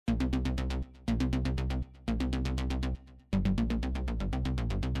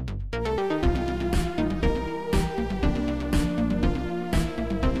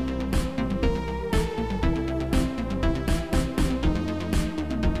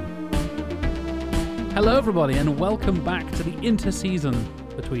Hello everybody and welcome back to the inter-season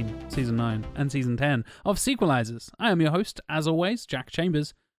between Season 9 and Season 10 of Sequelizers. I am your host, as always, Jack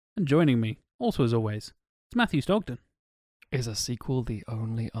Chambers, and joining me, also as always, is Matthew Stogden. Is a sequel the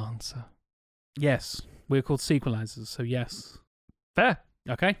only answer? Yes, we're called Sequelizers, so yes. Fair.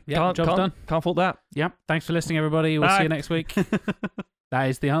 Okay, yeah, job's done. Can't fault that. Yep, thanks for listening everybody, we'll see you next week. That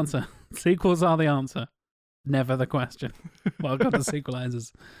is the answer. Sequels are the answer, never the question. Welcome to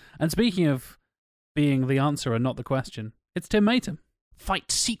Sequelizers. And speaking of being the answer and not the question, it's Tim Matum.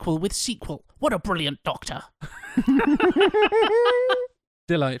 Fight sequel with sequel. What a brilliant doctor.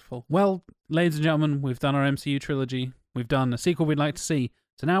 Delightful. Well, ladies and gentlemen, we've done our MCU trilogy. We've done a sequel we'd like to see.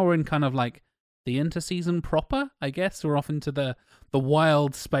 So now we're in kind of like the inter-season proper, I guess. We're off into the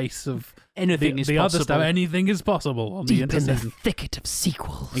wild space of Anything is the possible. other stuff. Anything is possible on the Deep in the inter-season. thicket of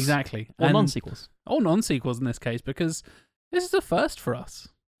sequels. Exactly. Or And- non-sequels. Or non-sequels in this case, because this is a first for us.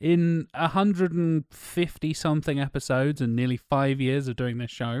 In 150-something episodes and nearly 5 years of doing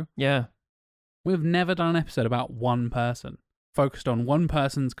this show, Yeah. we've never done an episode about one person, focused on one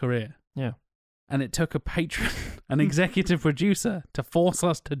person's career. Yeah. And it took a patron, an executive producer, to force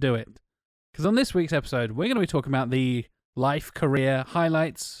us to do it. Because on this week's episode, we're going to be talking about the life, career,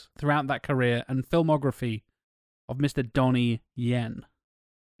 highlights throughout that career, and filmography of Mr. Donnie Yen.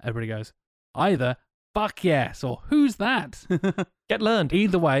 Everybody goes, either fuck yes, or who's that? Get learned.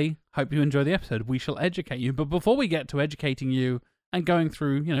 Either way, hope you enjoy the episode. We shall educate you. But before we get to educating you and going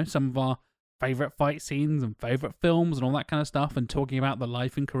through, some of our favourite fight scenes and favourite films and all that kind of stuff and talking about the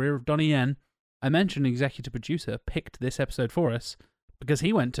life and career of Donnie Yen, I mentioned the executive producer picked this episode for us because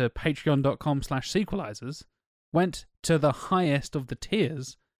he went to patreon.com/sequelizers, went to the highest of the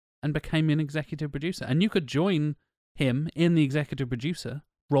tiers and became an executive producer. And you could join him in the executive producer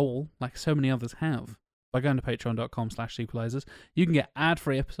role like so many others have. By going to patreon.com/sequelizers, you can get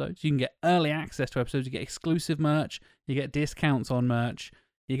ad-free episodes, you can get early access to episodes, you get exclusive merch, you get discounts on merch,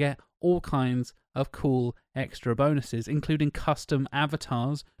 you get all kinds of cool extra bonuses, including custom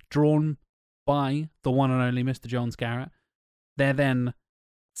avatars drawn by the one and only Mr. John Scarrett. They're then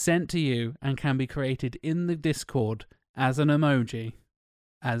sent to you and can be created in the Discord as an emoji,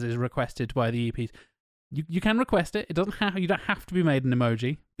 as is requested by the EPs. You can request it. You don't have to be made an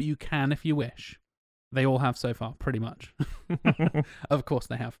emoji, but you can if you wish. They all have so far, pretty much. Of course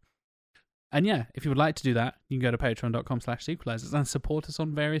they have. And yeah, if you would like to do that, you can go to patreon.com/sequelizers and support us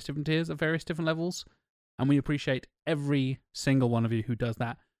on various different tiers at various different levels. And we appreciate every single one of you who does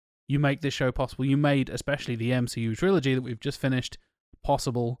that. You make this show possible. You made especially the MCU trilogy that we've just finished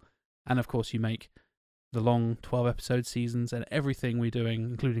possible. And of course you make the long 12-episode seasons and everything we're doing,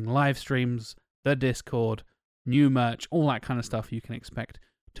 including live streams, the Discord, new merch, all that kind of stuff you can expect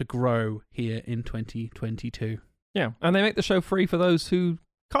to grow here in 2022. Yeah. And they make the show free for those who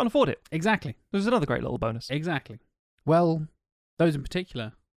can't afford it. Exactly. There's another great little bonus. Exactly. Well, those in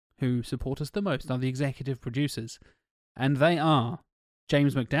particular who support us the most are the executive producers. And they are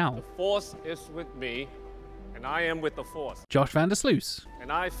James McDowell, The Force is with me, and I am with the Force. Josh Van der Sluis,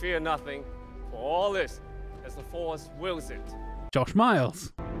 And I fear nothing, for all this, as the Force wills it. Josh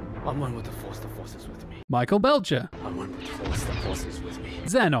Miles, I'm one with the Force is with me. Michael Belcher, I'm one with the Force is with me.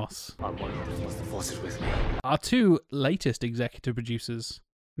 Xenos, I'm one with the Force is with me. our two latest executive producers,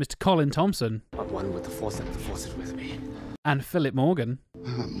 Mr. Colin Thompson I'm one with the Force and the Force is with me. and Philip Morgan.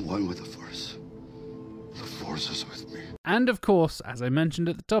 I'm one with the Force. The Force is with me. And of course, as I mentioned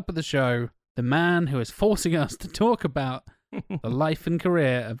at the top of the show, the man who is forcing us to talk about the life and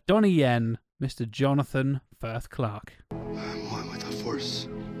career of Donnie Yen, Mr. Jonathan Firth Clark. I'm one with the Force.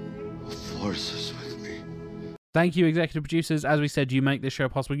 The Force is with me. Thank you, executive producers. As we said, you make this show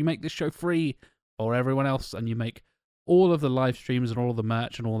possible. You make this show free for everyone else, and you make all of the live streams and all of the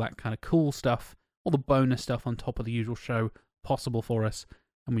merch and all that kind of cool stuff, all the bonus stuff on top of the usual show possible for us.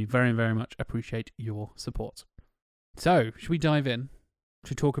 And we very, very much appreciate your support. So, should we dive in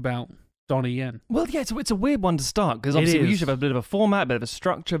to talk about Donnie Yen? Well, yeah, it's a weird one to start because It obviously we is. usually have a bit of a format, a bit of a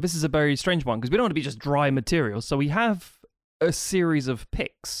structure. This is a very strange one because we don't want to be just dry material. So we have a series of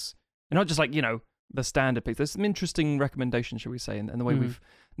picks, and not just like the standard picks. There's some interesting recommendations, shall we say, and the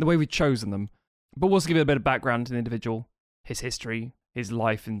way we've chosen them. But we'll also give you a bit of background to the individual, his history, his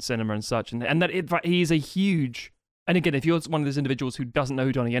life in cinema and such, and that he is a huge. And again, if you're one of those individuals who doesn't know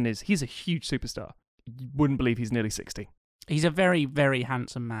who Donnie Yen is, he's a huge superstar. You wouldn't believe he's nearly 60. He's a very, very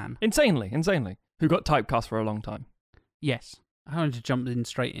handsome man. Insanely. Who got typecast for a long time. Yes. I wanted to jump in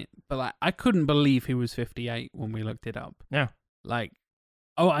straight in, but I couldn't believe he was 58 when we looked it up. Yeah.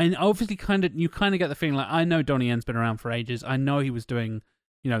 Oh, and obviously, you kind of get the feeling like I know Donnie Yen's been around for ages. I know he was doing,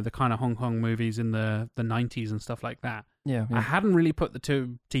 the kind of Hong Kong movies in the 90s and stuff like that. Yeah. I hadn't really put the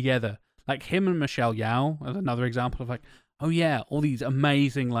two together. Like him and Michelle Yeoh as another example of like, oh yeah, all these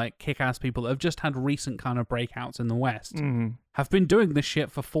amazing like kick-ass people that have just had recent kind of breakouts in the West have been doing this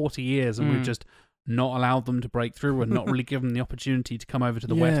shit for 40 years, and we've just not allowed them to break through and not really given them the opportunity to come over to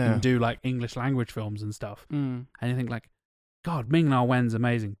the West and do like English language films and stuff. And you think like, God, Ming-Na Wen's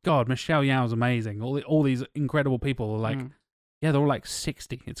amazing. God, Michelle Yeoh's amazing. All these incredible people are like, they're all like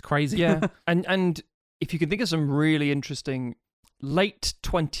 60. It's crazy. Yeah, and if you can think of some really interesting late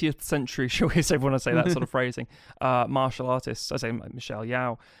 20th century, shall we say, when I say that sort of phrasing, martial artists, I say like Michelle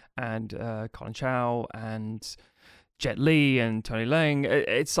Yeoh and Colin Chow and Jet Li and Tony Leung.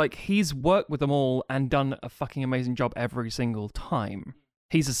 It's like he's worked with them all and done a fucking amazing job every single time.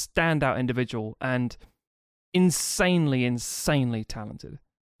 He's a standout individual and insanely talented.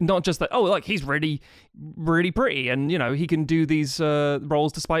 Not just that, like he's really, really pretty and, he can do these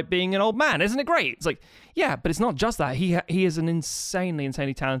roles despite being an old man. Isn't it great? It's like, yeah, but it's not just that. He is an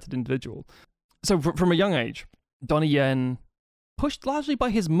insanely talented individual. So from a young age, Donnie Yen, pushed largely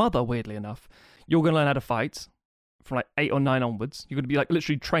by his mother, weirdly enough, you're going to learn how to fight from like 8 or 9 onwards. You're going to be like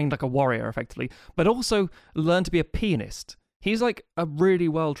literally trained like a warrior, effectively, but also learn to be a pianist. He's like a really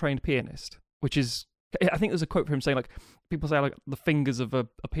well-trained pianist, which is, I think there's a quote from him saying like, people say like the fingers of a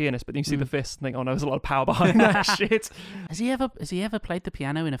pianist, but then you see the fist and think, oh no, there's a lot of power behind that shit. Has he ever played the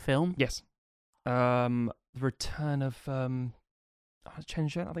piano in a film? Yes. The Return of Chen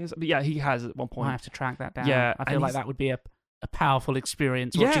Zhen, I think it's, but yeah, he has at one point. I have to track that down. Yeah, I feel like that would be a powerful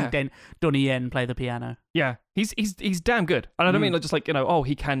experience watching Donnie Yen play the piano. Yeah, he's damn good. And I don't mean like just like,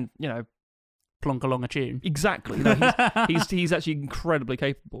 he can, plonk along a tune. Exactly. He's actually incredibly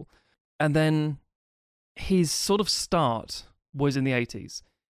capable. And then his sort of start was in the 80s.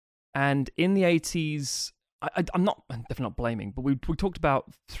 And in the 80s, I'm definitely not blaming, but we talked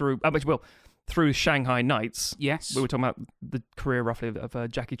about through Shanghai Nights. Yes. We were talking about the career roughly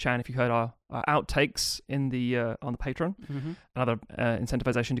of Jackie Chan. If you heard our outtakes in the on the Patreon, another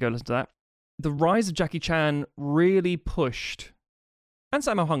incentivization to go listen to that. The rise of Jackie Chan really pushed, and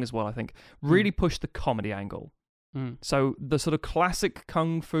Sammo Hung as well, I think, really pushed the comedy angle. So the sort of classic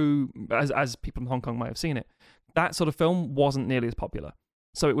kung fu, as people in Hong Kong might have seen it, that sort of film wasn't nearly as popular.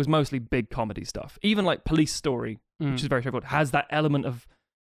 So it was mostly big comedy stuff. Even like Police Story, which is very straightforward, has that element of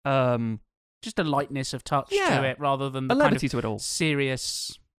just a lightness of touch to it, rather than the a levity to it all.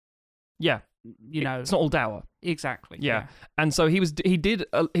 Serious. Yeah, it's not all dour. Exactly. Yeah, and so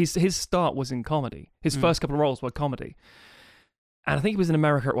his start was in comedy. His first couple of roles were comedy. And I think he was in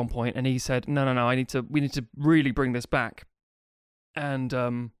America at one point, and he said, "No, we need to really bring this back, and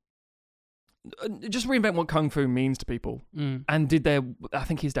just reinvent what kung fu means to people." And I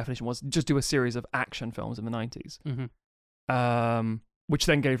think his definition was just do a series of action films in the 90s, which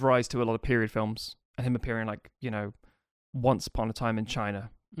then gave rise to a lot of period films, and him appearing like Once Upon a Time in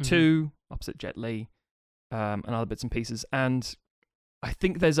China 2, opposite Jet Li, and other bits and pieces. And I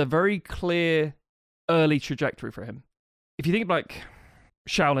think there's a very clear early trajectory for him. If you think of like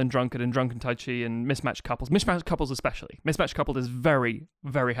Shaolin Drunkard and Drunken Tai Chi and Mismatched Couples especially. Mismatched Couple is very,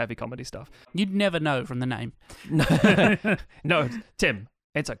 very heavy comedy stuff. You'd never know from the name. No, Tim,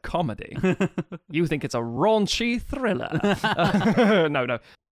 it's a comedy. You think it's a raunchy thriller. No.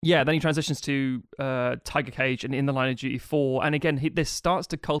 Yeah, then he transitions to Tiger Cage and In the Line of Duty 4. And again, this starts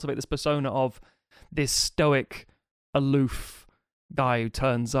to cultivate this persona of this stoic, aloof guy who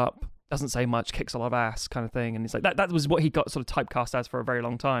turns up, doesn't say much, kicks a lot of ass kind of thing. And it's like, that was what he got sort of typecast as for a very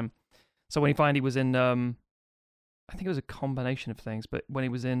long time. So when he finally was in, I think it was a combination of things, but when he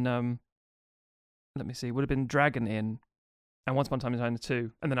was in, let me see, would have been Dragon Inn and Once Upon a Time in China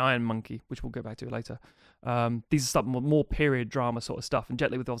 2, and then Iron Monkey, which we'll go back to later. These are some more period drama sort of stuff. And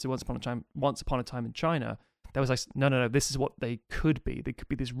Jet Li with obviously Once Upon a Time in China, there was like, no, this is what they could be. They could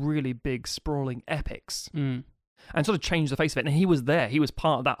be these really big, sprawling epics. And sort of change the face of it. And he was there. He was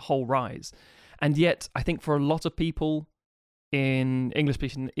part of that whole rise. And yet, I think for a lot of people in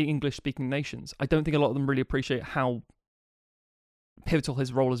English-speaking nations, I don't think a lot of them really appreciate how pivotal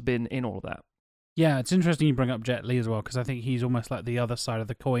his role has been in all of that. Yeah, it's interesting you bring up Jet Li as well, because I think he's almost like the other side of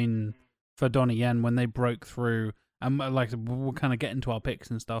the coin for Donnie Yen when they broke through. And like we'll kind of get into our picks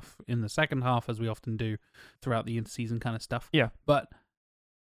and stuff in the second half, as we often do throughout the in-season kind of stuff. Yeah. But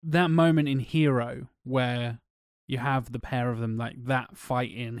that moment in Hero where you have the pair of them, like that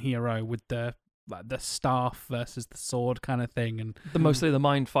fight in Hero with the staff versus the sword kind of thing, and mostly the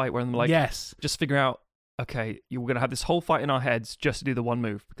mind fight where they're like, yes, just figure out okay, we're going to have this whole fight in our heads just to do the one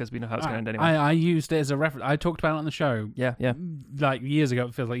move because we know how it's going to end anyway. I used it as a reference. I talked about it on the show. Yeah, yeah. Like years ago.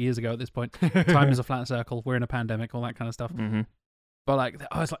 It feels like years ago at this point. Time is a flat circle. We're in a pandemic, all that kind of stuff. Mm-hmm. But like,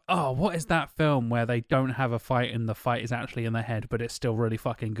 I was like, oh, what is that film where they don't have a fight and the fight is actually in their head, but it's still really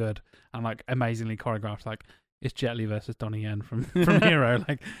fucking good and like amazingly choreographed? Like, it's Jet Li versus Donnie Yen from Hero.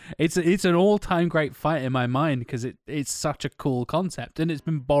 Like, it's an all-time great fight in my mind because it's such a cool concept and it's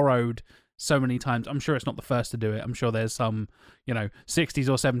been borrowed so many times. I'm sure it's not the first to do it. I'm sure there's some, 60s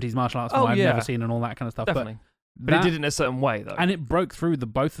or 70s martial arts film I've never seen and all that kind of stuff. Definitely. But it did it in a certain way, though. And it broke through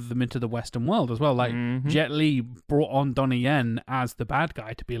both of them into the Western world as well. Like, Jet Li brought on Donnie Yen as the bad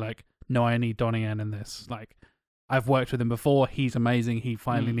guy to be like, no, I need Donnie Yen in this. Like, I've worked with him before. He's amazing. He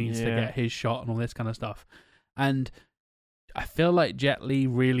finally needs to get his shot and all this kind of stuff. And I feel like Jet Li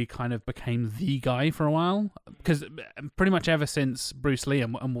really kind of became the guy for a while. Because pretty much ever since Bruce Lee,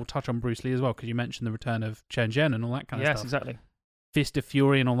 and we'll touch on Bruce Lee as well, because you mentioned the return of Chen Zhen and all that kind of stuff. Yes, exactly. Fist of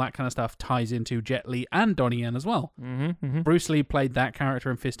Fury and all that kind of stuff ties into Jet Li and Donnie Yen as well. Bruce Lee played that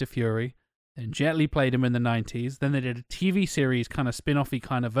character in Fist of Fury, then Jet Li played him in the 90s, then they did a TV series kind of spin-off-y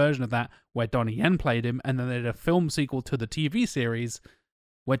kind of version of that where Donnie Yen played him, and then they did a film sequel to the TV series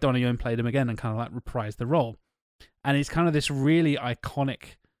where Donnie Yen played him again and kind of like reprised the role. And he's kind of this really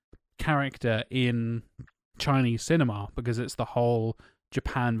iconic character in Chinese cinema because it's the whole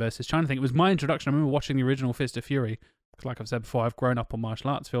Japan versus China thing. It was my introduction. I remember watching the original Fist of Fury. Like I've said before, I've grown up on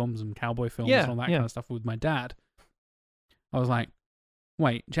martial arts films and cowboy films and all that kind of stuff with my dad. I was like,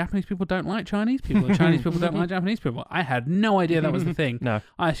 wait, Japanese people don't like Chinese people? And Chinese people don't like Japanese people? I had no idea that was the thing. No.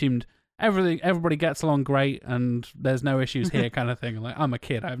 I assumed everybody gets along great and there's no issues here kind of thing. Like, I'm a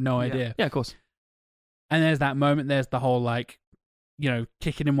kid. I have no idea. Yeah, of course. And there's that moment, there's the whole like,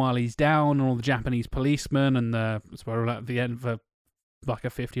 kicking him while he's down and all the Japanese policemen and at the end of a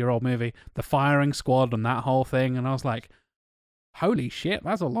 50-year-old movie, the firing squad and that whole thing. And I was like, holy shit,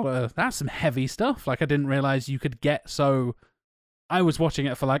 that's some heavy stuff. Like, I didn't realize you could get so... I was watching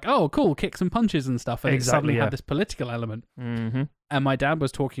it for like, oh, cool, kicks and punches and stuff. And it suddenly had this political element. And my dad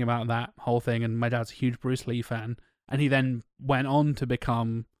was talking about that whole thing, and my dad's a huge Bruce Lee fan. And he then went on to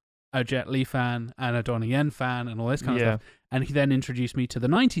become a Jet Li fan and a Donnie Yen fan and all this kind of stuff. And he then introduced me to the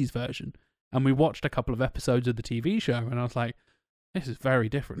 90s version. And we watched a couple of episodes of the TV show, and I was like, this is very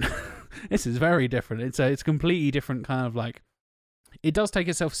different. This is very different. It's completely different kind of like... It does take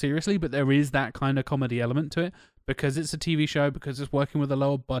itself seriously, but there is that kind of comedy element to it because it's a TV show, because it's working with a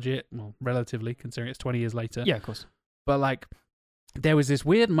lower budget, well, relatively, considering it's 20 years later. Yeah, of course. But like, there was this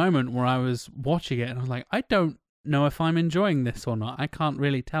weird moment where I was watching it and I was like, I don't know if I'm enjoying this or not. I can't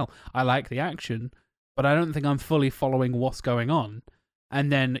really tell. I like the action, but I don't think I'm fully following what's going on.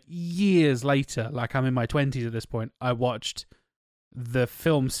 And then years later, like I'm in my 20s at this point, I watched the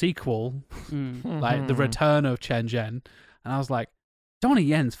film sequel, like The Return of Chen Zhen, and I was like, Donnie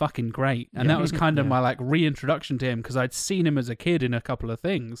Yen's fucking great. And that was kind of my like reintroduction to him because I'd seen him as a kid in a couple of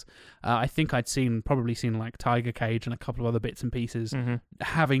things. I think I'd probably seen like Tiger Cage and a couple of other bits and pieces,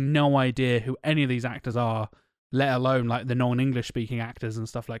 having no idea who any of these actors are, let alone like the non-English speaking actors and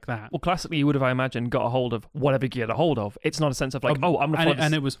stuff like that. Well, classically, you would have, I imagine, got a hold of whatever you get a hold of. It's not a sense of like, I'm going to follow this.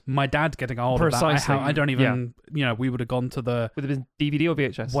 And it was my dad getting a hold of that. I don't even, we would have gone to the... Would it have been DVD or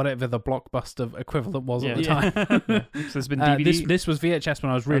VHS? Whatever the Blockbuster equivalent was at the time. So there's been DVD... This was VHS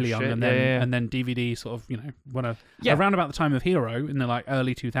when I was really young, and then DVD sort of, around about the time of Hero, in the like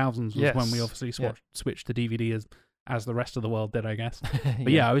early 2000s was when we obviously switched to DVD as the rest of the world did, I guess.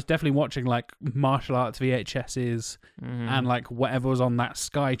 But I was definitely watching like martial arts VHSs and like whatever was on that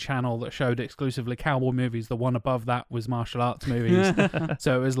Sky channel that showed exclusively cowboy movies. The one above that was martial arts movies.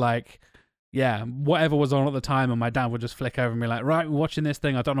 So it was like, whatever was on at the time, and my dad would just flick over and be like, right, we're watching this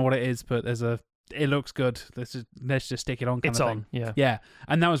thing. I don't know what it is, but it looks good. Let's just stick it on kind of thing. Yeah.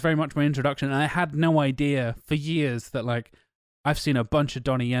 And that was very much my introduction. And I had no idea for years that like, I've seen a bunch of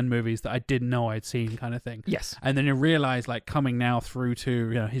Donnie Yen movies that I didn't know I'd seen kind of thing. Yes. And then you realize, like, coming now through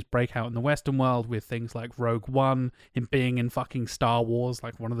to, his breakout in the Western world with things like Rogue One, him being in fucking Star Wars,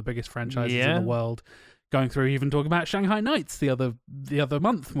 like one of the biggest franchises in the world, going through even talking about Shanghai Nights the other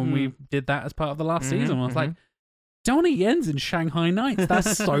month when we did that as part of the last season. I was like, Donnie Yen's in Shanghai Nights.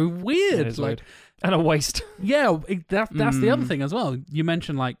 That's so weird. Like, weird. And a waste. Yeah, that's the other thing as well. You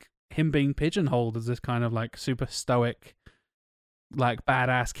mentioned, like, him being pigeonholed as this kind of, like, super stoic, like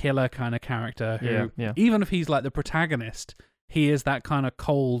badass killer kind of character who even if he's like the protagonist, he is that kind of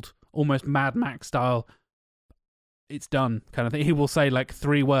cold, almost Mad Max style, it's done kind of thing. He will say like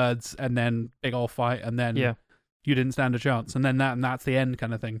 3 words and then big old fight and then you didn't stand a chance and then that's the end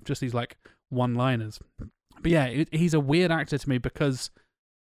kind of thing. Just these like one-liners. But he's a weird actor to me because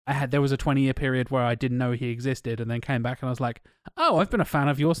there was a 20-year period where I didn't know he existed, and then came back and I was like, oh, I've been a fan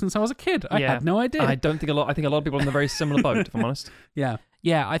of yours since I was a kid. I had no idea. I think a lot of people are in a very similar boat, if I'm honest. Yeah.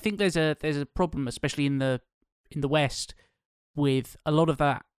 Yeah, I think there's a problem, especially in the West, with a lot of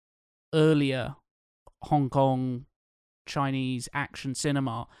that earlier Hong Kong Chinese action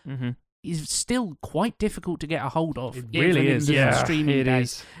cinema is still quite difficult to get a hold of. It really even is. in the Yeah, streaming it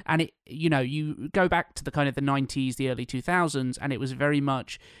days. is. And you go back to the kind of the 90s, the early 2000s, and it was very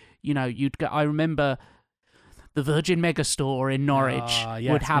much, I remember the Virgin Megastore in Norwich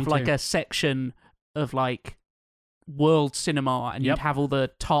Yes, would have me like too. a section of like world cinema, and Yep. you'd have all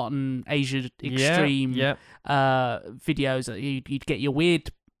the Tartan Asia Extreme videos. You'd get your weird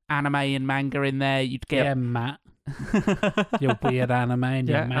anime and manga in there. You'd get Yeah, Matt. Your weird anime and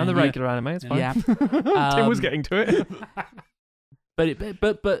your And the regular anime, it's fine. Yeah. Tim was getting to it.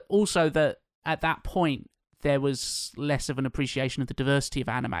 but also that at that point there was less of an appreciation of the diversity of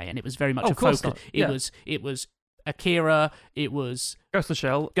anime, and it was very much Oh, a of course focus. not. Yeah. It was Akira. It was Ghost in the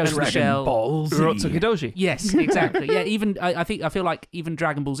Shell. Ghost in the and Shell. Ball Z. Urotsuki Doji. Yes, exactly. Yeah, even I feel like even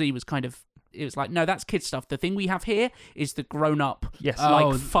Dragon Ball Z was kind of. It was like, no, that's kid stuff. The thing we have here is the grown-up, Yes.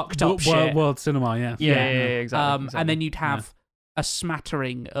 fucked up shit. World cinema, yeah. Yeah, exactly. And then you'd have a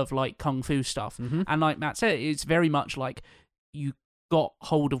smattering of like kung fu stuff, Mhm. and like Matt said, it's very much like you got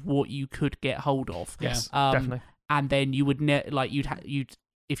hold of what you could get hold of. Yes, Um, definitely. And then you would you'd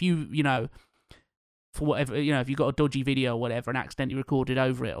if you for whatever, if you got a dodgy video or whatever and accidentally recorded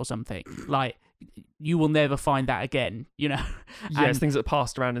over it or something, like you will never find that again. Yes, And- things that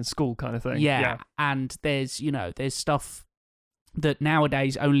passed around in school kind of thing. yeah, and there's stuff that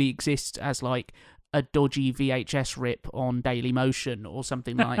nowadays only exists as like a dodgy VHS rip on Daily Motion or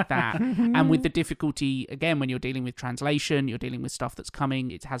something like that. And with the difficulty, again, when you're dealing with translation, you're dealing with stuff that's coming,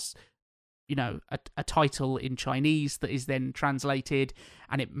 it has, a title in Chinese that is then translated,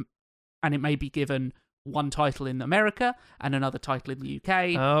 and it may be given one title in America and another title in the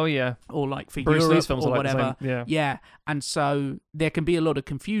UK, Oh, yeah. or like for Bruce Europe Lee's films or are like the whatever. same. Yeah. Yeah, and so there can be a lot of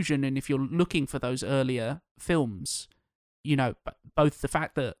confusion, and if you're looking for those earlier films, both the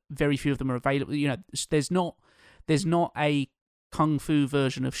fact that very few of them are available, there's not a kung fu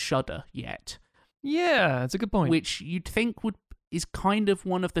version of Shudder yet, Yeah, that's a good point. which you'd think is kind of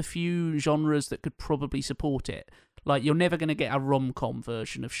one of the few genres that could probably support it. Like, you're never going to get a rom-com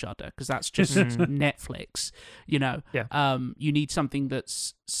version of Shudder because that's just Netflix, Yeah. You need something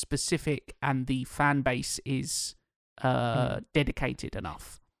that's specific and the fan base is dedicated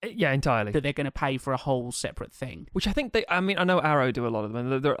enough Yeah, entirely. that they're going to pay for a whole separate thing. Which I think I know Arrow do a lot of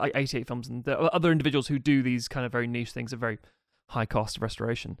them. And there are like 88 films, and there are other individuals who do these kind of very niche things at very high cost of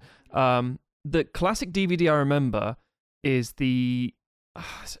restoration. The classic DVD I remember is the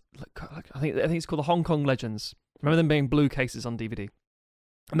I think it's called the Hong Kong Legends. Remember them being blue cases on DVD,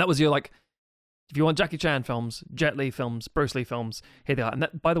 and that was your like, if you want Jackie Chan films, Jet Li films, Bruce Lee films, here they are. And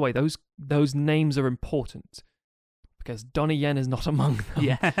that, by the way, those names are important because Donnie Yen is not among them.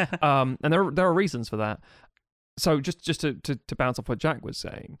 Yeah. And there are reasons for that. So just to bounce off what Jack was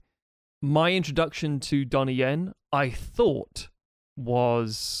saying, my introduction to Donnie Yen, I thought,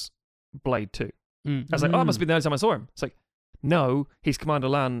 was Blade 2. I was like, oh, it must be the only time I saw him. It's like, no, he's Commander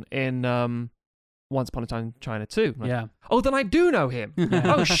Lan in Once Upon a Time in China 2. Like, Yeah. oh, then I do know him.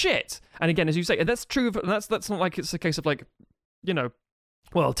 Oh, shit. And again, as you say, that's true. That's not like it's a case of like,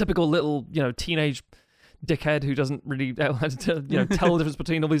 typical little, teenage dickhead who doesn't really tell the difference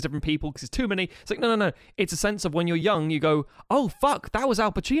between all these different people because there's too many. It's like, no. It's a sense of when you're young, you go, oh, fuck, that was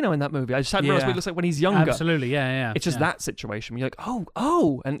Al Pacino in that movie. I just hadn't realized what he looks like when he's younger. Absolutely, yeah. It's just that situation. You're like,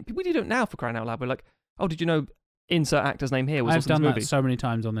 oh. And we do it now, for crying out loud. We're like, oh, did you know insert actor's name here was I've also in done this that movie? so many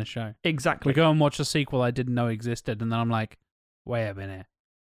times on this show. Exactly. We go and watch a sequel I didn't know existed, and then I'm like, wait a minute.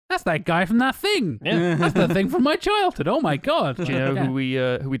 That's that guy from that thing. Yeah. That's the thing from my childhood. Oh my god. Do you know who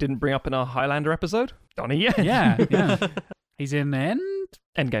we didn't bring up in our Highlander episode? Donnie Yen. Yeah. He's in Endgame.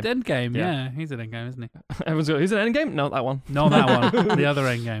 Endgame. Yeah. Yeah, he's in Endgame, isn't he? Everyone's going, he's in Endgame? No, that one. Not that one. The other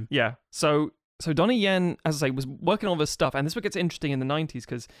Endgame. Yeah. So Donnie Yen, as I say, was working on this stuff, and this is what gets interesting in the 90s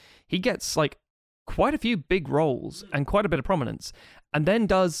because he gets like quite a few big roles and quite a bit of prominence, and then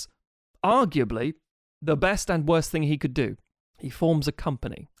does arguably the best and worst thing he could do. He forms a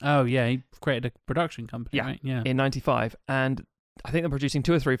company. Oh yeah, he created a production company, Yeah. right? Yeah. In 95, and I think they're producing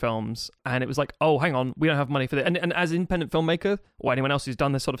 2 or 3 films, and it was like, oh, hang on, we don't have money for this. And as an independent filmmaker, or anyone else who's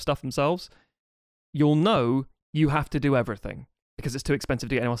done this sort of stuff themselves, you'll know you have to do everything because it's too expensive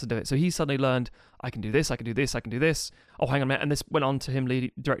to get anyone else to do it. So he suddenly learned, I can do this, I can do this, I can do this. Oh, hang on a minute. And this went on to him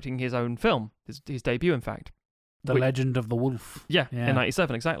directing his own film, his debut, in fact. The Legend of the Wolf. Yeah, Yeah. in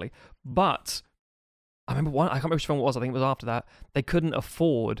 97, exactly. But I remember one. I can't remember which film it was. I think it was after that. They couldn't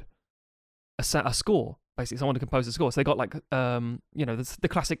afford a score. Basically, someone to compose a score. So they got like the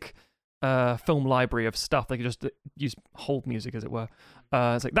classic film library of stuff. They could just use hold music, as it were.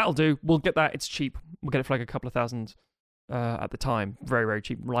 It's like, that'll do. We'll get that. It's cheap. We'll get it for like a couple of thousand at the time. Very, very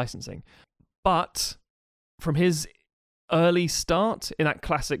cheap licensing. But from his early start in that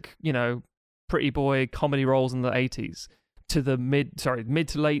classic, pretty boy comedy roles in the 80s to the mid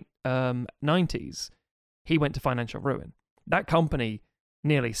to late 90s, he went to financial ruin. That company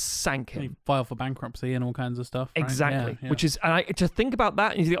nearly sank him. He filed for bankruptcy and all kinds of stuff. Right? Exactly. Yeah. Which is, and to think about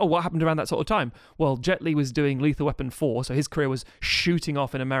that, and you think, oh, what happened around that sort of time? Well, Jet Li was doing Lethal Weapon 4, so his career was shooting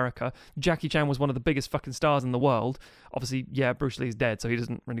off in America. Jackie Chan was one of the biggest fucking stars in the world. Obviously, yeah, Bruce Lee's dead, so he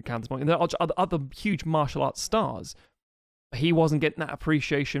doesn't really count as much. And there are other huge martial arts stars. He wasn't getting that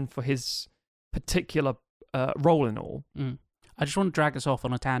appreciation for his particular role in all. Mm. I just want to drag us off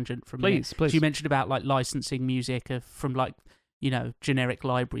on a tangent from Please. You mentioned about like licensing music from like, generic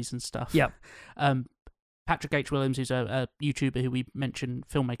libraries and stuff. Yeah. Patrick H. Williams, who's a YouTuber who we mentioned,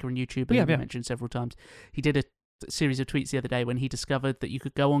 filmmaker and YouTuber, Yeah, who we yeah. mentioned several times. He did a series of tweets the other day when he discovered that you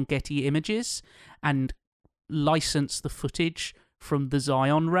could go on Getty Images and license the footage from the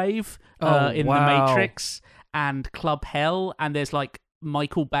Zion rave in wow. The Matrix and Club Hell, and there's like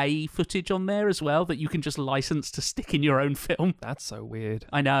Michael Bay footage on there as well that you can just license to stick in your own film. That's so weird.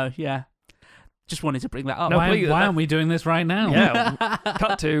 I know, yeah. Just wanted to bring that up. No, Why please, aren't we doing this right now? Yeah.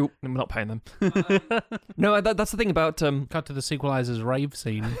 Cut to, we're not paying them. No, that's the thing about Cut to the Sequelizer's rave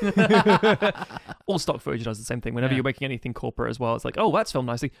scene. all stock footage does the same thing. Whenever Yeah. you're making anything corporate as well, it's like, oh, that's filmed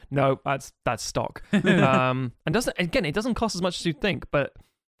nicely. No, that's stock. And it doesn't cost as much as you'd think, but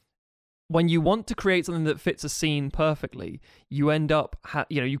when you want to create something that fits a scene perfectly, you end up,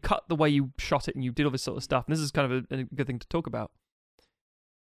 you cut the way you shot it and you did all this sort of stuff. And this is kind of a good thing to talk about.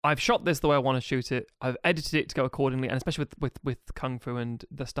 I've shot this the way I want to shoot it. I've edited it to go accordingly, and especially with Kung Fu and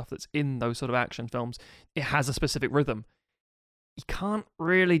the stuff that's in those sort of action films, it has a specific rhythm. You can't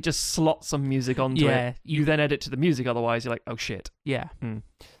really just slot some music onto it. You then edit to the music, otherwise you're like, oh shit. Yeah.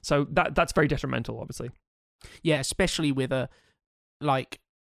 So that's very detrimental, obviously. Yeah, especially with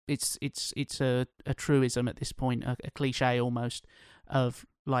it's a truism at this point, a cliche almost, of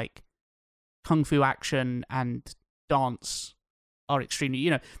like Kung Fu action and dance are extremely,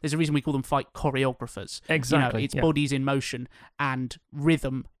 there's a reason we call them fight choreographers. Exactly. It's bodies in motion, and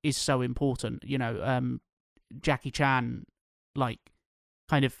rhythm is so important. Jackie Chan, like,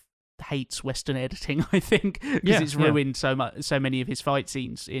 kind of hates Western editing, I think, because it's ruined so many of his fight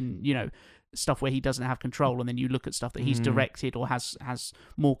scenes in, stuff where he doesn't have control, and then you look at stuff that he's directed or has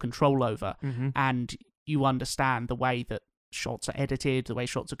more control over, and you understand the way that shots are edited, the way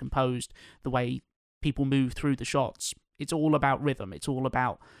shots are composed, the way people move through the shots. It's all about rhythm. It's all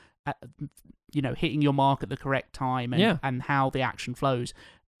about, hitting your mark at the correct time and how the action flows.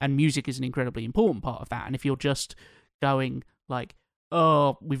 And music is an incredibly important part of that. And if you're just going like,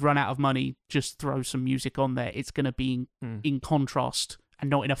 oh, we've run out of money, just throw some music on there, it's going to be in contrast and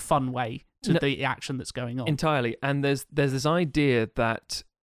not in a fun way to the action that's going on. Entirely. And there's this idea that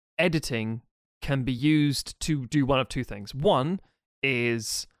editing can be used to do one of two things. One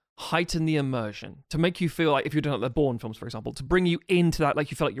is heighten the immersion, to make you feel like, if you're doing like the Bourne films, for example, to bring you into that, like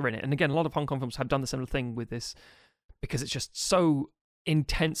you feel like you're in it. And again, a lot of Hong Kong films have done the similar thing with this, because it's just so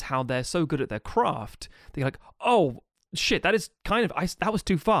intense how they're so good at their craft. They're like, oh shit, that is kind of, that was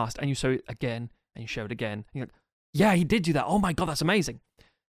too fast. And you show it again, and you show it again. And you're like, yeah, he did do that. Oh my God, that's amazing.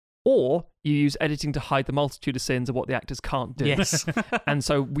 Or you use editing to hide the multitude of sins of what the actors can't do. Yes. And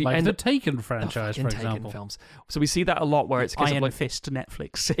so we like end the up Taken franchise, for Taken example. films. So we see that a lot, where it's a case of Iron like, Fist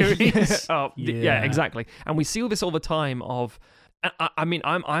Netflix series. yeah, exactly. And we see all this all the time of, I mean,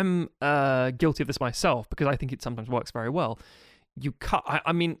 I'm guilty of this myself, because I think it sometimes works very well. You cut,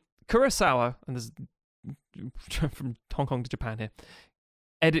 I mean, Kurosawa, and there's from Hong Kong to Japan here,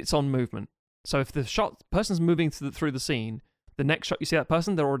 edits on movement. So if the person's moving through the scene, the next shot you see that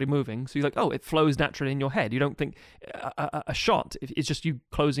person, they're already moving. So you're like, oh, it flows naturally in your head. You don't think a shot, it's just you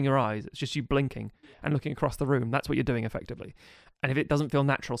closing your eyes. It's just you blinking and looking across the room. That's what you're doing effectively. And if it doesn't feel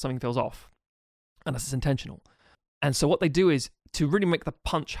natural, something feels off. Unless it's intentional. And so what they do is, to really make the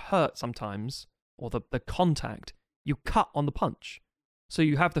punch hurt sometimes, or the contact, you cut on the punch. So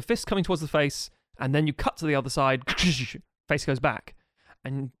you have the fist coming towards the face, and then you cut to the other side, face goes back.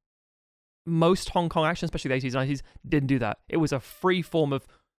 And most Hong Kong action, especially the 80s and 90s, didn't do that. It was a free form of,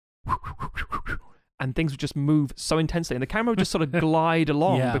 and things would just move so intensely, and the camera would just sort of glide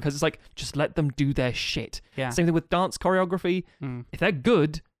along, because it's like, just let them do their shit. Yeah. Same thing with dance choreography. If they're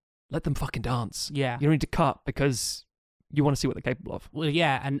good, let them fucking dance. Yeah. You don't need to cut, because you want to see what they're capable of. Well,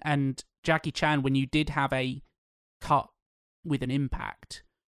 yeah, and Jackie Chan, when you did have a cut with an impact,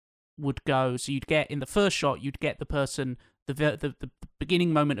 would go. So you'd get in the first shot, you'd get the person, the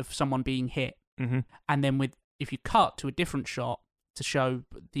beginning moment of someone being hit, and then if you cut to a different shot to show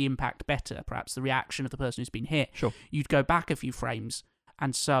the impact better, perhaps the reaction of the person who's been hit, you'd go back a few frames,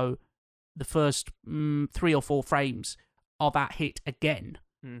 and so the first 3 or 4 frames are that hit again.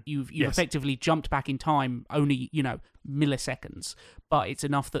 You've effectively jumped back in time only, milliseconds, but it's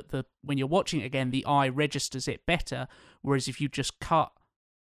enough that when you're watching it again, the eye registers it better, whereas if you just cut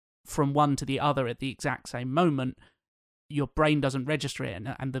from one to the other at the exact same moment, your brain doesn't register it,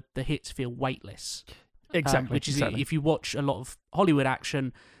 and the hits feel weightless. Exactly. Which is, if you watch a lot of Hollywood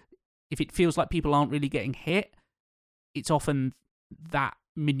action, if it feels like people aren't really getting hit, it's often that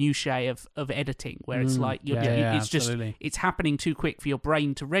minutiae of editing where it's like it's happening too quick for your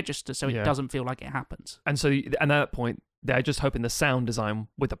brain to register, so it doesn't feel like it happens. And so at that point, they're just hoping the sound design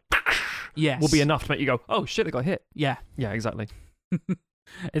with a will be enough to make you go, oh shit, I got hit. Yeah, exactly.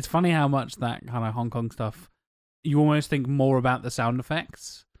 It's funny how much that kind of Hong Kong stuff, you almost think more about the sound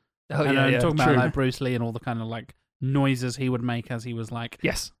effects. Oh, and I'm talking true. about like Bruce Lee and all the kind of like noises he would make as he was like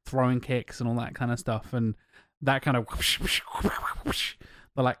throwing kicks and all that kind of stuff, and that kind of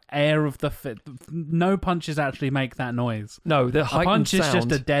the like air of the no punches actually make that noise. No, the punch sound is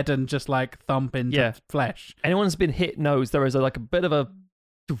just a deadened, just like thump into flesh. Anyone who's been hit knows there is a bit of a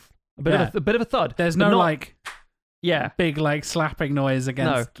thud. There's no like Yeah. Big, like, slapping noise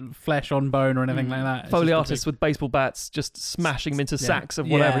against flesh on bone or anything like that. It's Foley artists with baseball bats just smashing them into sacks of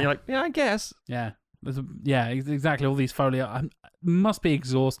whatever. And you're like, yeah, I guess. Yeah. Exactly. All these Foley... must be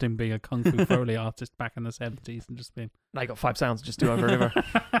exhausting being a Kung Fu Foley artist back in the 70s and just being... Now you got 5 sounds to just do over and over.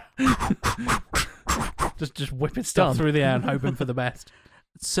 just whipping stuff through the air and hoping for the best.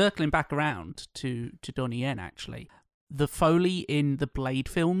 Circling back around to Donnie Yen, actually... The Foley in the Blade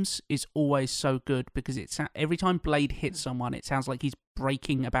films is always so good because every time Blade hits someone, it sounds like he's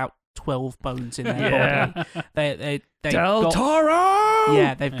breaking about 12 bones in their body. They've Del Toro!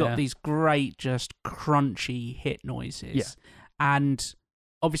 Yeah, they've got these great, just crunchy hit noises. Yeah. And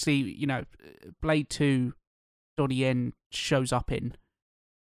obviously, you know, Blade 2, Donnie Yen shows up in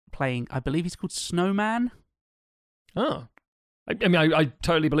playing, I believe he's called Snowman. Oh. I mean, I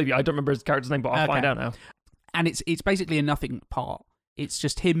totally believe you. I don't remember his character's name, but I'll find out now. And it's basically a nothing part. It's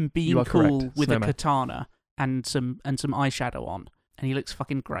just him being cool correct. with Snowman. a katana and some eyeshadow on, and he looks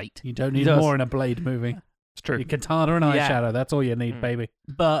fucking great. You don't need more in a Blade movie. It's true. Your katana and eyeshadow, that's all you need, baby.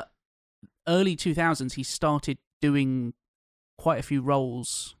 But early 2000s, he started doing quite a few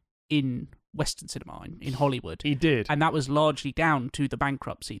roles in Western cinema in Hollywood. He did. And that was largely down to the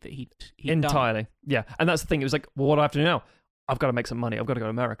bankruptcy that he'd Entirely. done. Yeah. And that's the thing. It was like, well, what do I have to do now? I've got to make some money. I've got to go to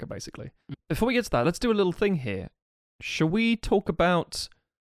America, basically. Before we get to that, let's do a little thing here. Shall we talk about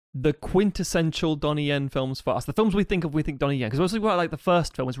the quintessential Donnie Yen films for us? The films we think Donnie Yen. Because obviously, like the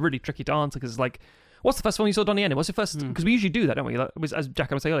first film is really tricky to answer because it's like, what's the first film you saw Donnie Yen in? What's your first? Because we usually do that, don't we? Like, as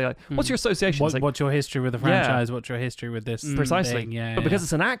Jack was saying earlier, like, what's your association? What's your history with the franchise? What's your history with this Precisely. thing? Yeah, but because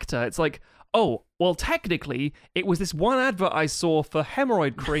it's an actor, it's like, oh, well, technically, it was this one advert I saw for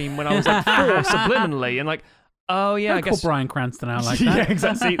hemorrhoid cream when I was like 4 subliminally, and like, oh yeah, I guess Bryan Cranston out like that. Yeah,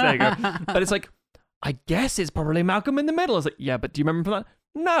 exactly. There you go. But it's like, I guess it's probably Malcolm in the Middle. I was like, yeah, but do you remember from that?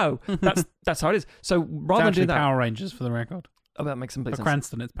 No, that's how it is. So rather than doing that, Power Rangers for the record. Oh, that makes complete sense. For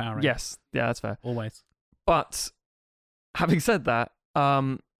Cranston, it's Power Rangers. Yes, yeah, that's fair. Always. But having said that,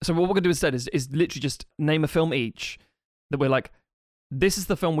 so what we're gonna do instead is literally just name a film each that we're like, this is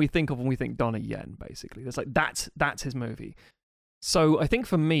the film we think of when we think Donnie Yen. Basically, it's like that's his movie. So I think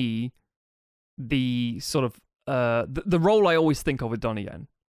for me, the sort of the role I always think of with Donnie Yen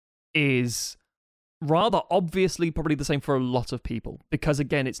is rather obviously probably the same for a lot of people, because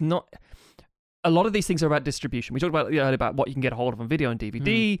again, it's not... A lot of these things are about distribution. We talked about earlier about what you can get a hold of on video and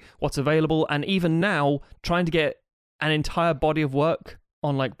DVD, what's available, and even now, trying to get an entire body of work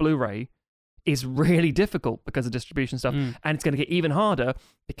on like Blu-ray is really difficult because of distribution stuff, and it's going to get even harder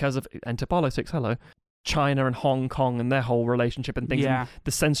because of enter politics. Hello. China and Hong Kong and their whole relationship and things. Yeah. And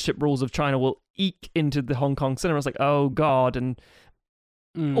the censorship rules of China will eke into the Hong Kong cinema. It's like, oh God, and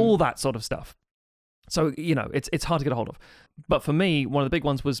all that sort of stuff. So, you know, it's hard to get a hold of. But for me, one of the big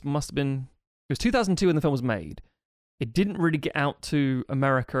ones must have been, it was 2002 when the film was made. It didn't really get out to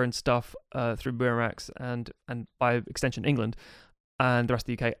America and stuff through Miramax and by extension England and the rest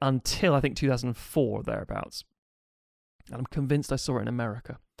of the UK until I think 2004 thereabouts. And I'm convinced I saw it in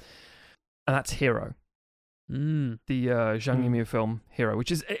America. And that's Hero. The Zhang Yimou film Hero,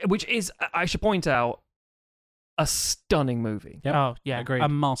 which is I should point out, a stunning movie. Yep. Oh yeah, Agreed. a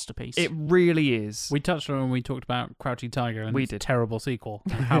masterpiece. It really is. We touched on it when we talked about Crouching Tiger and We its did. terrible sequel,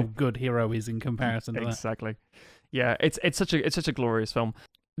 and how good Hero is in comparison to that. Exactly. Yeah, it's such a glorious film.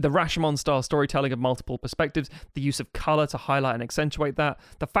 The Rashomon style storytelling of multiple perspectives, the use of color to highlight and accentuate that,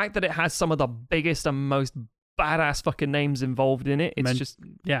 the fact that it has some of the biggest and most badass fucking names involved in it. It's just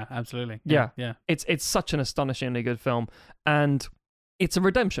Yeah, absolutely. Yeah. Yeah. it's such an astonishingly good film, and it's a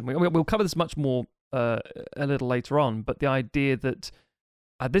redemption. We'll cover this much more a little later on, but the idea that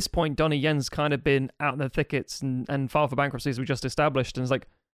at this point Donnie Yen's kind of been out in the thickets and filed for bankruptcy, as we just established, and it's like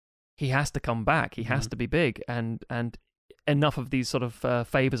he has to come back. He has to be big, and enough of these sort of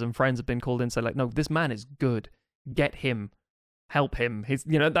favors and friends have been called in to say, like, no, this man is good. Get him, help him. His,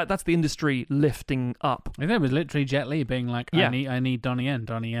 that's the industry lifting up. I think it was literally Jet Li being like, Yeah. I need Donnie Yen.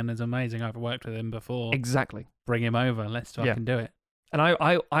 Donnie Yen is amazing. I've worked with him before. Exactly. Bring him over. Let's fucking do it. And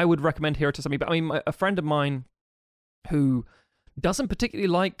I would recommend Hero to somebody, but I mean, a friend of mine who doesn't particularly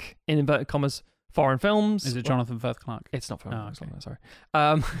like, in inverted commas, foreign films. Is it Jonathan Firth Clark? It's not foreign Oh, films,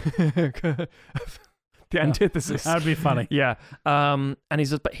 okay. sorry. The antithesis. That would be funny. Yeah. And he's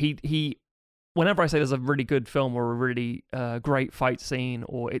just, but he, whenever I say there's a really good film or a really great fight scene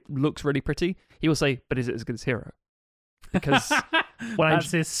or it looks really pretty, he will say, but is it as good as Hero? Because when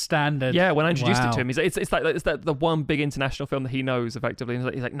That's his standard. when I introduced it Wow. to him, it's like the one big international film that he knows effectively.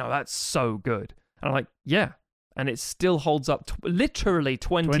 And he's like, no, that's so good. And I'm like, yeah. And it still holds up literally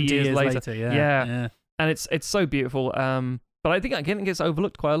 20 years later. Yeah. Yeah. And it's so beautiful. But I think again it gets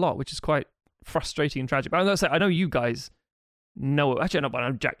overlooked quite a lot, which is quite frustrating and tragic. But I'm gonna say, I know you guys know. Actually, I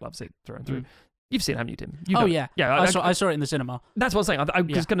know Jack loves it through and through. You've seen it, haven't you, Tim? You oh know. yeah, Yeah. I saw it in the cinema. That's what I'm saying. I'm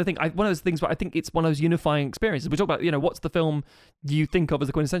just going to think, one of those things where I think it's one of those unifying experiences. We talk about, what's the film you think of as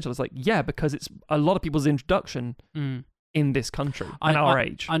the quintessential? It's like, yeah, because it's a lot of people's introduction in this country and our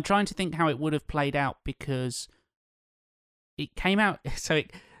age. I'm trying to think how it would have played out because it came out. So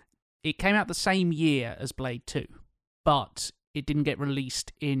it came out the same year as Blade 2, but it didn't get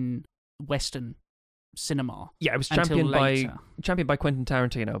released in Western cinema. Yeah, it was until championed by Quentin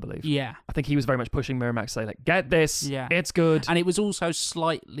Tarantino, I believe. Yeah. I think he was very much pushing Miramax to say, like, get this, Yeah. it's good. And it was also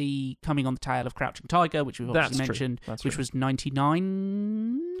slightly coming on the tail of Crouching Tiger, which we've obviously That's true. mentioned, That's which true. was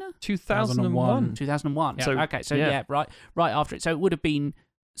 99? 2001. 2001. So, okay, so yeah. right after it. So it would have been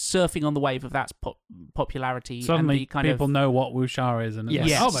surfing on the wave of that popularity. Suddenly, and the kind people of, know what wuxia is, and it's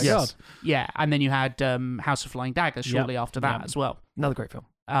Yes. like, oh my Yes. god, Yeah, and then you had House of Flying Daggers shortly after that Yep. as well. Another great film.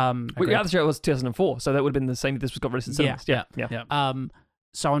 Agreed. Yeah, it was 2004, so that would have been the same if this was got released in cinemas. Yeah.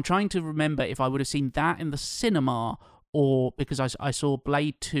 So I'm trying to remember if I would have seen that in the cinema or because I saw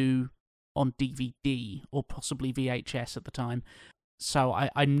Blade 2 on DVD or possibly VHS at the time. So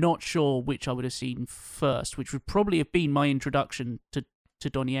I'm not sure which I would have seen first, which would probably have been my introduction to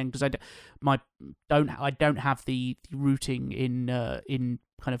Donnie Yen because I don't have the rooting in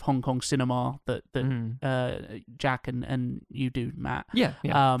kind of Hong Kong cinema that Jack and you do, Matt. Yeah.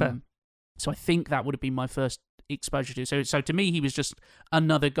 Fair. So I think that would have been my first exposure to. So to me, he was just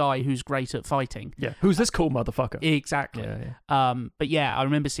another guy who's great at fighting. Yeah. Who's this cool motherfucker? Exactly. Yeah. But yeah, I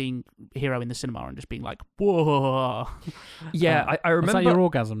remember seeing Hero in the cinema and just being like, whoa. Yeah, I remember. Is that your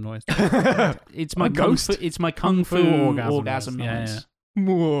orgasm noise? It's my A ghost? It's my kung fu orgasm noise.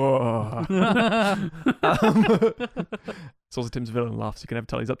 Whoa. It's also Tim's villain laughs. You can never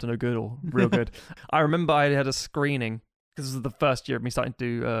tell he's up to no good or real good. I remember I had a screening because this was the first year of me starting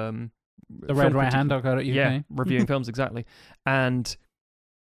to do The Red Right Hand.co.uk. Yeah, reviewing films, exactly. And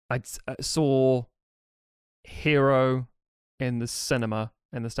I saw Hero in the cinema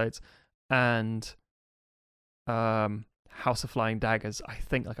in the States and House of Flying Daggers, I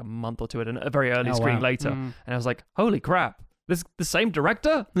think like a month or two at a very early screening wow. later. And I was like, holy crap, this the same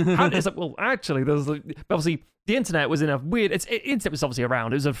director? How is it? Well, actually, there's obviously the internet was in a weird. Internet was obviously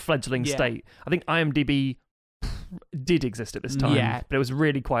around. It was a fledgling state. I think IMDb did exist at this time. Yeah. But it was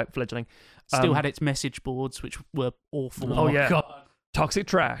really quite fledgling. Still had its message boards, which were awful. Oh, yeah. God. Toxic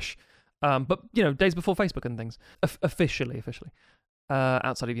trash. But days before Facebook and things. Officially.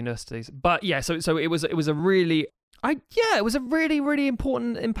 Outside of universities. But yeah, so it was a really it was a really, really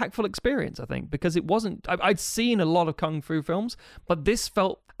important, impactful experience, I think, because it wasn't. I'd seen a lot of kung fu films, but this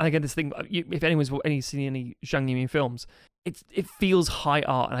felt. And again, this thing. If anyone's seen any Zhang Yimou films, it feels high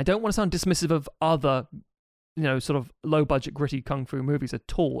art, and I don't want to sound dismissive of other, sort of low budget, gritty kung fu movies at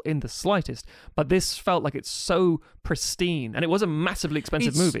all, in the slightest. But this felt like it's so pristine, and it was a massively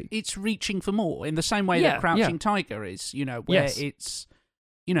expensive movie. It's reaching for more in the same way that Crouching Tiger is. Where it's.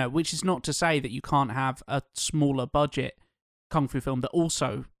 Which is not to say that you can't have a smaller budget kung fu film that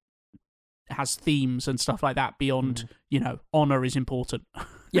also has themes and stuff like that beyond, honor is important.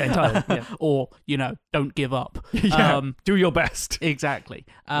 Yeah, entirely. Yeah. Or, don't give up. Yeah, do your best. Exactly.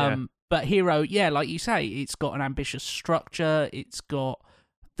 But Hero, like you say, it's got an ambitious structure. It's got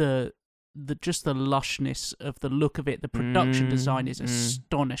the just the lushness of the look of it. The production design is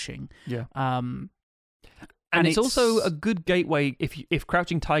astonishing. Yeah. And it's also a good gateway if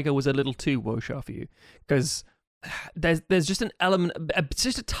Crouching Tiger was a little too wuxia for you, because there's just an element,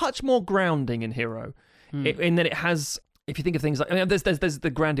 just a touch more grounding in Hero, in that it has. If you think of things like, there's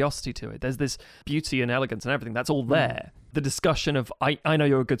the grandiosity to it. There's this beauty and elegance and everything. That's all there. The discussion of I know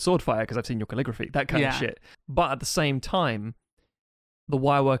you're a good sword fighter because I've seen your calligraphy, that kind of shit. But at the same time, the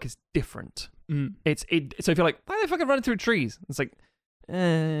wire work is different. So if you're like, why are they fucking running through trees? It's like,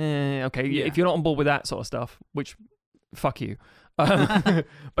 okay, if you're not on board with that sort of stuff, which, fuck you. But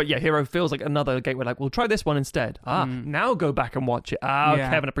yeah, Hero feels like another gateway. Like, we'll try this one instead. Now go back and watch it. Okay,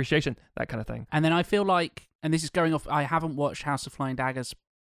 have an appreciation, that kind of thing. And then I feel like, and this is going off, I haven't watched House of Flying Daggers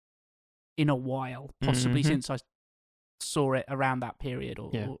in a while, possibly since I saw it around that period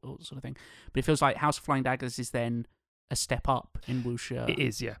or sort of thing. But it feels like House of Flying Daggers is then a step up in wuxia. It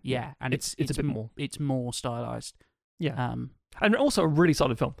is, yeah. Yeah, and it's a bit more. It's more stylized. Yeah. And also a really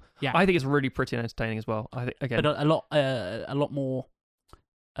solid film. Yeah. I think it's really pretty and entertaining as well. I think, again, but a lot more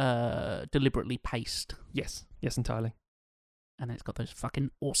deliberately paced. Yes, entirely. And it's got those fucking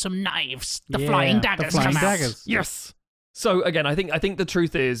awesome knives. The flying daggers. The flying come out. daggers. Yes. So again, I think the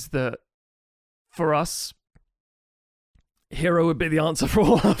truth is that for us, Hero would be the answer for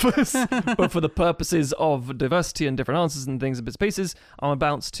all of us. But for the purposes of diversity and different answers and things and bits and pieces, I'm gonna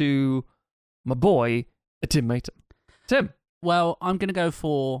bounce to my boy, Tim Mayton. Tim. Well, I'm going to go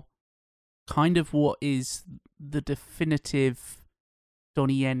for kind of what is the definitive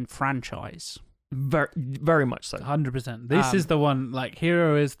Donnie Yen franchise. Very, very much so. 100%. This is the one, like,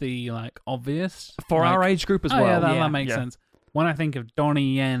 Hero is the, like, obvious. For like, our age group as well. Yeah, that makes sense. When I think of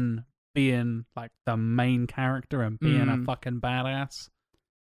Donnie Yen being, like, the main character and being a fucking badass,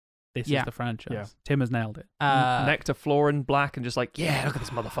 this is the franchise. Yeah. Tim has nailed it. Nectar, Florin, Black, and just like, yeah, look at this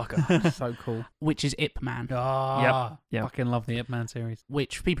motherfucker. So cool. Which is Ip Man. Oh, Yep. Fucking love the Ip Man series.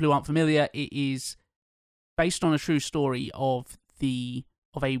 Which, for people who aren't familiar, it is based on a true story of a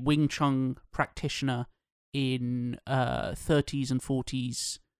Wing Chun practitioner in 30s and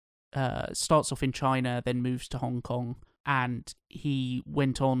 40s. Starts off in China, then moves to Hong Kong, and he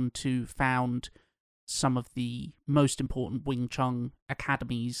went on to found some of the most important Wing Chun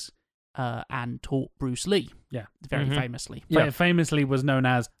academies and taught Bruce Lee. Yeah. Very famously. Yeah. Famously was known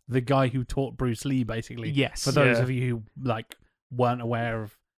as the guy who taught Bruce Lee, basically. Yes. For those of you who, like, weren't aware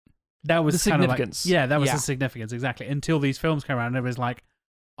of... That was the kind significance. Of like, that was the significance, exactly. Until these films came around, and it was like,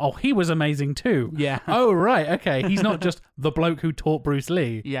 oh, he was amazing too. Yeah. Oh, right, okay. He's not just the bloke who taught Bruce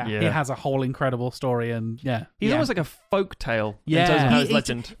Lee. Yeah. He has a whole incredible story, and He's almost like a folk tale Yeah. in terms of how his It's-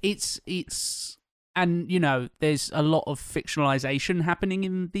 legend. It's and there's a lot of fictionalization happening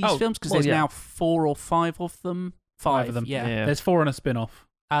in these films because well, there's yeah. now 4 or 5 of them. Five of them. Yeah. There's 4 and a spin-off.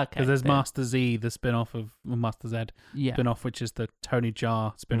 Okay. Because there's fair. Master Z, the spin-off of Master Z Yeah. spin-off, which is the Tony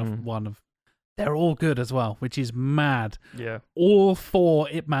Jaa spin-off one of... They're all good as well, which is mad. Yeah. All 4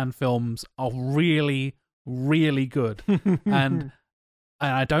 Ip Man films are really, really good. and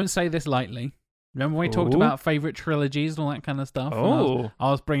I don't say this lightly. Remember when we talked about favourite trilogies and all that kind of stuff? And I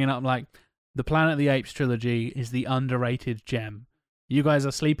was bringing up, like, the Planet of the Apes trilogy is the underrated gem. You guys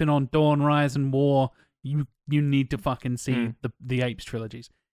are sleeping on Dawn, Rise, and War. You need to fucking see the Apes trilogies.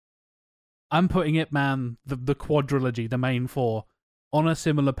 I'm putting Ip Man, the quadrilogy, the main 4, on a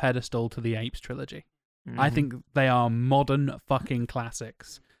similar pedestal to the Apes trilogy. I think they are modern fucking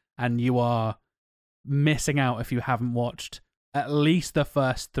classics, and you are missing out if you haven't watched at least the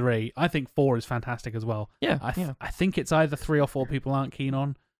first 3. I think 4 is fantastic as well. Yeah, I think it's either 3 or 4 people aren't keen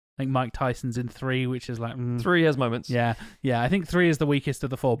on. I think Mike Tyson's in 3, which is like... 3 has moments. Yeah, I think 3 is the weakest of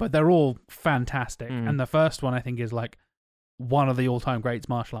the 4, but they're all fantastic. And the first one, I think, is like one of the all-time great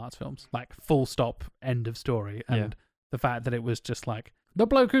martial arts films. Like, full stop, end of story. And the fact that it was just like, the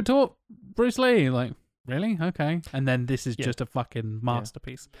bloke who taught Bruce Lee, like... Really? Okay. And then this is just a fucking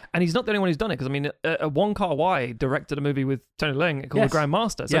masterpiece. And he's not the only one who's done it, because, I mean, Wong Kar-wai directed a movie with Tony Leung called The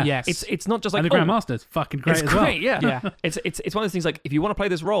Grandmaster. So it's not just like... And The Grandmaster's fucking great it's as well. great, yeah. It's one of those things, like, if you want to play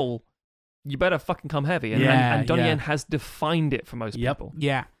this role, you better fucking come heavy. And Donnie Yen has defined it for most people.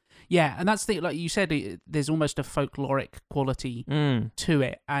 Yeah. Yeah, and that's the... Like you said, there's almost a folkloric quality to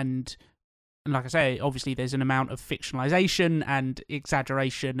it, and like I say, obviously there's an amount of fictionalization and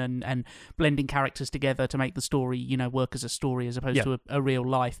exaggeration and blending characters together to make the story, work as a story as opposed to a real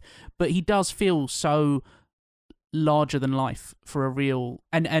life. But he does feel so larger than life for a real...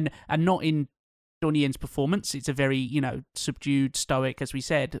 And not in Donnie Yen's performance. It's a very, subdued, stoic, as we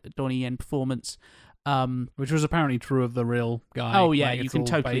said, Donnie Yen performance. Which was apparently true of the real guy. Oh, yeah, Like, you it's can all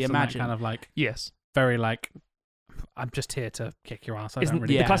totally based on that imagine. kind of like Yes. very like, I'm just here to kick your ass. I Isn't don't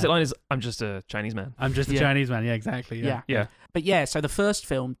really Yeah. the classic line is, "I'm just a Chinese man." I'm just a Yeah. Chinese man. Yeah, exactly. Yeah. Yeah. But yeah, so the first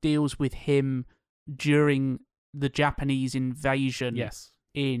film deals with him during the Japanese invasion Yes.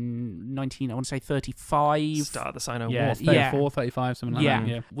 in 35. Start of the Sino Yeah, War. it's 34, 35, something like Yeah. that.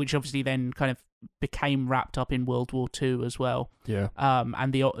 Yeah. Which obviously then kind of became wrapped up in World War II as well. Yeah.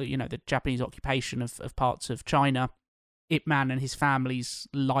 And the Japanese occupation of parts of China, Ip Man and his family's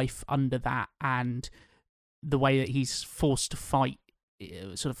life under that, and the way that he's forced to fight,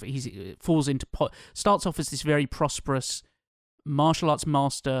 falls into starts off as this very prosperous martial arts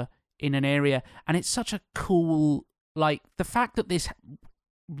master in an area, and it's such a cool, like, the fact that this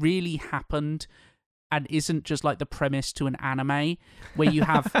really happened and isn't just like the premise to an anime where you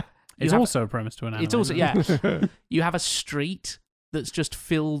have It's also a premise to an anime. it's also isn't it? you have a street that's just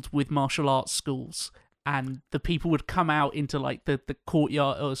filled with martial arts schools, and the people would come out into like the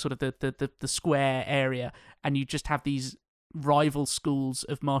courtyard or sort of the square area, and you just have these rival schools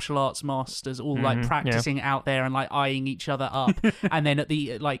of martial arts masters all like Mhm, yeah. practicing out there and like eyeing each other up. And then at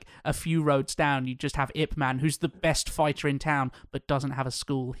the like a few roads down, you just have Ip Man, who's the best fighter in town but doesn't have a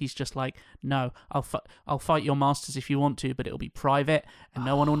school. He's just like, no, I'll fight your masters if you want to, but it'll be private and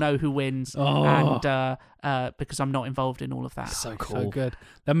no one will know who wins. Oh. And because I'm not involved in all of that. So So cool. good.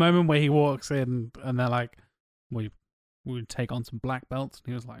 The moment where he walks in and they're like, we would take on some black belts. And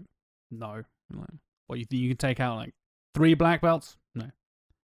he was like, no. I'm like, what, you think you can take out like 3 black belts? No.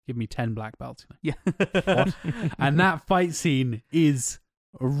 Give me 10 black belts. Yeah. What? And that fight scene is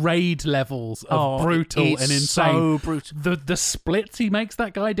raid levels of brutal it's and insane. So brutal. The splits he makes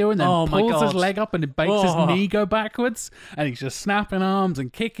that guy do, and then Oh my pulls his God. leg up and it makes Oh. his knee go backwards, and he's just snapping arms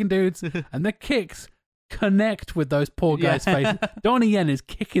and kicking dudes, and the kicks connect with those poor guys' Yeah. faces. Donnie Yen is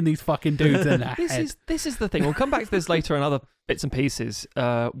kicking these fucking dudes in the head. This is the thing. We'll come back to this later in other bits and pieces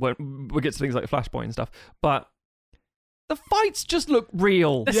when we get to things like Flashpoint and stuff. But the fights just look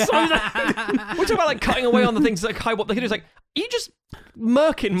real. Yeah. So we're talking about like cutting away on the things like what they can do. It's like, are you just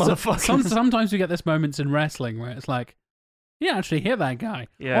murking motherfuckers? Sometimes we get this moments in wrestling where it's like, you actually hit that guy.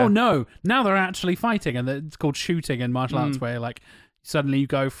 Yeah. Oh no, now they're actually fighting, and it's called shooting in martial arts, where like suddenly you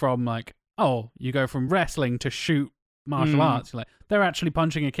go from wrestling to shoot martial arts. You're like, they're actually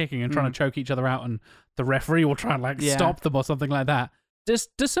punching and kicking and trying to choke each other out, and the referee will try and like Yeah. stop them or something like that. Does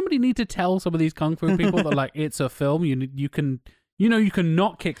somebody need to tell some of these kung fu people that like it's a film? You can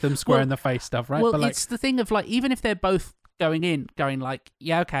not kick them square Well- in the face stuff, right? Well, but like, it's the thing of like, even if they're both going like,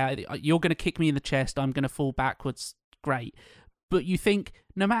 yeah, okay, you're going to kick me in the chest, I'm going to fall backwards, great. But you think,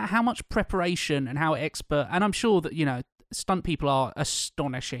 no matter how much preparation and how expert, and I'm sure that, stunt people are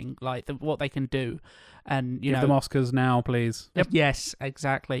astonishing, like what they can do. And, give them Oscars now, please. Yes,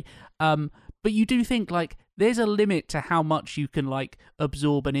 exactly. But you do think like there's a limit to how much you can like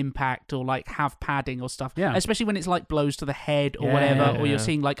absorb an impact or like have padding or stuff. Yeah. Especially when it's like blows to the head or Yeah, whatever, or yeah. you're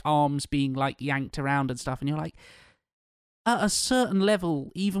seeing like arms being like yanked around and stuff, and you're like, at a certain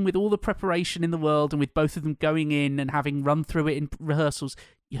level, even with all the preparation in the world and with both of them going in and having run through it in rehearsals,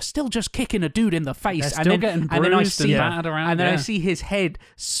 you're still just kicking a dude in the face. They're still getting and then I bruised and see battered around, and then I yeah. see his head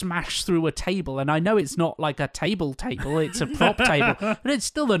smash through a table, and I know it's not like a table, it's a prop table, but it's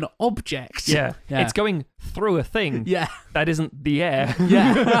still an object. Yeah. Yeah. It's going through a thing Yeah. that isn't the air.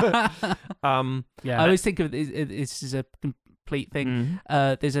 Yeah. Yeah. I always think of this as a complete thing.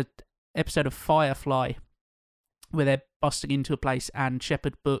 Mm. There's a episode of Firefly where they're busting into a place and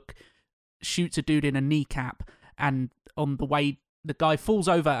Shepherd Book shoots a dude in a kneecap, and on the way the guy falls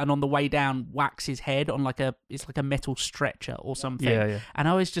over, and on the way down whacks his head on it's like a metal stretcher or something. Yeah. And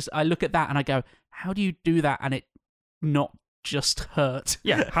I look at that and I go, how do you do that and it not just hurt?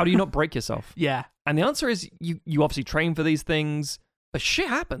 Yeah. How do you not break yourself? Yeah. And the answer is you obviously train for these things, but shit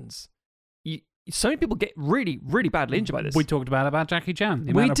happens. So many people get really, really badly injured by this. We talked about Jackie Chan.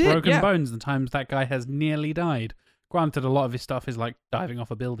 The We amount did, of broken yeah. bones, the times that guy has nearly died. Granted, a lot of his stuff is like diving off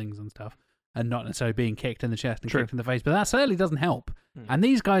of buildings and stuff, and not necessarily being kicked in the chest and True. kicked in the face, but that certainly doesn't help. Mm. And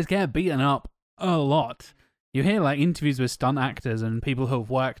these guys get beaten up a lot. You hear like interviews with stunt actors and people who have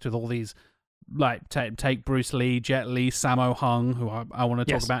worked with all these, like take Bruce Lee, Jet Li, Sammo Hung, who I want to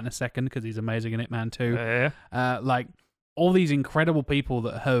talk Yes. about in a second because he's amazing in Ip Man 2. Yeah. Like all these incredible people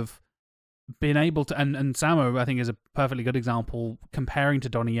that have been able to, and Sammo I think is a perfectly good example comparing to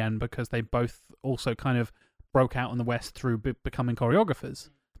Donnie Yen, because they both also kind of broke out in the West through becoming choreographers.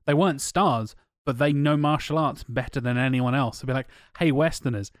 They weren't stars, but they know martial arts better than anyone else. They'd be like, hey,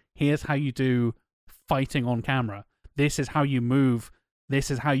 Westerners, here's how you do fighting on camera. This is how you move this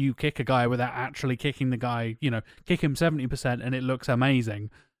is how you kick a guy without actually kicking the guy. Kick him 70% and it looks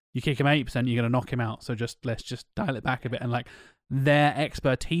amazing. You kick him 80%, you're going to knock him out. So let's just dial it back a bit. And like their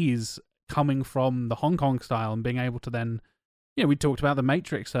expertise coming from the Hong Kong style and being able to then, we talked about the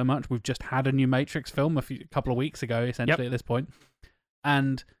Matrix so much. We've just had a new Matrix film a couple of weeks ago, essentially at this point.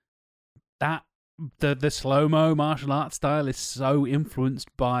 And that the slow-mo martial arts style is so influenced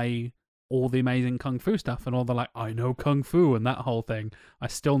by all the amazing kung fu stuff and all the I know kung fu and that whole thing. I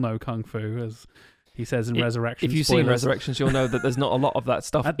still know kung fu, as he says in Resurrection. If you've seen Resurrections, you'll know that there's not a lot of that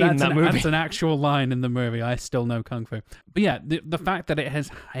stuff in that movie. That's an actual line in the movie. I still know kung fu. But yeah, the fact that it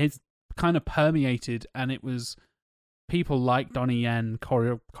has kind of permeated, and it was people like Donnie Yen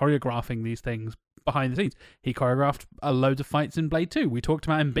choreographing these things behind the scenes. He choreographed loads of fights in Blade 2. We talked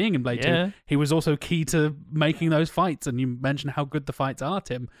about him being in Blade 2. He was also key to making those fights, and you mentioned how good the fights are,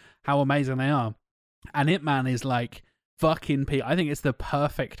 Tim, how amazing they are. And Ip Man is like fucking I think it's the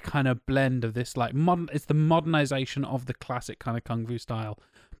perfect kind of blend of this it's the modernization of the classic kind of kung fu style,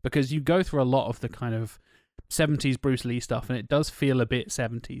 because you go through a lot of the kind of 70s Bruce Lee stuff, and it does feel a bit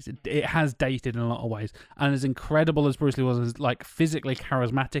 70s. It has dated in a lot of ways, and as incredible as Bruce Lee was, as physically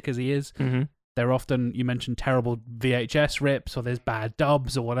charismatic as he is, they're often, you mentioned terrible VHS rips, or there's bad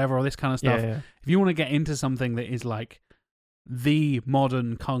dubs or whatever, all this kind of stuff. Yeah. If you want to get into something that is like the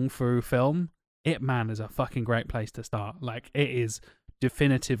modern kung fu film, Ip Man is a fucking great place to start. It is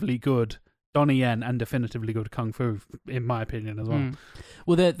definitively good Donnie Yen and definitively good kung fu, in my opinion, as well.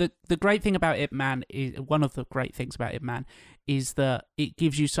 Well, the great thing about Ip Man is, one of the great things about Ip Man is that it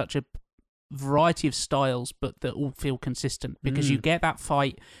gives you such a variety of styles, but that all feel consistent, because you get that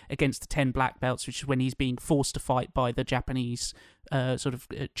fight against the 10 black belts, which is when he's being forced to fight by the Japanese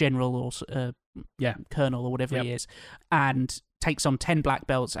general or colonel or whatever he is, and takes on 10 black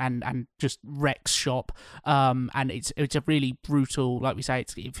belts and just wrecks shop. And it's a really brutal, like we say,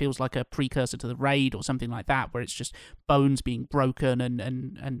 it feels like a precursor to the Raid or something like that, where it's just bones being broken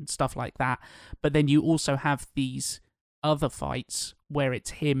and stuff like that. But then you also have these other fights where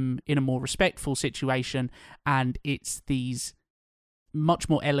it's him in a more respectful situation, and it's these much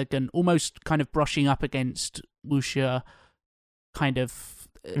more elegant, almost kind of brushing up against wuxia kind of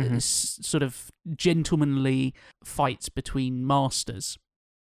sort of gentlemanly fights between masters.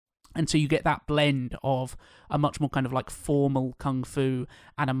 And so you get that blend of a much more kind of formal kung fu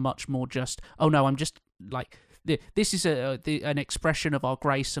and a much more just, oh no, I'm just this is an expression of our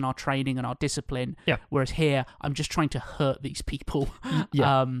grace and our training and our discipline. Yeah. Whereas here, I'm just trying to hurt these people.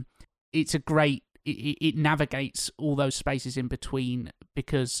 Yeah. It's a great. It navigates all those spaces in between,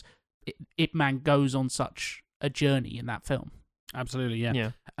 because Ip Man goes on such a journey in that film. Absolutely,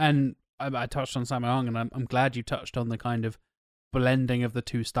 yeah. And I touched on Sammo Hung, and I'm glad you touched on the kind of blending of the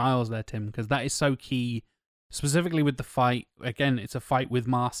two styles there, Tim, because that is so key, specifically with the fight. Again, it's a fight with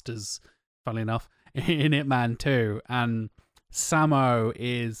masters, funnily enough, in Ip Man 2, and Sammo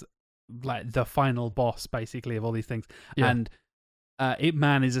is the final boss, basically, of all these things. Yeah. And Ip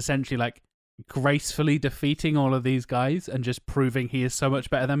Man is essentially gracefully defeating all of these guys and just proving he is so much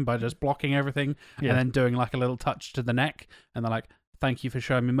better than them by just blocking everything and then doing a little touch to the neck, and they're like, thank you for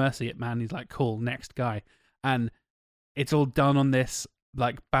showing me mercy, Ip Man. He's like, cool, next guy. And it's all done on this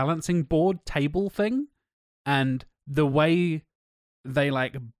balancing board table thing, and the way they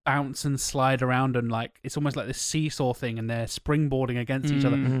bounce and slide around, and it's almost like this seesaw thing, and they're springboarding against each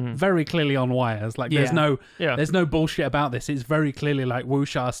other, very clearly on wires. There's no bullshit about this. It's very clearly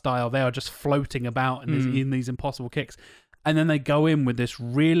wuxia style. They are just floating about in these impossible kicks, and then they go in with this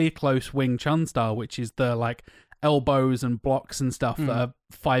really close Wing Chun style, which is the elbows and blocks and stuff that are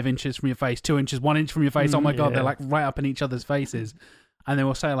 5 inches from your face, 2 inches, 1 inch from your face. Oh my god, they're right up in each other's faces, and they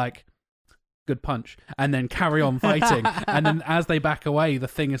will say good punch, and then carry on fighting. And then as they back away, the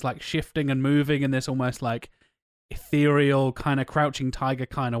thing is shifting and moving in this almost ethereal kind of crouching tiger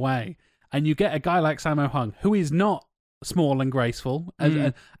kind of way. And you get a guy like Sammo Hung, who is not small and graceful.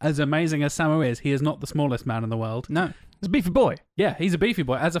 As amazing as Sammo is, he is not the smallest man in the world. No. He's a beefy boy. Yeah, he's a beefy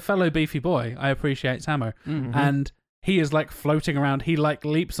boy. As a fellow beefy boy, I appreciate Sammo. And he is floating around. He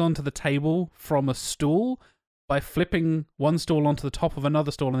leaps onto the table from a stool by flipping one stool onto the top of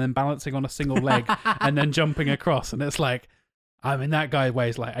another stool and then balancing on a single leg and then jumping across. And it's that guy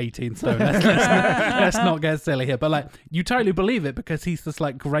weighs 18 stone. Let's not get silly here. But you totally believe it, because he's this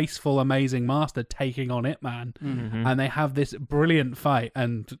graceful, amazing master taking on Ip Man. And they have this brilliant fight.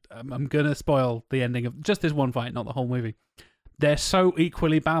 And I'm going to spoil the ending of just this one fight, not the whole movie. They're so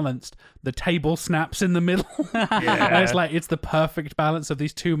equally balanced. The table snaps in the middle. And it's the perfect balance of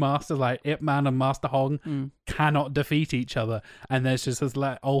these two masters, Ip Man and Master Hong cannot defeat each other. And there's just this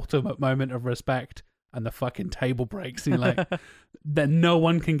ultimate moment of respect, and the fucking table breaks. And then no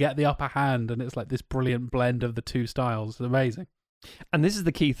one can get the upper hand, and it's like this brilliant blend of the two styles. It's amazing. And this is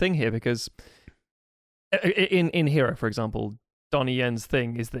the key thing here, because in Hero, for example, Donnie Yen's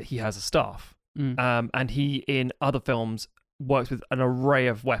thing is that he has a staff. And he, in other films, works with an array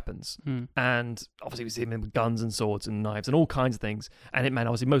of weapons. And obviously we see him with guns and swords and knives and all kinds of things. And Ip Man,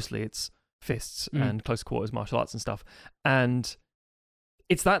 obviously, mostly it's fists and close quarters martial arts and stuff. And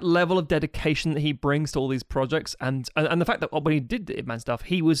it's that level of dedication that he brings to all these projects. And the fact that when he did the Ip Man stuff,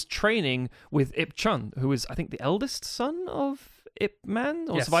 he was training with Ip Chun, who was, I think, the eldest son of Ip Man,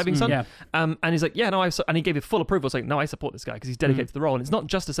 or surviving son. Yeah. And he's like, yeah, no, and he gave it full approval. It's like, no, I support this guy because he's dedicated to the role. And it's not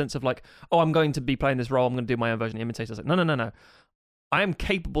just a sense of like, oh, I'm going to be playing this role, I'm going to do my own version of Imitator. It's like, no. I am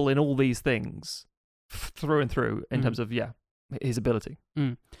capable in all these things through and through in terms of, his ability.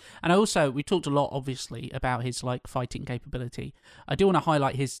 And also, we talked a lot, obviously, about his like fighting capability. I do want to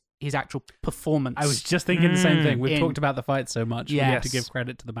highlight his actual performance. I was just thinking the same thing. We've talked about the fight so much. Yes. We have to give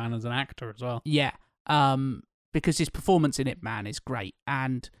credit to the man as an actor as well. Yeah. Because his performance in Ip Man is great.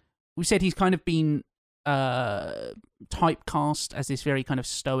 And we said he's kind of been typecast as this very kind of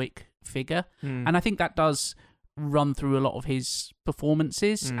stoic figure. And I think that does run through a lot of his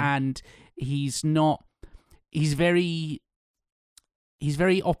performances. And he's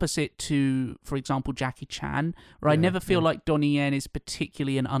very opposite to, for example, Jackie Chan, where I never feel like Donnie Yen is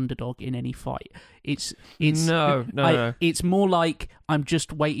particularly an underdog in any fight. It's No. It's more like I'm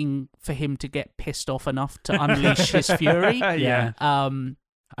just waiting for him to get pissed off enough to unleash his fury. Yeah.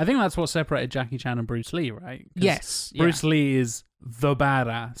 I think that's what separated Jackie Chan and Bruce Lee, right? 'Cause Yes. Bruce Lee is the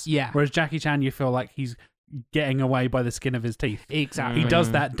badass. Yeah. Whereas Jackie Chan, you feel like he's getting away by the skin of his teeth. Exactly. He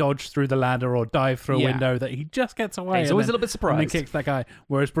does that dodge through the ladder or dive through a window that he just gets away. He's always a and little bit then surprised. kicks that guy.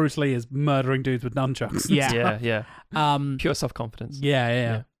 Whereas Bruce Lee is murdering dudes with nunchucks. Yeah. Pure self-confidence.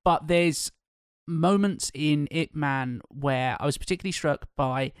 Yeah. But there's moments in Ip Man where I was particularly struck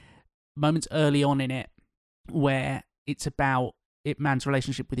by moments early on in it where it's about Ip Man's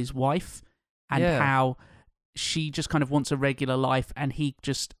relationship with his wife and how she just kind of wants a regular life, and he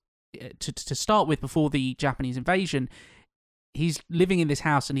just, to start with, before the Japanese invasion, he's living in this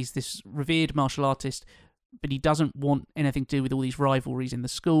house and he's this revered martial artist, but he doesn't want anything to do with all these rivalries in the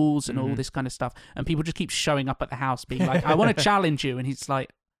schools and all this kind of stuff. And people just keep showing up at the house being like, I want to challenge you. And he's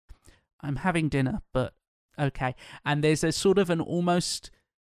like, I'm having dinner, but okay. And there's a sort of an almost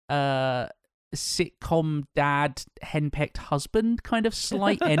sitcom dad, henpecked husband kind of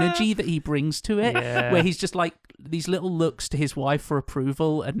slight energy that he brings to it, where he's just like these little looks to his wife for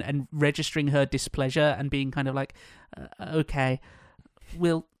approval and registering her displeasure and being kind of like, okay,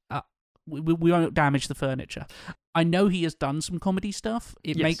 we won't damage the furniture. I know he has done some comedy stuff.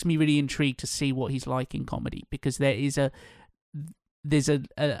 It makes me really intrigued to see what he's like in comedy, because there's a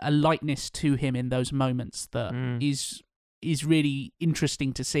lightness to him in those moments that is really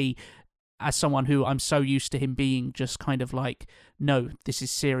interesting to see, as someone who I'm so used to him being just kind of like, no, this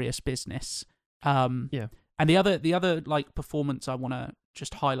is serious business. And the other like performance I want to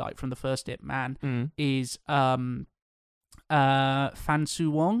just highlight from the first Ip Man is Fan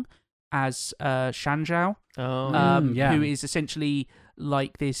Su Wong as Shan Zhao, who is essentially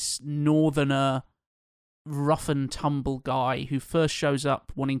like this northerner, rough and tumble guy who first shows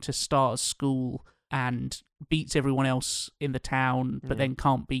up wanting to start a school and beats everyone else in the town, but then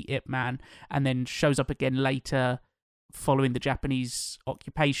can't beat Ip Man, and then shows up again later following the Japanese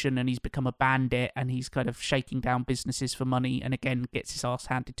occupation, and he's become a bandit, and he's kind of shaking down businesses for money, and again gets his ass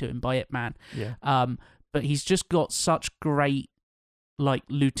handed to him by Ip Man. But he's just got such great like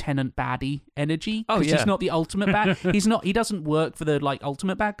lieutenant baddie energy. He's not the ultimate bad. He doesn't work for the like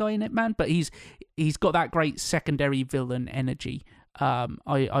ultimate bad guy in Ip Man, but he's got that great secondary villain energy.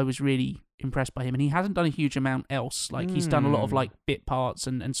 I was really impressed by him, and he hasn't done a huge amount else. Like he's done a lot of like bit parts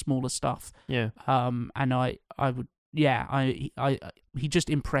and smaller stuff. And he just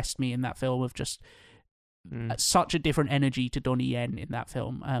impressed me in that film of just such a different energy to Donnie Yen in that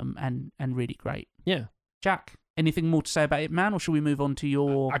film. And really great. Jack, anything more to say about Ip Man, or should we move on to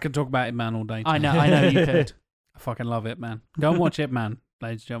your? I could talk about Ip Man all day. I know you could. I fucking love Ip Man. Go and watch Ip Man,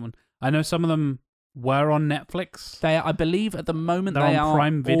 ladies and gentlemen. I know some of them were on Netflix. They are, I believe, at the moment they're they on are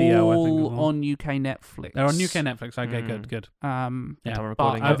Prime Video. all I think as well. on UK Netflix. They're on UK Netflix. Okay, good. But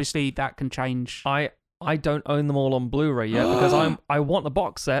recording, obviously that can change. I don't own them all on Blu-ray yet because I want the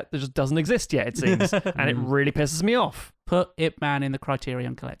box set that just doesn't exist yet, it seems, and it really pisses me off. Put Ip Man in the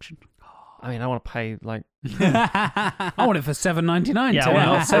Criterion Collection. I mean, I want to pay like I want it for $7.99. Yeah,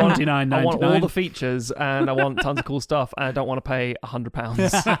 not $79.99. I want all the features, and I want tons of cool stuff, and I don't want to pay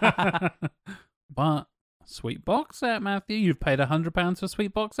 £100. But sweet box set, Matthew. You've paid £100 for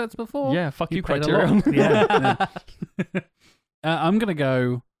sweet box sets before. Yeah, fuck you, paid a Criterion. lot. Yeah. I'm going to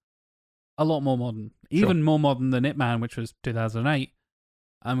go a lot more modern. Even more modern than Ip Man, which was 2008.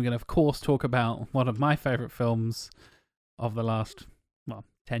 I'm going to, of course, talk about one of my favourite films of the last,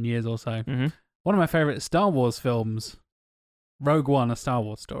 10 years or so. Mm-hmm. One of my favourite Star Wars films, Rogue One, A Star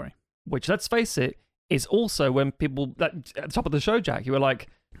Wars Story. Which, let's face it, is also when people, at the top of the show, Jack, you were like,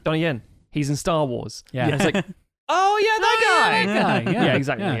 Donnie Yen, he's in Star Wars. Yeah. And it's like, oh, yeah, that guy. That guy, yeah.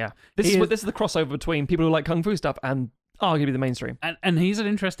 Exactly, yeah. This is the crossover between people who like Kung Fu stuff and arguably the mainstream. And he's an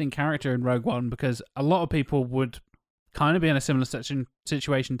interesting character in Rogue One because a lot of people would kind of be in a similar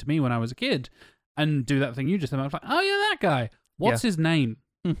situation to me when I was a kid and do that thing you just said. I was like, oh, yeah, that guy. What's his name?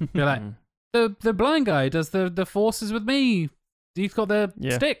 You're like, the blind guy does the forces with me. He's got the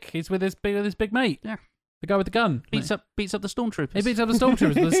stick. He's with his big mate. Yeah. The guy with the gun. Beats up the stormtroopers. He beats up the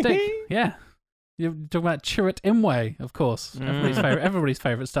stormtroopers with a stick. Yeah. You're talking about Chirrut Imwe, of course. Everybody's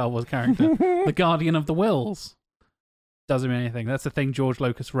favorite Star Wars character. The Guardian of the Wills. Doesn't mean anything. That's the thing George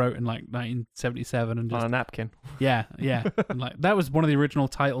Lucas wrote in like 1977 and just on a napkin. Yeah. And like that was one of the original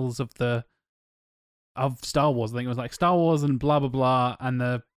titles of Star Wars. I think it was like Star Wars and blah blah blah and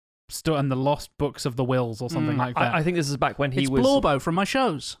the Lost Books of the Wills or something like that. I think this is back when he it's was Blorbo from my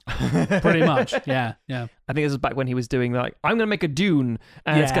shows. Pretty much. Yeah. I think this is back when he was doing like, I'm gonna make a Dune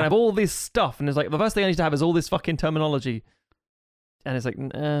and it's gonna have all this stuff and it's like the first thing I need to have is all this fucking terminology. And it's like,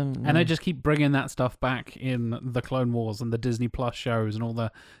 and they just keep bringing that stuff back in the Clone Wars and the Disney Plus shows and all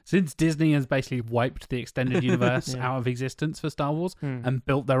since Disney has basically wiped the extended universe out of existence for Star Wars and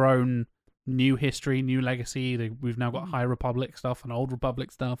built their own new history, new legacy. We've now got High Republic stuff and Old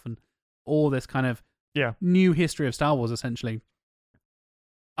Republic stuff and all this kind of new history of Star Wars, essentially.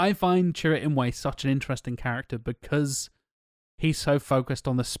 I find Chirrut Imwe such an interesting character because he's so focused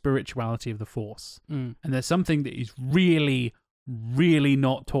on the spirituality of the Force. And there's something that is really, really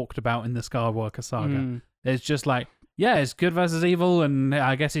not talked about in the Skywalker saga. There's just like, it's good versus evil, and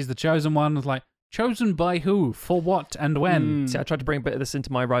I guess he's the chosen one. It's like, chosen by who? For what and when? See, I tried to bring a bit of this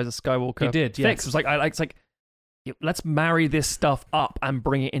into my Rise of Skywalker. You did, fix. It was like, it's like, let's marry this stuff up and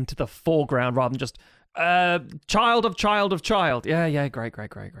bring it into the foreground rather than just child of child of child. Yeah, great.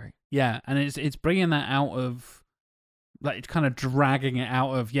 Yeah, and it's bringing that out of, like, it's kind of dragging it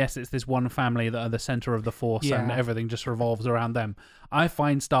out of, yes, it's this one family that are the center of the Force and everything just revolves around them. I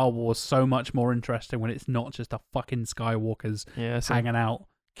find Star Wars so much more interesting when it's not just a fucking Skywalkers hanging out,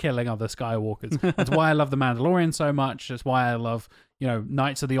 killing other Skywalkers. That's why I love The Mandalorian so much. That's why I love,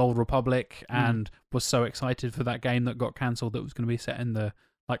 Knights of the Old Republic and was so excited for that game that got cancelled that was going to be set in the,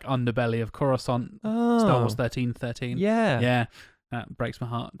 like, underbelly of Coruscant, Star Wars 1313. Yeah. That breaks my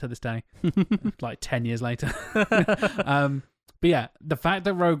heart to this day, like 10 years later. But yeah, the fact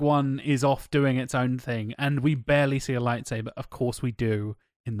that Rogue One is off doing its own thing, and we barely see a lightsaber, of course we do,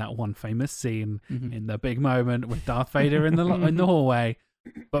 in that one famous scene, in the big moment with Darth Vader in the hallway.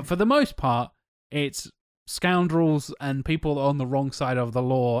 But for the most part, it's scoundrels and people on the wrong side of the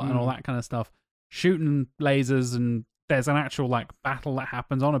law and all that kind of stuff, shooting lasers, and there's an actual like battle that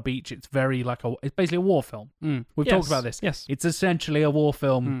happens on a beach. It's very like it's basically a war film. We've talked about this. Yes, it's essentially a war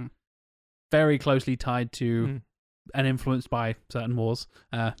film, very closely tied to and influenced by certain wars.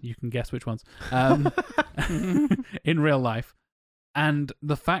 You can guess which ones. In real life, and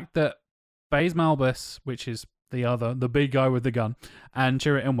the fact that Baze Malbus, which is the big guy with the gun, and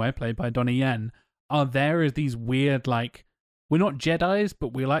Chirrut Imwe, played by Donnie Yen, are there as these weird, like, we're not Jedis,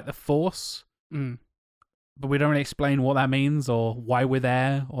 but we like the Force. But we don't really explain what that means or why we're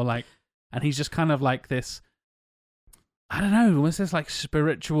there, or like, and he's just kind of like this, I don't know, what's this like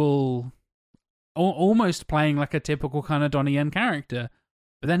spiritual, almost playing like a typical kind of Donnie Yen character,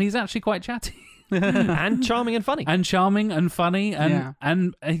 but then he's actually quite chatty. And charming and funny. And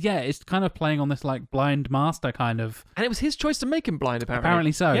it's kind of playing on this like blind master kind of. And it was his choice to make him blind, apparently.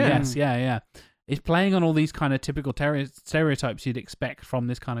 Apparently so, yes, yeah. It's playing on all these kind of typical stereotypes you'd expect from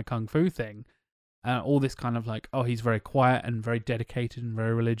this kind of kung fu thing. All this kind of like, oh, he's very quiet and very dedicated and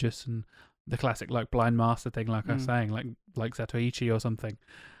very religious, and the classic like blind master thing, like I was saying, like Zatoichi or something.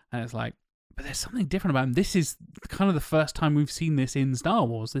 And it's like, but there's something different about him. This is kind of the first time we've seen this in Star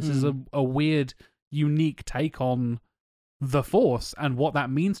Wars. This is a weird, unique take on the Force and what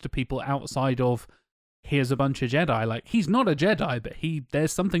that means to people outside of, here's a bunch of Jedi. Like, he's not a Jedi, but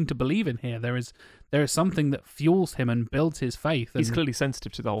there's something to believe in here. There is something that fuels him and builds his faith. He's clearly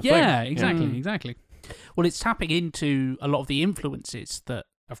sensitive to the whole thing. Yeah, exactly. Well, it's tapping into a lot of the influences that,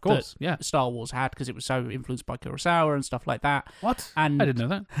 of course, Star Wars had, because it was so influenced by Kurosawa and stuff like that. What? And I didn't know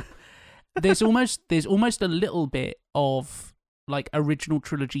that. there's almost a little bit of like original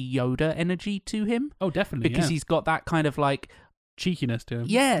trilogy Yoda energy to him. Oh, definitely, because he's got that kind of like cheekiness to him.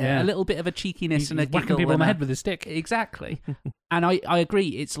 Yeah, a little bit of a cheekiness He's and a whacking giggle people on and the a- head with his stick. Exactly. And I agree.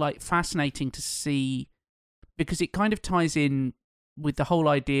 It's like fascinating to see because it kind of ties in with the whole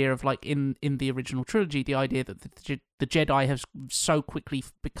idea of like in the original trilogy, the idea that the Jedi have so quickly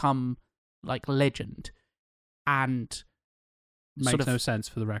become like legend and Makes sort of, no sense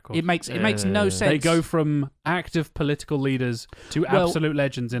for the record. it makes no sense. They go from active political leaders to Well, absolute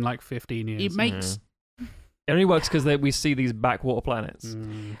legends in like 15 years. it makes It only works because we see these backwater planets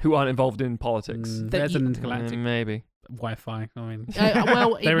who aren't involved in politics. There's an intergalactic Maybe. Wi-Fi. I mean,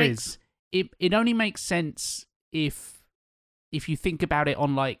 well, it There makes it only makes sense if you think about it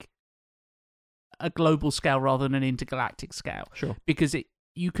on like a global scale rather than an intergalactic scale. Sure. Because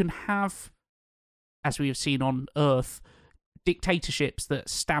you can have, as we have seen on Earth, dictatorships that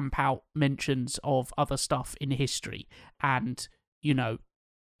stamp out mentions of other stuff in history, and you know,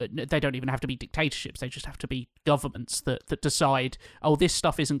 they don't even have to be dictatorships. They just have to be governments that decide, oh, this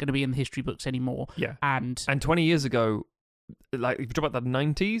stuff isn't going to be in the history books anymore. Yeah. And 20 years ago, like if you talk about the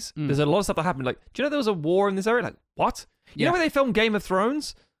 90s, Mm. there's a lot of stuff that happened. Like, do you know there was a war in this area? Like, what? You know Yeah. where they filmed Game of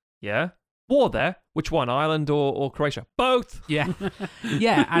Thrones? Yeah. War there. Which one? Ireland or Croatia? Both. yeah,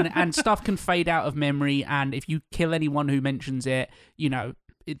 yeah, and stuff can fade out of memory, and if you kill anyone who mentions it, you know,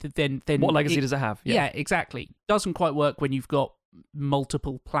 then What legacy does it have? Yeah, exactly. Doesn't quite work when you've got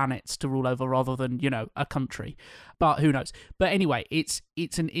multiple planets to rule over rather than, you know, a country. But who knows? But anyway, it's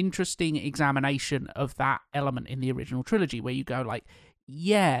an interesting examination of that element in the original trilogy where you go like,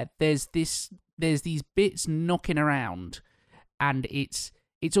 yeah, there's these bits knocking around, and it's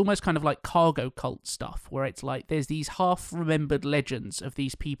almost kind of like cargo cult stuff where it's like there's these half-remembered legends of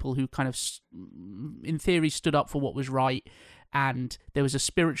these people who kind of, in theory, stood up for what was right, and there was a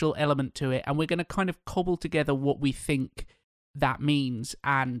spiritual element to it, and we're going to kind of cobble together what we think that means,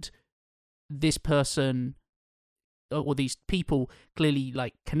 and this person or these people clearly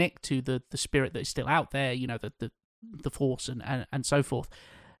like connect to the spirit that is still out there, you know, the Force and so forth.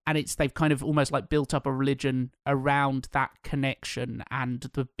 And they've kind of almost like built up a religion around that connection and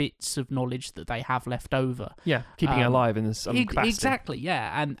the bits of knowledge that they have left over. Yeah. Keeping it alive in some capacity. Exactly,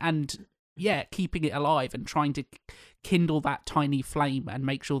 yeah. And yeah, keeping it alive and trying to kindle that tiny flame and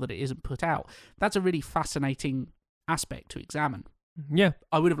make sure that it isn't put out. That's a really fascinating aspect to examine. Yeah.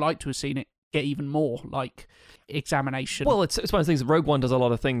 I would have liked to have seen it get even more like examination. Well, it's one of those things. Rogue One does a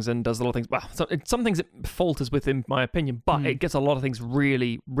lot of things and does a lot of things. Well, some things it falters with, in my opinion, but it gets a lot of things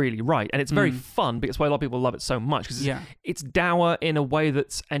really, really right, and it's very fun because why a lot of people love it so much because it's dour in a way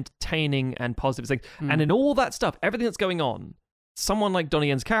that's entertaining and positive. And in all that stuff, everything that's going on, someone like Donnie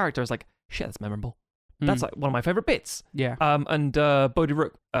Yen's character is like, shit, that's memorable. That's like one of my favorite bits. Yeah. And Bodhi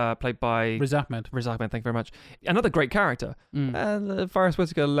Rook, played by Riz Ahmed. Riz Ahmed, thank you very much. Another great character. Forrest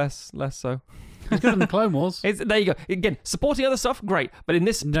Whitaker, less so. He's good in the Clone Wars. There you go. Again, supporting other stuff, great. But in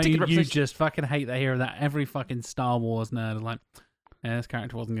this No, particular you representation- just fucking hate to hear that. Every fucking Star Wars nerd is like, yeah, this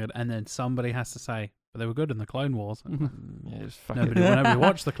character wasn't good. And then somebody has to say, but they were good in the Clone Wars. Yeah, it's fucking- Nobody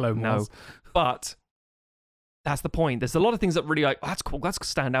watched the Clone No. Wars. But that's the point. There's a lot of things that really like, oh, that's cool, that's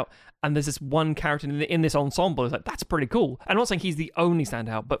stand out. And there's this one character in this ensemble is like, that's pretty cool. I'm not saying he's the only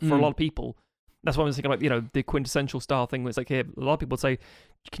standout, but for a lot of people, that's what I was thinking about, you know, the quintessential style thing where it's like, here, a lot of people say,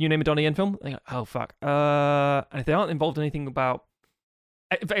 can you name a Donnie Yen film? And they go, oh, fuck. And if they aren't involved in anything about...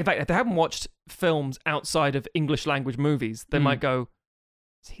 In fact, if they haven't watched films outside of English language movies, they might go,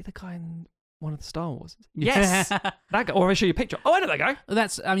 is he the guy in one of the Star Wars? Yes! That guy. Or if I show you a picture. Oh, I know that guy.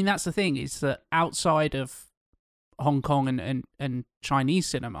 That's the thing, is that outside of Hong Kong and Chinese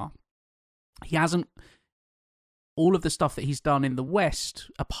cinema, he hasn't... All of the stuff that he's done in the West,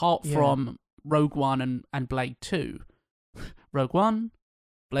 apart from Rogue One and Blade 2. Rogue One,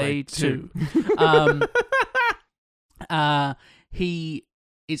 Blade 2.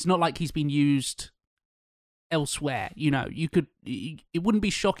 It's not like he's been used elsewhere. You know, it wouldn't be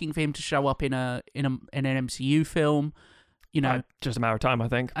shocking for him to show up in an MCU film. You know, just a matter of time, I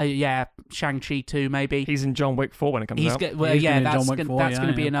think. Yeah, Shang-Chi 2 maybe. He's in John Wick 4 when it comes out. He's gonna be in that's John Wick 4, going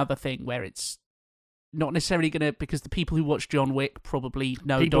to be yeah. another thing where it's not necessarily going to, because the people who watch John Wick probably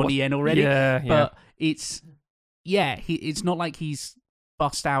know People- Donnie Yen already. Yeah, But it's not like he's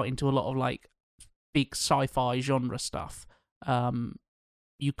bust out into a lot of like big sci-fi genre stuff.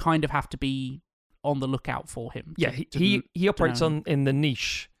 You kind of have to be on the lookout for him. Yeah, he operates know. in the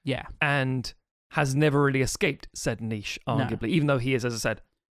niche Yeah. and has never really escaped said niche, arguably, even though he is, as I said,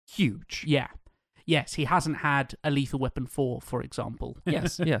 huge. Yeah. Yes, he hasn't had a Lethal Weapon 4, for example.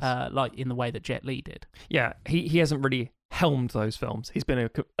 Yes. Like in the way that Jet Li did. Yeah, he hasn't really helmed those films. He's been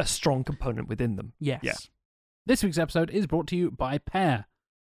a strong component within them. Yes. Yeah. This week's episode is brought to you by Pair.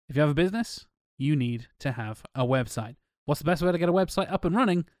 If you have a business, you need to have a website. What's the best way to get a website up and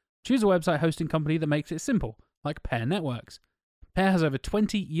running? Choose a website hosting company that makes it simple, like Pear Networks. Pear has over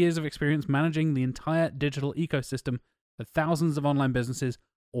 20 years of experience managing the entire digital ecosystem for thousands of online businesses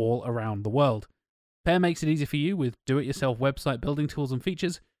all around the world. Pear makes it easy for you with do-it-yourself website building tools and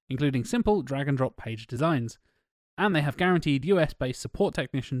features, including simple drag-and-drop page designs. And they have guaranteed US-based support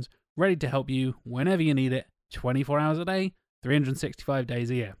technicians ready to help you whenever you need it, 24 hours a day, 365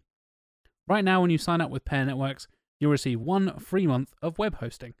 days a year. Right now, when you sign up with Pear Networks, you'll receive 1 free month of web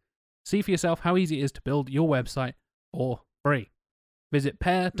hosting. See for yourself how easy it is to build your website for free. Visit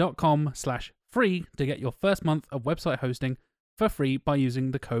pear.com/free to get your first month of website hosting for free by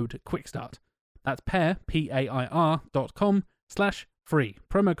using the code QUICKSTART. That's pear, PAIR.com/free.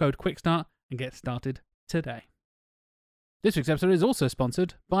 Promo code QUICKSTART and get started today. This week's episode is also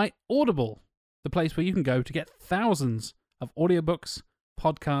sponsored by Audible, the place where you can go to get thousands of audiobooks,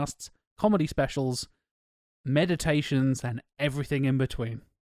 podcasts, comedy specials, meditations, and everything in between.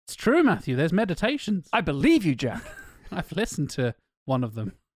 It's true, Matthew, there's meditations. I believe you, Jack. I've listened to one of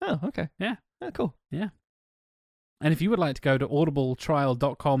them. Oh, okay. Yeah. Oh, cool. Yeah. And if you would like to go to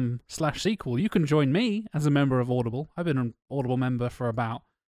audibletrial.com/sequel, you can join me as a member of Audible. I've been an Audible member for about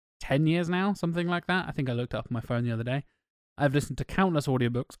 10 years now, something like that. I think I looked up on my phone the other day. I've listened to countless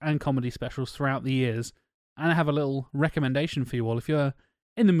audiobooks and comedy specials throughout the years, and I have a little recommendation for you all. If you're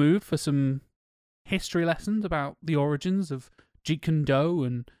in the mood for some history lessons about the origins of Jeet Kune Do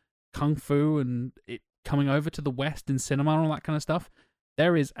and Kung Fu and it coming over to the West in cinema and all that kind of stuff,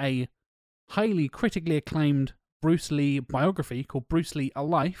 there is a highly critically acclaimed Bruce Lee biography called Bruce Lee A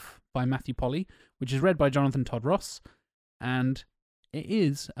Life by Matthew Polly, which is read by Jonathan Todd Ross, and it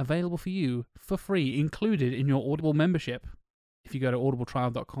is available for you for free, included in your Audible membership. If you go to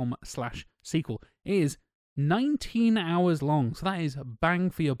audibletrial.com/sequel, it is 19 hours long, so that is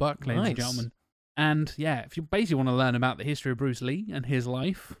bang for your buck, ladies and gentlemen. And yeah, if you basically want to learn about the history of Bruce Lee and his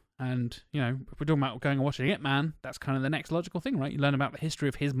life, and, you know, if we're talking about going and watching Ip Man, that's kind of the next logical thing, right? You learn about the history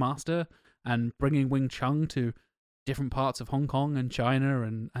of his master and bringing Wing Chun to different parts of Hong Kong and China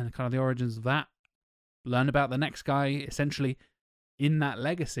and kind of the origins of that. Learn about the next guy, essentially, in that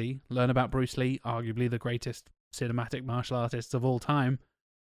legacy. Learn about Bruce Lee, arguably the greatest cinematic martial artists of all time.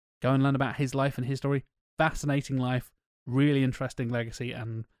 Go and learn about his life and his story. Fascinating life, really interesting legacy,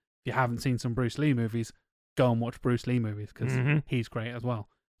 and if you haven't seen some Bruce Lee movies, go and watch Bruce Lee movies, because he's great as well.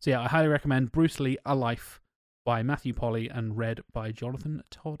 So yeah, I highly recommend Bruce Lee A Life by Matthew Polly and read by Jonathan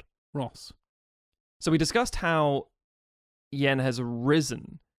Todd Ross. So we discussed how yen has risen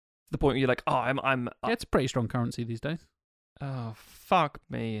to the point where you're like, oh, I'm Yeah, it's a pretty strong currency these days. oh, fuck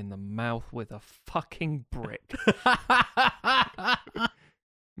me in the mouth with a fucking brick.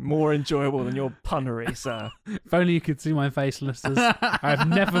 More enjoyable than your punnery, sir. If only you could see my face, listeners. I've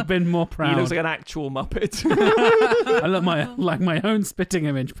never been more proud. He looks like an actual Muppet. I look like my own spitting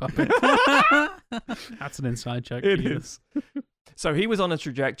image puppet. That's an inside joke. It is. So he was on a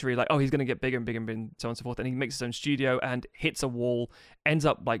trajectory like, oh, he's going to get bigger and bigger and so on and so forth. And he makes his own studio and hits a wall, ends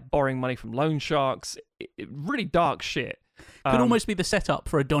up like borrowing money from loan sharks. Really dark shit. Could almost be the setup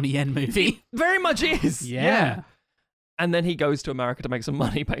for a Donnie Yen movie. Very much is. Yeah. And then he goes to America to make some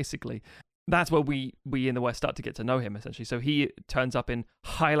money, basically. That's where we in the West start to get to know him, essentially. So he turns up in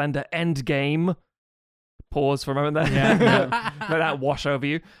Highlander Endgame. Pause for a moment there. Yeah. Let that wash over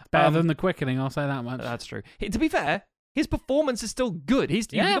you. Better than The Quickening, I'll say that much. That's true. To be fair, his performance is still good. You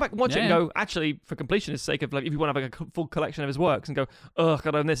can go back and watch it and go, actually, for completionist sake of, like, if you want to have a full collection of his works and go, oh,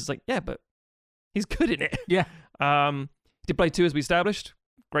 God, on this, it's like, yeah, but he's good in it. Yeah. Did Blade 2, as we established.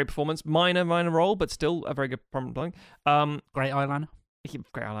 Great performance. Minor role, but still a very good prominent playing. Great eyeliner.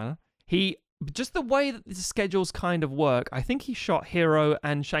 Great eyeliner. Just the way that the schedules kind of work, I think he shot Hero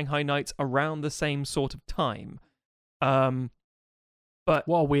and Shanghai Nights around the same sort of time. But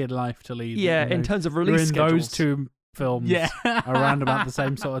what a weird life to lead. Yeah, in terms of release schedules. Those two films around about the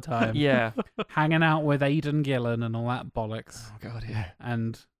same sort of time. Yeah. Hanging out with Aidan Gillen and all that bollocks. Oh, God, yeah.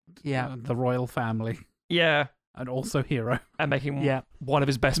 And the royal family. Yeah. And also Hero. And making one of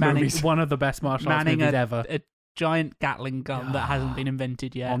his best movies. One of the best martial arts movies ever. A giant Gatling gun that hasn't been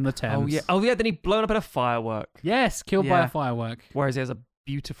invented yet. On the Thames. Oh, yeah. Then he blown up in a firework. Yes, killed by a firework. Whereas he has a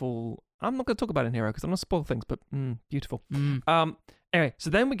beautiful... I'm not going to talk about it in Hero because I'm not going to spoil things, but beautiful. Anyway, so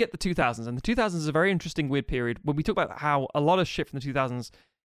then we get the 2000s. And the 2000s is a very interesting, weird period where we talk about how a lot of shit from the 2000s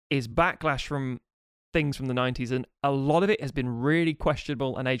is backlash from things from the 90s. And a lot of it has been really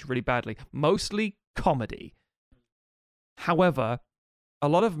questionable and aged really badly. Mostly comedy. However, a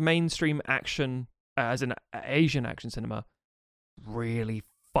lot of mainstream action, as in Asian action cinema, really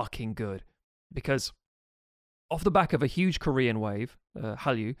fucking good. Because off the back of a huge Korean wave,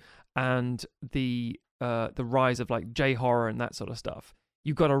 Hallyu, and the the rise of like J-horror and that sort of stuff.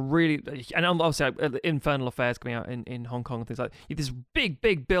 You've got a really, and obviously Infernal Affairs coming out in Hong Kong and things like that. You have this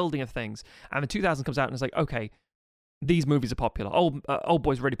big building of things, and the 2000 comes out and it's like, okay, these movies are popular. Old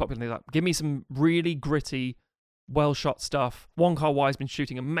Boy's really popular. They're like, give me some really gritty, well shot stuff. Wong Kar-wai's been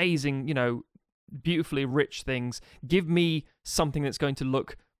shooting amazing, beautifully rich things. Give me something that's going to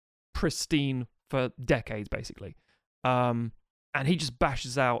look pristine for decades, basically. And he just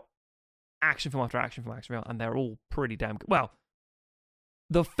bashes out action film after action film after film, and they're all pretty damn good. Well,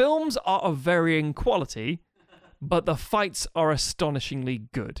 the films are of varying quality, but the fights are astonishingly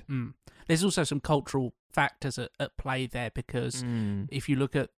good. There's also some cultural factors at play there, because if you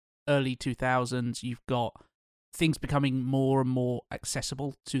look at early 2000s, you've got things becoming more and more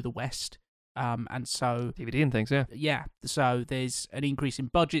accessible to the West. And so DVD and things, yeah. Yeah, so there's an increase in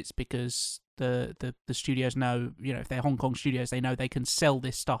budgets because the studios know, if they're Hong Kong studios, they know they can sell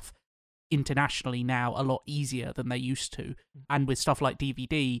this stuff internationally now a lot easier than they used to. And with stuff like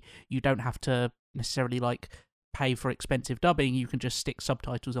DVD, you don't have to necessarily like pay for expensive dubbing. You can just stick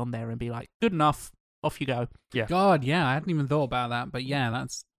subtitles on there and be like, good enough, off you go. Yeah. God, yeah, I hadn't even thought about that, but yeah,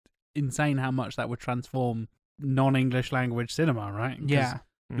 that's insane how much that would transform non-English language cinema, right? 'Cause Yeah.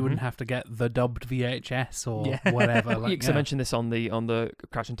 you wouldn't have to get the dubbed VHS or Yeah. whatever. Like, because I mentioned this on the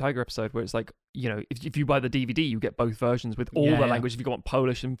Crouching Tiger episode, where it's like, if you buy the DVD, you get both versions with all Yeah, the yeah. language. If you want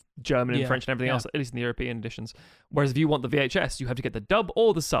Polish and German and Yeah, French and everything yeah. else, at least in the European editions. Whereas if you want the VHS, you have to get the dub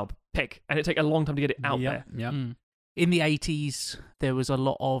or the sub. Pick, and it take a long time to get it out there. Yeah. In the 80s, there was a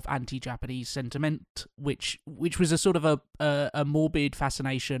lot of anti-Japanese sentiment, which was a sort of a morbid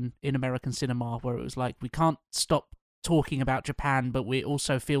fascination in American cinema, where it was like, we can't stop talking about Japan, but we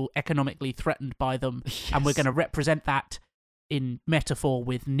also feel economically threatened by them, and we're going to represent that in metaphor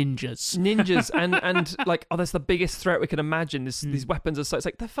with ninjas. and like, that's the biggest threat we can imagine. These weapons are so, it's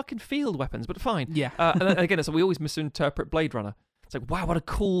like, they're fucking field weapons, but fine. Yeah. And then, again, we always misinterpret Blade Runner. It's like, wow, what a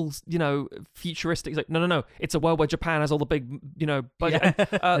cool, futuristic. It's like, no. It's a world where Japan has all the big, budget.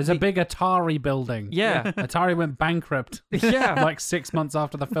 Yeah. There's a big Atari building. Yeah. Atari went bankrupt. Yeah. like 6 months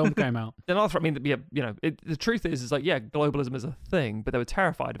after the film came out. Another threat, the truth is like, yeah, globalism is a thing, but they were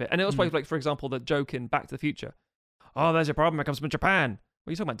terrified of it. And it was why, like, for example, the joke in Back to the Future. Oh, there's your problem. It comes from Japan. What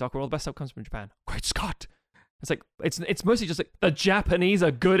are you talking about, Doc? Well, the best stuff comes from Japan. Great Scott. It's like, it's mostly just like, the Japanese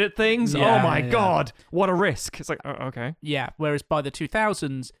are good at things? Yeah, oh my yeah. God. What a risk. It's like, oh, okay. Yeah, whereas by the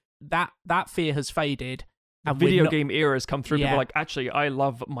 2000s, that fear has faded. The And we're video not- game era has come through. Yeah. People are like, actually, I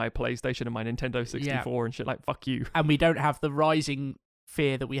love my PlayStation and my Nintendo 64 and shit. Like, fuck you. And we don't have the rising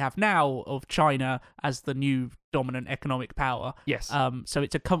fear that we have now of China as the new dominant economic power. Yes. So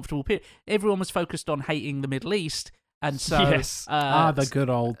it's a comfortable period. Everyone was focused on hating the Middle East, and so Yes. the good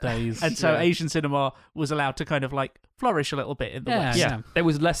old days. and so Yeah. Asian cinema was allowed to kind of like flourish a little bit in the Yeah, West. Yeah, there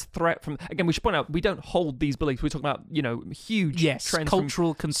was less threat from. Again, we should point out we don't hold these beliefs. We're talking about huge Yes, trends from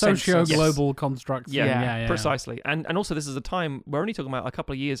cultural consensus. Socio-global constructs. Yeah, precisely. And also, this is a time we're only talking about a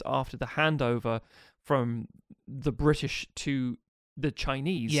couple of years after the handover from the British to the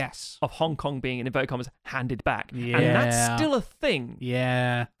Chinese Yes. of Hong Kong being, in inverted commas, handed back. Yeah. And that's still a thing.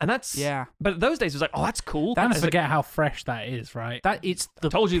 Yeah. And that's Yeah. But those days it was like, oh, that's cool. Don't And it's like, forget how fresh that is, right? That it's the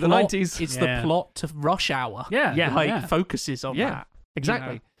told you, the plot, 90s. It's Yeah. the plot to Rush Hour. Yeah. Yeah. Like focuses on Yeah. that.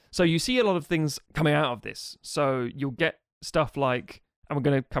 exactly. You know? So you see a lot of things coming out of this. So you'll get stuff like, and we're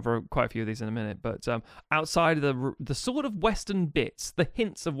going to cover quite a few of these in a minute, but outside of the sort of Western bits, the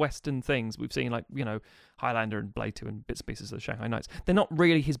hints of Western things we've seen, like, Highlander and Blade 2 and bits and pieces of the Shanghai Knights, they're not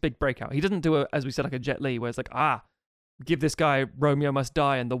really his big breakout. He doesn't do, as we said, like a Jet Li, where it's like, give this guy Romeo Must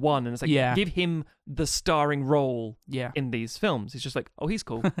Die and The One, and it's like, Yeah. give him the starring role Yeah. in these films. He's just like, oh, he's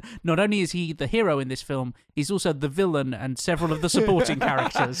cool. Not only is he the hero in this film, he's also the villain and several of the supporting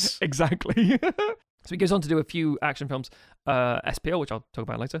characters. Exactly. So he goes on to do a few action films. SPL, which I'll talk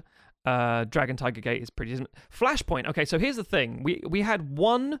about later. Dragon Tiger Gate is pretty decent. Flashpoint. Okay, so here's the thing. We had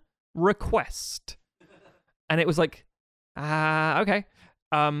one request, and it was like, okay.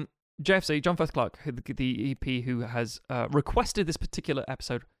 JFC, John Firth Clark, the EP who has requested this particular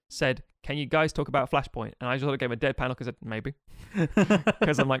episode, said, can you guys talk about Flashpoint? And I just sort of gave a deadpan look and said, maybe.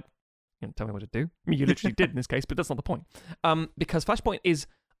 Because I'm like, you didn't tell me what to do. I mean, you literally did in this case, but that's not the point. Because Flashpoint is,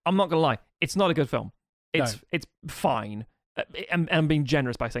 I'm not going to lie, it's not a good film. It's fine. And I'm being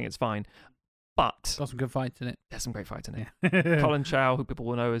generous by saying it's fine. But Got some good fights in it. there's some great fights in it. Yeah. Colin Chow, who people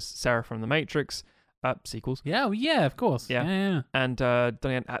will know as Sarah from The Matrix, sequels. Yeah, of course. Yeah. Yeah. And Donnie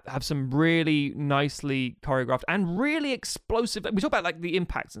Yen have some really nicely choreographed and really explosive. We talk about like the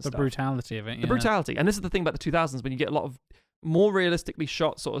impacts and The stuff. brutality of it. The brutality. And this is the thing about the 2000s, when you get a lot of more realistically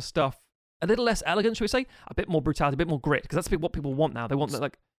shot sort of stuff, a little less elegant, shall we say, a bit more brutality, a bit more grit, because that's what people want now. They want that,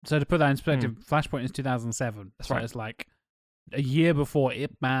 like, So to put that in perspective, Flashpoint is 2007. That's so right. It's like a year before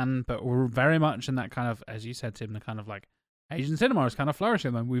Ip Man, but we're very much in that kind of, as you said, Tim, the kind of like Asian cinema is kind of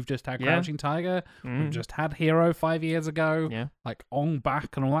flourishing. And we've just had Yeah. Crouching Tiger. Mm. We've just had Hero 5 years ago. Yeah. Like Ong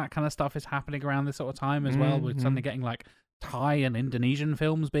Bak and all that kind of stuff is happening around this sort of time as well. We're suddenly getting like Thai and Indonesian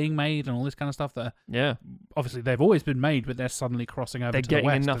films being made and all this kind of stuff that Yeah. obviously they've always been made, but they're suddenly crossing over They're to the getting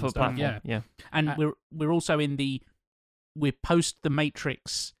West enough and of a stuff. platform. Yeah. Yeah. And we're also in we're post the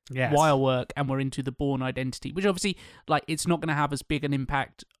Matrix Yes. wire work, and we're into the Bourne Identity, which obviously, like, it's not going to have as big an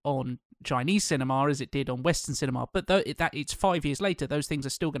impact on Chinese cinema as it did on Western cinema. But though it's 5 years later, those things are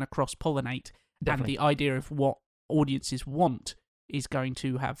still going to cross pollinate, and Definitely. the idea of what audiences want is going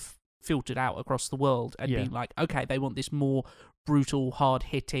to have filtered out across the world, and Yeah. being like, okay, they want this more brutal, hard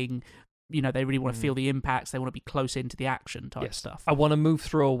hitting. You know, they really want to feel the impacts. They want to be close into the action type stuff. I want to move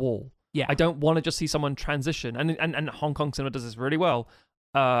through a wall. Yeah. I don't want to just see someone transition, and Hong Kong cinema does this really well.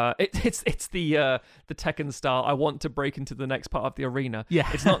 It's the Tekken style. I want to break into the next part of the arena. Yeah.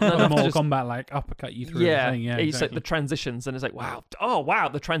 It's not The enough to Mortal just, Kombat like uppercut you through yeah, the thing. Yeah, it's exactly. like the transitions, and it's like wow,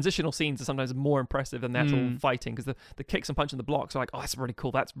 the transitional scenes are sometimes more impressive than the actual fighting, because the kicks and punch and the blocks are like, oh, that's really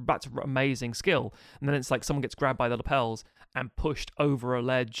cool, that's amazing skill, and then it's like someone gets grabbed by the lapels and pushed over a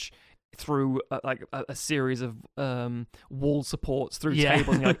ledge through a series of wall supports through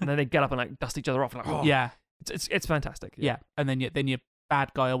tables, and, and then they get up and like dust each other off. And, like, oh, Yeah. it's fantastic. Yeah, and then your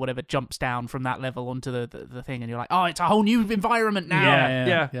bad guy or whatever jumps down from that level onto the thing, and you're like, oh, it's a whole new environment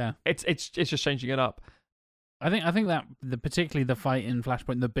now. Yeah. It's just changing it up. I think that particularly the fight in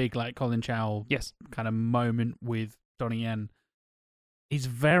Flashpoint, the big like Colin Chow Yes. kind of moment with Donnie Yen, is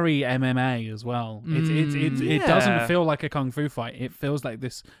very MMA as well. It doesn't feel like a kung fu fight. It feels like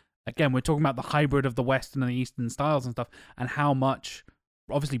this. Again, we're talking about the hybrid of the Western and the Eastern styles and stuff, and how much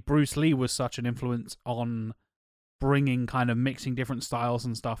obviously Bruce Lee was such an influence on bringing kind of mixing different styles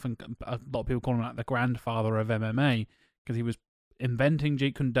and stuff, and a lot of people call him like the grandfather of MMA because he was inventing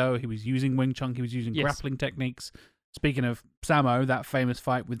Jeet Kune Do, he was using Wing Chun, he was using grappling techniques. Speaking of Sammo, that famous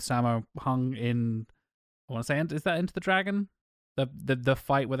fight with Sammo Hung in, I want to say, is that Enter the Dragon? The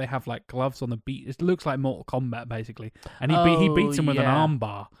fight where they have like gloves on the beat. It looks like Mortal Kombat basically, and he beats him with an arm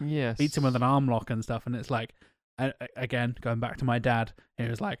bar. Yes. Beats him with an arm lock and stuff, and it's like, again, going back to my dad, he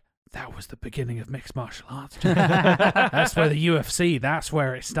was like, that was the beginning of mixed martial arts. That's where the UFC, that's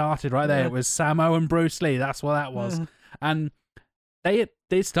where it started right there. It was Sammo and Bruce Lee, that's what that was. And it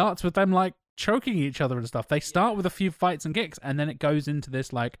starts with them like choking each other and stuff. They start with a few fights and kicks, and then it goes into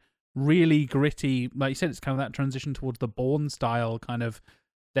this like really gritty, like you said, it's kind of that transition towards the Bourne style kind of,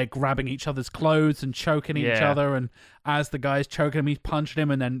 they're grabbing each other's clothes and choking each other, and as the guy's choking him, he's punching him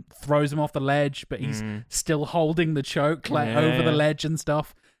and then throws him off the ledge, but he's still holding the choke like over the ledge and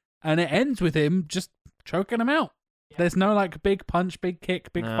stuff. And it ends with him just choking him out. There's no like big punch, big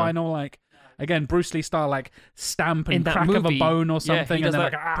kick, big final like, again, Bruce Lee style like stamp and crack of a bone or something, he and does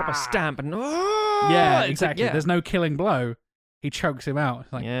then that like proper stamp and yeah, it's exactly. Like, There's no killing blow. He chokes him out.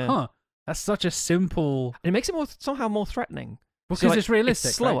 It's like, huh? That's such a simple. And it makes it somehow more threatening. Because like, it's realistic,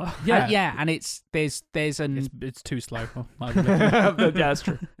 it's slower. Right? Yeah, Yeah, and it's too slow. Yeah, that's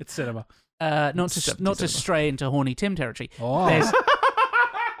true. It's cinema. not to stray into horny Tim territory. Oh.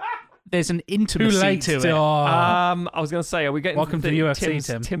 There's an intimacy late to it. still. I was going to say, are we getting Welcome to the UFC,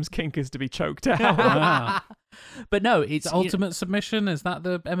 Tim. Tim's kink is to be choked out. Ah. But no, it's The ultimate submission, is that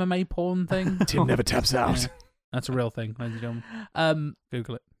the MMA porn thing? Tim never taps out. Yeah. That's a real thing, ladies and gentlemen.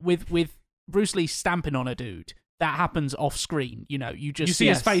 Google it. with Bruce Lee stamping on a dude. That happens off screen, you know. You See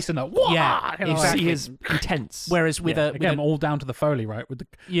his face in that. Yeah, You know, exactly. See his intense. Whereas with again, all down to the Foley, right? With the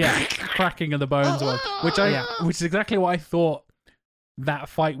yeah, cracking of the bones, which is exactly what I thought that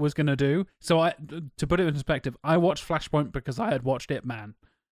fight was going to do. So to put it in perspective, I watched Flashpoint because I had watched Ip Man,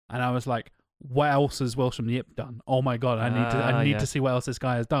 and I was like, what else has Wilson Yip done? Oh my god, I need to see what else this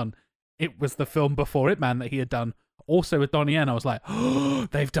guy has done. It was the film before Ip Man that he had done. Also with Donnie Yen, I was like, oh,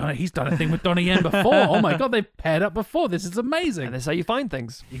 they've done it. He's done a thing with Donnie Yen before. Oh my god, they've paired up before. This is amazing. And that's how you find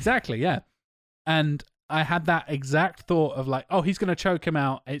things. Exactly, yeah. And I had that exact thought of like, oh, he's going to choke him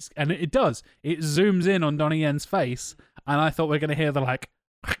out. And it does. It zooms in on Donnie Yen's face, and I thought we're going to hear the like,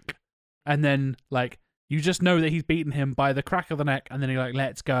 and then like you just know that he's beaten him by the crack of the neck, and then he like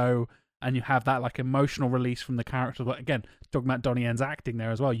lets go, and you have that like emotional release from the character. But again, talking about Donnie Yen's acting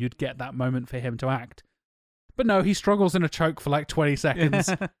there as well, you'd get that moment for him to act. But no, he struggles in a choke for like 20 seconds,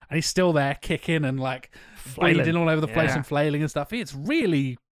 and he's still there kicking and like bleeding all over the place and flailing and stuff. It's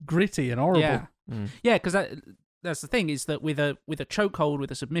really gritty and horrible. yeah, because that's the thing, is that with a chokehold,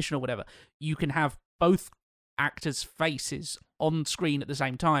 with a submission or whatever, you can have both actors' faces on screen at the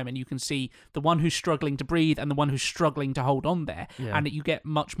same time, and you can see the one who's struggling to breathe and the one who's struggling to hold on there, Yeah. and you get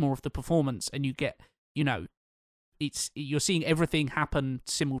much more of the performance, and you get, you're seeing everything happen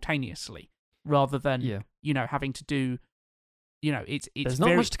simultaneously rather than having to do, it's There's not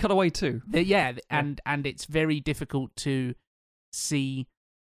very, much to cut away to. and it's very difficult to see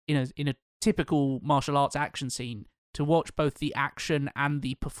in a typical martial arts action scene, to watch both the action and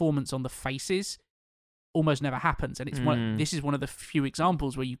the performance on the faces almost never happens, and this is one of the few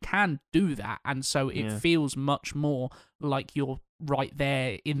examples where you can do that, and so it feels much more like you're right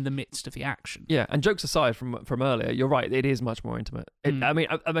there in the midst of the action. Yeah, and jokes aside from earlier, you're right. It is much more intimate. I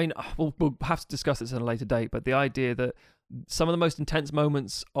mean, we'll have to discuss this at a later date. But the idea that some of the most intense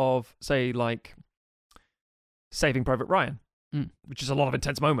moments of, say, like Saving Private Ryan, which is a lot of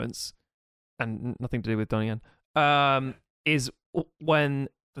intense moments, and nothing to do with Donnie Yen, is when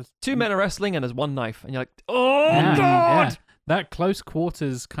two men are wrestling and there's one knife, and you're like, oh Yeah, god, yeah. That close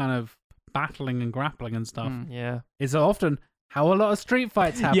quarters kind of battling and grappling and stuff yeah. is often how a lot of street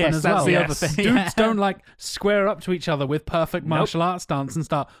fights happen Yes, as that's well. the other thing. Dudes don't like square up to each other with perfect martial arts stance and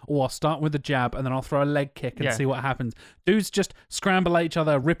start, I'll start with a jab and then I'll throw a leg kick and see what happens. Dudes just scramble at each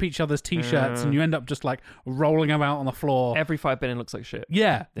other, rip each other's t-shirts, and you end up just like rolling them out on the floor. Every fight been in looks like shit.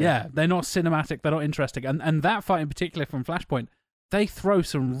 Yeah. They're not cinematic, they're not interesting. And that fight in particular from Flashpoint, they throw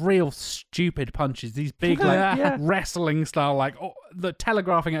some real stupid punches. These big, like, wrestling style, like, the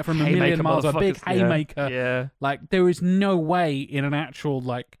telegraphing it from a million miles, a big haymaker. Yeah. Like, there is no way in an actual,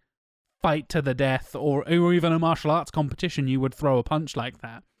 like, fight to the death or even a martial arts competition you would throw a punch like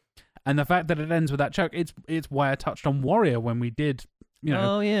that. And the fact that it ends with that choke, it's why I touched on Warrior when we did,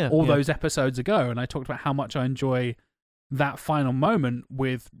 all those episodes ago. And I talked about how much I enjoy that final moment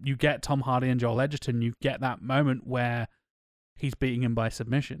with, you get Tom Hardy and Joel Edgerton, you get that moment where he's beating him by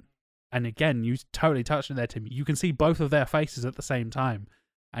submission. And again, you totally touched it there, Tim. You can see both of their faces at the same time,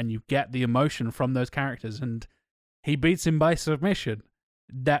 and you get the emotion from those characters. And he beats him by submission.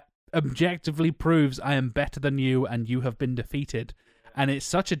 That objectively proves I am better than you, and you have been defeated. And it's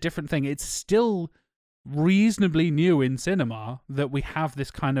such a different thing. It's still reasonably new in cinema that we have this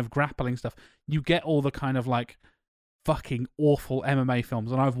kind of grappling stuff. You get all the kind of like fucking awful MMA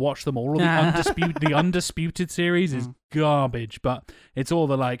films, and I've watched them all. The Undisputed series is garbage, but it's all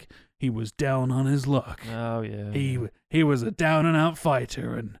the like, he was down on his luck. Oh yeah. He was a down and out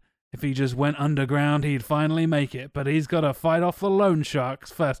fighter, and if he just went underground, he'd finally make it. But he's got to fight off the loan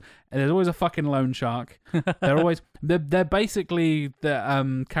sharks first. And there's always a fucking loan shark. They're basically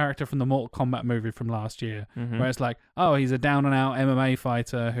the character from the Mortal Kombat movie from last year, where it's like, oh, he's a down and out MMA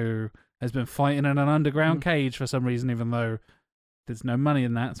fighter who has been fighting in an underground cage for some reason, even though there's no money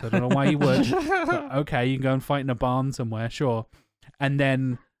in that, so I don't know why you would. But okay, you can go and fight in a barn somewhere, sure. And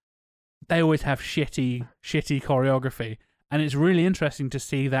then they always have shitty choreography. And it's really interesting to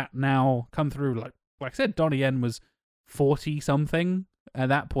see that now come through. Like I said, Donnie Yen was 40-something at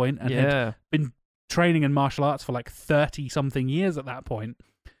that point and had been training in martial arts for like 30-something years at that point.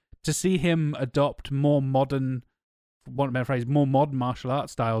 To see him adopt more modern martial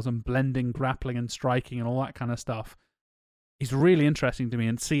arts styles and blending grappling and striking and all that kind of stuff is really interesting to me,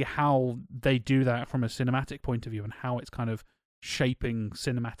 and see how they do that from a cinematic point of view and how it's kind of shaping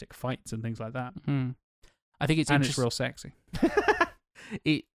cinematic fights and things like that. I think it's It's real sexy.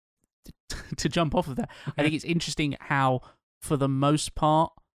 To jump off of that, I think it's interesting how, for the most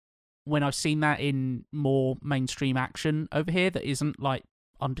part, when I've seen that in more mainstream action over here that isn't like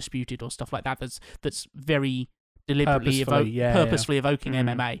Undisputed or stuff like that, that's very deliberately purposefully evoking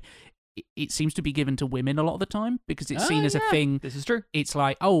MMA, it seems to be given to women a lot of the time, because it's seen as a thing. This is true. It's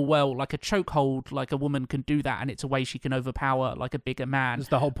like, oh, well, like a chokehold, like a woman can do that, and it's a way she can overpower like a bigger man. That's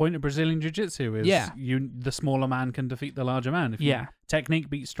the whole point of Brazilian Jiu-Jitsu is the smaller man can defeat the larger man. Technique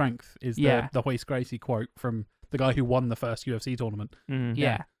beats strength is the Hoist Gracie quote from the guy who won the first UFC tournament.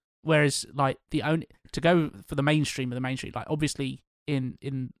 Whereas like to go for the mainstream, like obviously in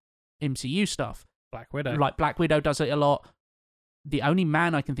MCU stuff, Black Widow. Like Black Widow does it a lot. The only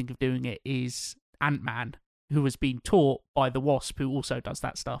man I can think of doing it is Ant-Man, who has been taught by the Wasp, who also does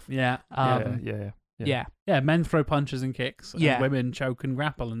that stuff. Yeah. Yeah. Men throw punches and kicks, and women choke and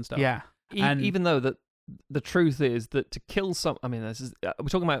grapple and stuff. Yeah. Even though the truth is that to kill this is we're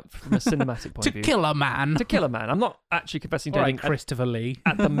talking about from a cinematic point of view. To kill a man. I'm not actually confessing to All right, anything Christopher Lee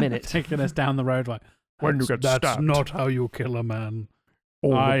at the minute. taking us down the road like, When you get that's stabbed. not how you kill a man.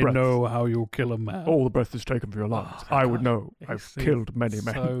 I know how you kill a man. All the breath is taken for your lungs. I would know. I've killed many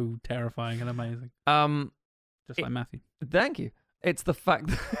men. So terrifying and amazing. Just like Matthew. Thank you. It's the fact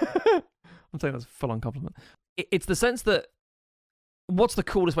that I'm saying that's a full-on compliment. It's the sense that what's the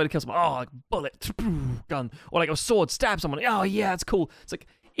coolest way to kill someone? Oh, like bullet, gun, or like a sword, stab someone. Oh yeah, that's cool. It's like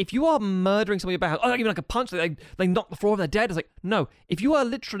if you are murdering somebody about, oh, even like a punch, they knock the floor, they're dead. It's like no, if you are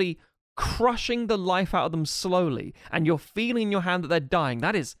literally crushing the life out of them slowly, and you're feeling in your hand that they're dying,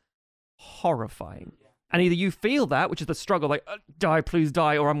 that is horrifying. And either you feel that, which is the struggle, like, die, please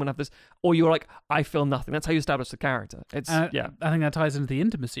die, or I'm going to have this, or you're like, I feel nothing. That's how you establish the character. It's, yeah. I think that ties into the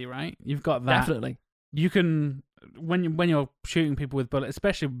intimacy, right? You've got that. Definitely. You can, when you're shooting people with bullets,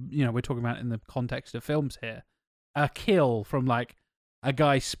 especially, we're talking about in the context of films here, a kill from, like, a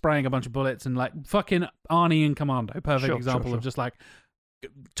guy spraying a bunch of bullets and, like, fucking Arnie in Commando. Perfect example of just, like,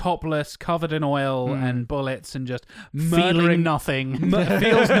 topless, covered in oil and bullets, and just feeling nothing.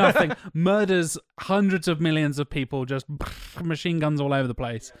 Feels nothing. Murders hundreds of millions of people, just machine guns all over the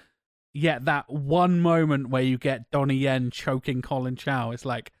place. Yet that one moment where you get Donnie Yen choking Colin Chow, it's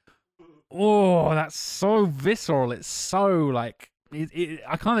like, oh, that's so visceral. It's so like,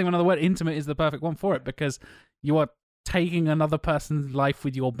 I can't think of another word. Intimate is the perfect one for it, because you are taking another person's life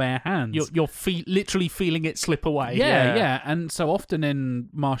with your bare hands. You're literally feeling it slip away. Yeah. And so often in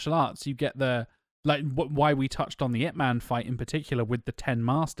martial arts, you get why we touched on the Ip Man fight in particular with the 10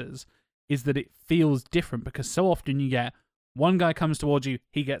 masters, is that it feels different, because so often you get one guy comes towards you,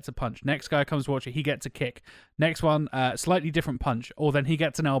 he gets a punch. Next guy comes towards you, he gets a kick. Next one, slightly different punch. Or then he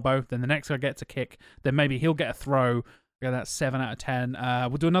gets an elbow, then the next guy gets a kick. Then maybe he'll get a throw. Yeah, that's 7 out of 10.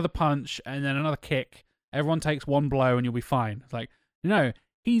 We'll do another punch and then another kick. Everyone takes one blow and you'll be fine. It's like,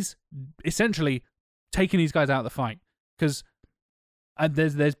 he's essentially taking these guys out of the fight. Because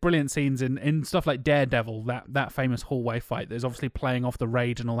there's brilliant scenes in stuff like Daredevil, that famous hallway fight. There's obviously playing off the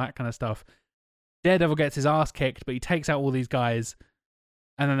rage and all that kind of stuff. Daredevil gets his ass kicked, but he takes out all these guys.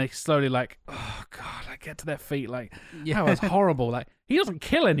 And then they slowly get to their feet. Like, that was horrible. Like, he doesn't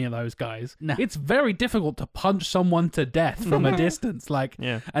kill any of those guys. No. It's very difficult to punch someone to death from a distance. Like,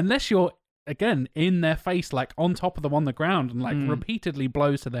 unless you're, again, in their face, like on top of them on the ground, and like repeatedly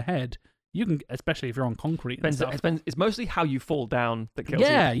blows to the head, you can, especially if you're on concrete and stuff. It's mostly how you fall down that kills you.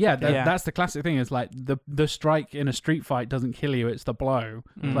 Yeah. That's the classic thing. Is like the strike in a street fight doesn't kill you; it's the blow.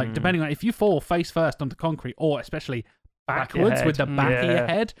 Like, depending on if you fall face first onto concrete, or especially backwards with the back of your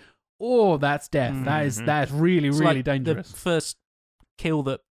head, that's death. That's really really dangerous. The first kill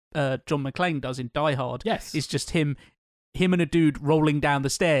that John McClane does in Die Hard, is just him and a dude rolling down the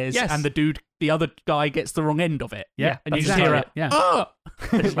stairs, and the other guy gets the wrong end of it. And you just hear it. He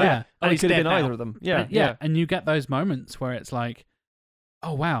could have been either of them. Yeah. And you get those moments where it's like,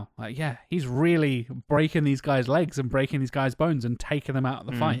 oh wow, like he's really breaking these guys' legs and breaking these guys' bones and taking them out of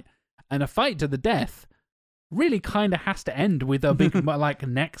the fight. And a fight to the death really kind of has to end with a big like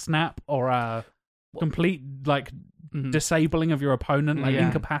neck snap or a complete like disabling of your opponent, like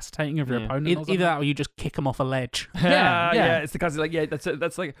incapacitating of your opponent. Either that or you just kick them off a ledge. It's the guys like,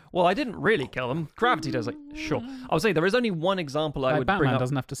 that's like, well, I didn't really kill them. Gravity does. Like, sure. I would say there is only one example I would Batman bring up.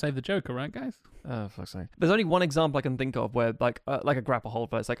 doesn't have to save the Joker, right, guys? Oh, fuck's sake. There's only one example I can think of where like a grapple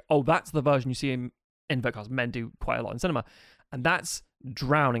hold, where it's like, oh, that's the version you see in because men do quite a lot in cinema, and that's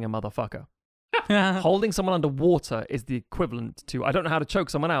drowning a motherfucker. Holding someone underwater is the equivalent to, I don't know how to choke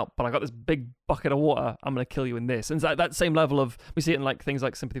someone out, but I got this big bucket of water, I'm going to kill you in this. And it's that same level of, we see it in like things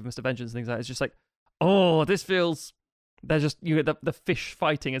like Sympathy for Mr. Vengeance and things like that. It's just like, oh, this feels, there's just, you get the fish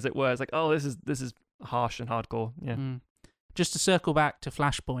fighting, as it were. It's like, oh, this is harsh and hardcore. Yeah. Just to circle back to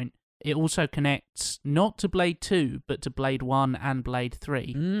Flashpoint, it also connects not to Blade 2, but to Blade 1 and Blade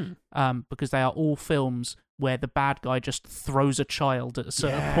 3, because they are all films where the bad guy just throws a child at a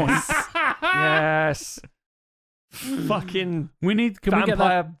certain point. Yes. Fucking can we get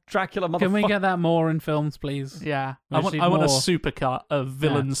that Dracula motherfucker. Can we get that more in films, please? Yeah. I want a supercut of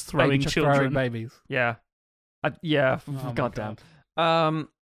villains throwing children. Throwing babies. Yeah. Goddamn.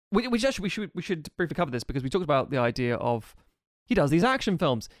 We should briefly cover this, because we talked about the idea of he does these action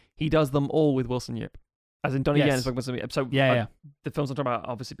films. He does them all with Wilson Yip. As in Donnie Yen is Wilson Yip. So the films I'm talking about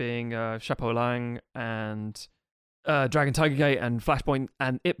obviously being Chapeau Lang and Dragon Tiger Gate and Flashpoint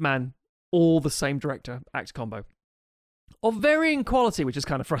and Ip Man, all the same director, act combo. Of varying quality, which is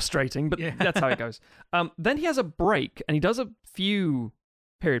kind of frustrating, but that's how it goes. Then he has a break, and he does a few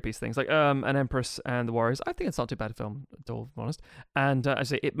period piece things, like An Empress and the Warriors. I think it's not too bad a film, at all, to be honest. And I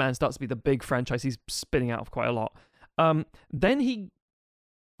say Ip Man starts to be the big franchise he's spinning out of quite a lot. Then he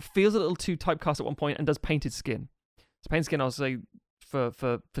feels a little too typecast at one point and does Painted Skin. So Painted Skin, I'll say, for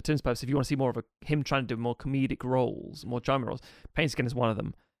Tim's purpose, if you want to see more of him trying to do more comedic roles, more drama roles, Painted Skin is one of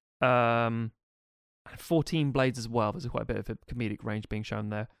them. 14 Blades as well. There's quite a bit of a comedic range being shown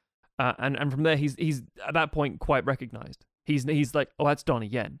there. And from there, he's at that point quite recognized. He's like, oh, that's Donnie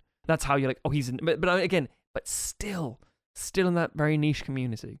Yen. That's how you're like, oh, he's in. But still, still in that very niche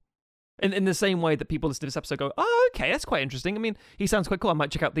community. In the same way that people listen to this episode go, oh, okay, that's quite interesting. I mean, he sounds quite cool. I might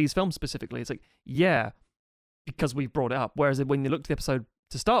check out these films specifically. It's like, yeah, because we've brought it up. Whereas when you look at the episode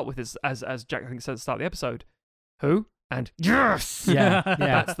to start with, as Jack I think said at the start of the episode, who? And yes! Yeah.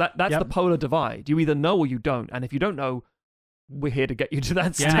 That's the polar divide. You either know or you don't. And if you don't know, we're here to get you to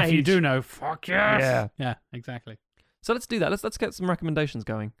that stage. Yeah, if you do know, fuck yes. Yeah. Yeah, exactly. So let's do that. Let's get some recommendations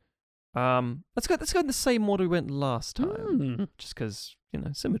going. Let's go in the same order we went last time. Just because,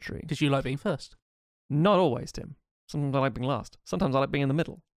 symmetry. Did you like being first? Not always, Tim. Sometimes I like being last. Sometimes I like being in the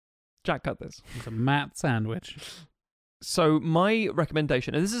middle. Jack, cut this. It's a Matt sandwich. So my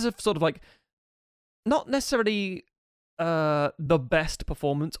recommendation, and this is a sort of like, not necessarily the best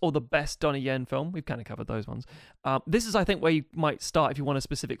performance or the best Donnie Yen film. We've kind of covered those ones. This is, I think, where you might start if you want a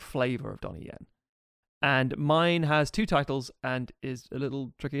specific flavor of Donnie Yen. And mine has 2 titles and is a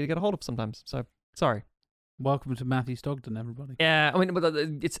little tricky to get a hold of sometimes. So, sorry. Welcome to Matthew Stogden, everybody. Yeah, I mean, but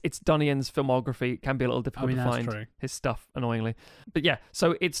it's Donnie Yen's filmography. It can be a little difficult to that's find true. his stuff, annoyingly. But yeah,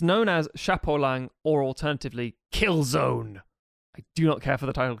 so it's known as Chapeau Lang, or alternatively, Killzone. I do not care for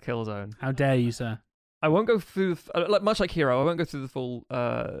the title Killzone. How dare you, sir? I won't go through, much like Hero, I won't go through the full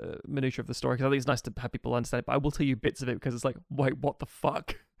minutiae of the story, because I think it's nice to have people understand it, but I will tell you bits of it, because it's like, wait, what the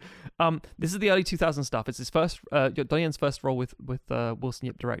fuck? This is the early 2000s stuff. It's his first, Donnie Yen's first role with Wilson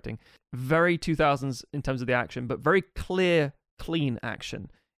Yip directing. Very 2000s in terms of the action, but very clear, clean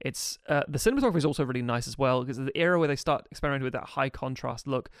action. It's the cinematography is also really nice as well, because it's the era where they start experimenting with that high contrast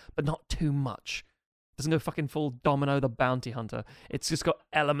look, but not too much. Doesn't go fucking full Domino the Bounty Hunter. It's just got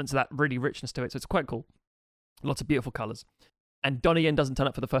elements of that really richness to it, so it's quite cool. Lots of beautiful colours. And Donnie Yen doesn't turn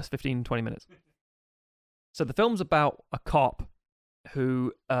up for the first 15, 20 minutes. So the film's about a cop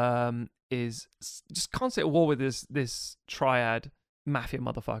who is just constantly at war with this triad mafia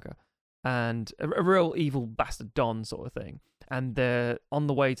motherfucker and a real evil bastard Don sort of thing. And they're on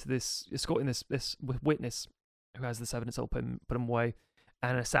the way to this, escorting this witness who has this evidence that'll put him away,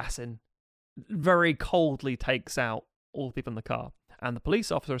 and an assassin very coldly takes out all the people in the car. And the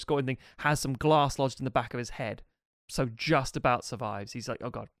police officer escorting thing has some glass lodged in the back of his head, so just about survives. He's like, oh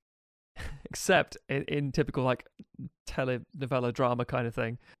god. Except in typical like telenovela drama kind of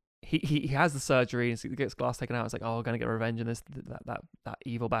thing, he has the surgery and he gets glass taken out. It's like, oh, I'm gonna get revenge on that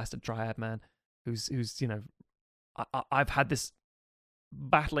evil bastard triad man, who's I've had this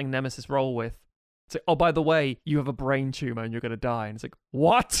battling nemesis role with. It's like, oh, by the way, you have a brain tumor and you're gonna die. And it's like,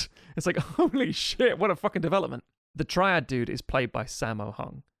 what? It's like, holy shit, what a fucking development. The triad dude is played by Sammo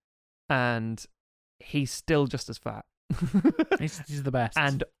Hung, and he's still just as fat. He's the best.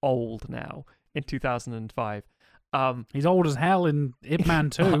 And old now in 2005. He's old as hell in Ip Man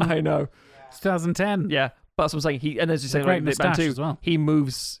 2. I know. It's 2010. Yeah, but that's what I'm saying. And as you say, great like, Ip Man moustache 2, as well. he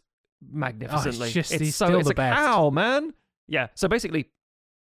moves magnificently. He's still it's the like, best. how, man? Yeah, so basically,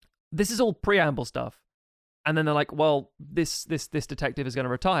 this is all preamble stuff. And then they're like, well, this detective is going to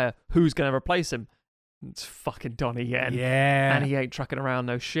retire. Who's going to replace him? It's fucking Donnie Yen. Yeah. And he ain't trucking around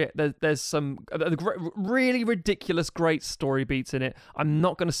no shit. There's some really ridiculous, great story beats in it. I'm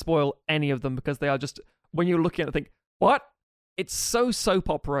not going to spoil any of them because they are just, when you're looking at it, think, what? It's so soap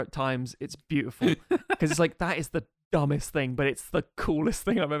opera at times. It's beautiful. Because it's like, that is the dumbest thing, but it's the coolest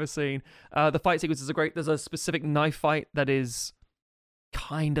thing I've ever seen. The fight sequences are great. There's a specific knife fight that is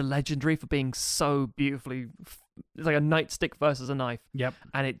kind of legendary for being so beautifully. It's like a nightstick versus a knife. Yep.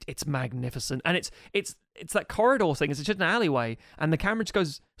 And it's magnificent. And it's that corridor thing. It's just an alleyway, and the camera just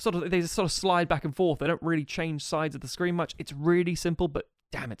goes they just sort of slide back and forth. They don't really change sides of the screen much. It's really simple, but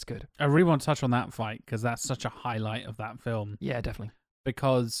damn, it's good. I really want to touch on that fight because that's such a highlight of that film. Yeah, definitely.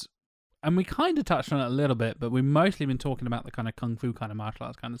 Because, and we kind of touched on it a little bit, but we've mostly been talking about the kind of kung fu kind of martial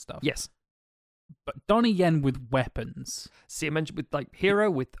arts kind of stuff. Yes. But Donnie Yen with weapons. See, I mentioned with like Hero,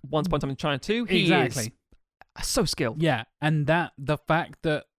 with Once Upon a Time in China 2. He Exactly. is so skilled. Yeah, and the fact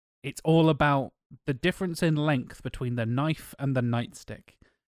that it's all about the difference in length between the knife and the nightstick.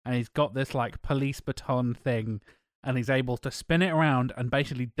 And he's got this like police baton thing, and he's able to spin it around and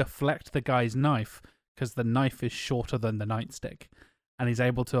basically deflect the guy's knife because the knife is shorter than the nightstick. And he's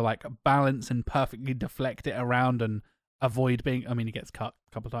able to like balance and perfectly deflect it around and avoid being, I mean, he gets cut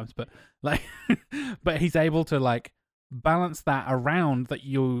a couple of times, but like, but he's able to like balance that around that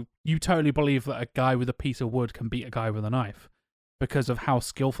you totally believe that a guy with a piece of wood can beat a guy with a knife because of how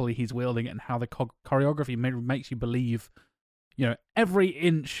skillfully he's wielding it and how the choreography makes you believe, every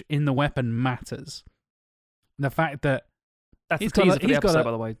inch in the weapon matters. And the fact that that's the teaser for the episode,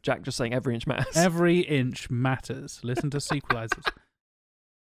 by the way. Jack just saying every inch matters. Every inch matters. Listen to Sequelizers.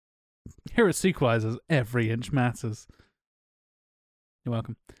 Here at Sequelizers, every inch matters. You're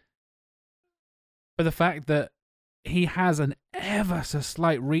welcome. But the fact that he has an ever so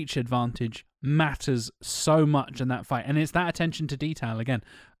slight reach advantage matters so much in that fight. And it's that attention to detail. Again,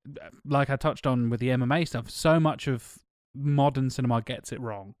 like I touched on with the MMA stuff, so much of modern cinema gets it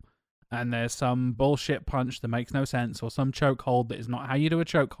wrong. And there's some bullshit punch that makes no sense, or some chokehold that is not how you do a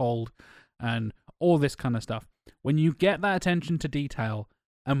chokehold, and all this kind of stuff. When you get that attention to detail,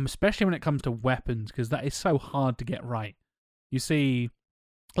 especially when it comes to weapons, because that is so hard to get right. You see,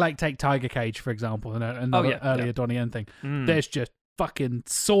 like take Tiger Cage, for example, another earlier Donnie Yen thing. There's just fucking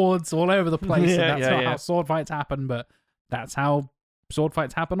swords all over the place, and that's not how sword fights happen, but that's how sword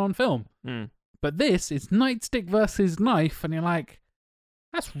fights happen on film. But this is nightstick versus knife, and you're like,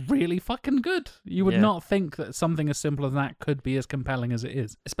 that's really fucking good. You would not think that something as simple as that could be as compelling as it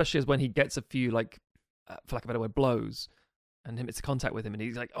is. Especially as when he gets a few, like, for lack of a better word, blows, and him it's contact with him, and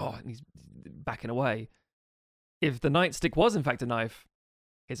he's like, oh, and he's backing away. If the nightstick was in fact a knife,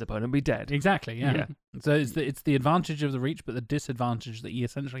 his opponent would be dead. Exactly, yeah. So it's the advantage of the reach, but the disadvantage that he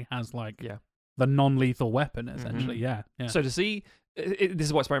essentially has, like, the non-lethal weapon, essentially, yeah. So to see... this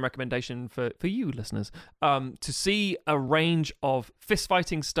is what's my recommendation for you listeners, to see a range of fist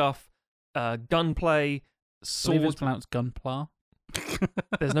fighting stuff, gunplay, sword. I believe it's pronounced gunpla.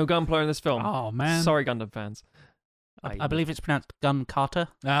 There's no gunpla in this film. Oh man, sorry Gundam fans. I believe it's pronounced gun carter.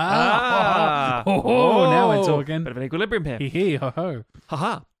 Now we're talking. Bit of an equilibrium here. Hee ho ho.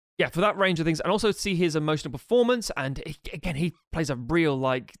 Haha. Yeah, for that range of things, and also see his emotional performance, and again, he plays a real,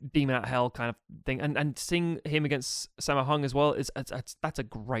 like, demon out of hell kind of thing, and seeing him against Sammo Hung as well, that's a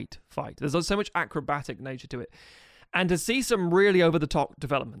great fight. There's so much acrobatic nature to it, and to see some really over-the-top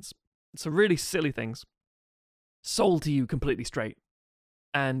developments, some really silly things, sold to you completely straight,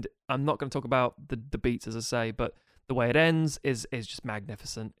 and I'm not going to talk about the beats, as I say, but the way it ends is just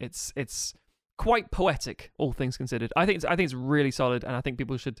magnificent. It's quite poetic, all things considered. I think it's really solid, and I think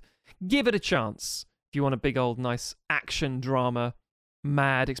people should give it a chance if you want a big old nice action drama,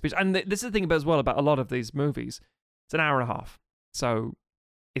 mad experience. And this is the thing about as well about a lot of these movies. It's an hour and a half, so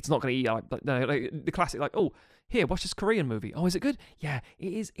it's not going to eat like the classic. Like, oh, here, watch this Korean movie. Oh, is it good? Yeah,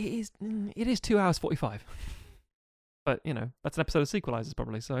 it is. It is 2 hours 45. But, you know, that's an episode of Sequelizers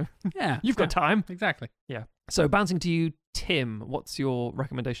probably, so yeah, you've got time. Exactly. Yeah. So bouncing to you, Tim, what's your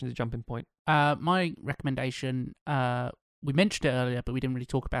recommendation as a jumping point? My recommendation, we mentioned it earlier, but we didn't really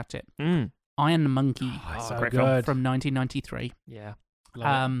talk about it. Iron Monkey, so great good. film. From 1993. Yeah.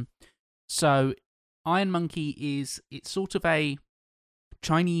 Love it. So Iron Monkey it's sort of a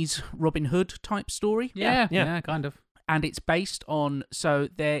Chinese Robin Hood type story. Yeah, kind of. And it's based on, so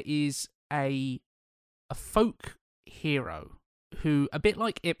there is a folk hero who, a bit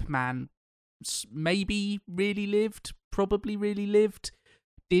like Ip Man, maybe really lived, probably really lived,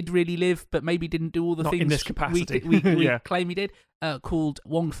 did really live, but maybe didn't do all the Not things in this capacity. we claim he did, called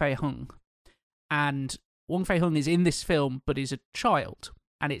Wong Fei Hung. And Wong Fei Hung is in this film, but is a child.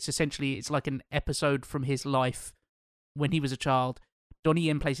 And it's like an episode from his life when he was a child. Donnie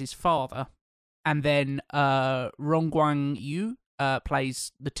Yen plays his father. And then Rong Guang Yu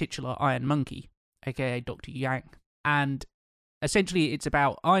plays the titular Iron Monkey, aka Dr. Yang. And essentially it's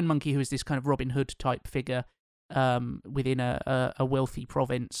about Iron Monkey, who is this kind of Robin Hood type figure within a wealthy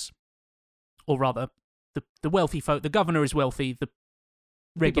province. Or rather, the wealthy folk, the governor is wealthy, the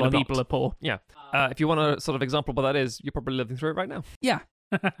regular people are poor. Yeah. If you want a sort of example of what that is, you're probably living through it right now. Yeah.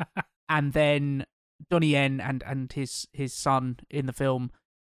 And then Donnie Yen and his son in the film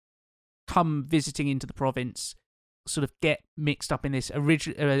come visiting into the province, sort of get mixed up in this,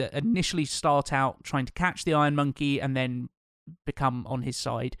 initially start out trying to catch the Iron Monkey and then become on his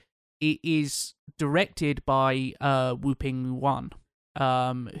side. It is directed by Wu Ping Wan,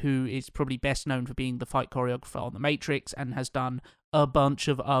 who is probably best known for being the fight choreographer on The Matrix and has done a bunch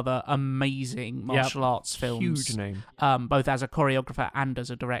of other amazing martial arts films. Huge name. Both as a choreographer and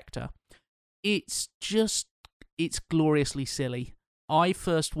as a director. It's gloriously silly. I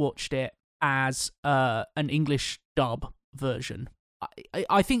first watched it as an English dub version.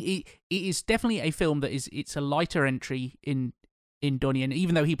 I think it is definitely a film that it's a lighter entry in Donnie, and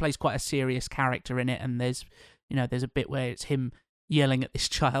even though he plays quite a serious character in it, and there's a bit where it's him yelling at this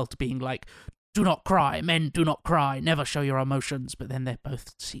child, being like, "Do not cry, men, do not cry, never show your emotions." But then they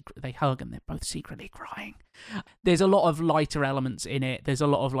hug and they're both secretly crying. There's a lot of lighter elements in it. There's a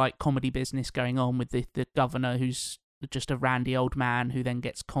lot of like comedy business going on with the governor, who's just a randy old man who then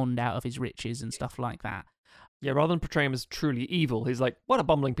gets conned out of his riches and stuff like that. Yeah, rather than portray him as truly evil, he's like, what a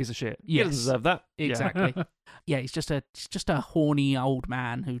bumbling piece of shit. He Yes. doesn't deserve that. Exactly. Yeah, he's just a horny old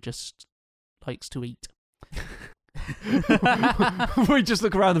man who just likes to eat. We just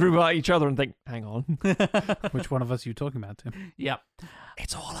look around the room at each other and think, hang on. Which one of us are you talking about, Tim? Yep.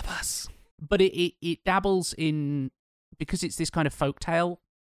 It's all of us. but it dabbles in, because it's this kind of folktale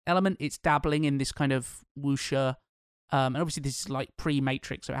element, it's dabbling in this kind of wuxia. And obviously this is like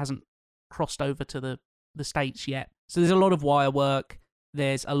pre-Matrix, so it hasn't crossed over to the States yet. So there's a lot of wire work.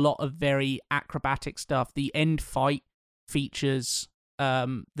 There's a lot of very acrobatic stuff. The end fight features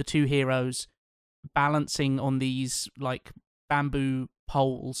the two heroes balancing on these like bamboo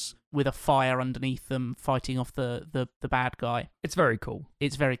poles with a fire underneath them, fighting off the bad guy. It's very cool.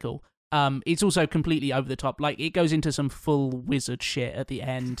 It's very cool. It's also completely over the top. Like, it goes into some full wizard shit at the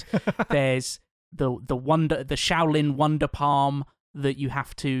end. There's the Shaolin Wonder Palm that you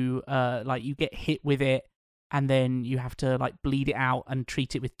have to like, you get hit with it, and then you have to like bleed it out and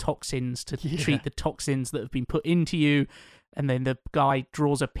treat it with toxins to treat the toxins that have been put into you. And then the guy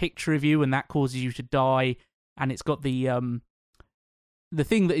draws a picture of you, and that causes you to die. And it's got the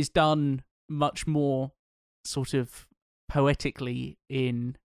thing that is done much more sort of poetically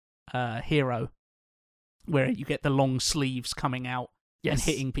in Hero, where you get the long sleeves coming out and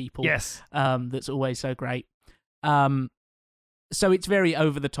hitting people. Yes. That's always so great. So it's very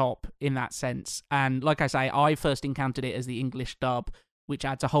over the top in that sense. And like I say, I first encountered it as the English dub, which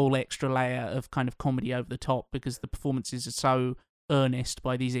adds a whole extra layer of kind of comedy over the top, because the performances are so earnest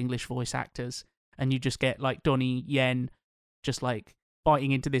by these English voice actors. And you just get like Donnie Yen just like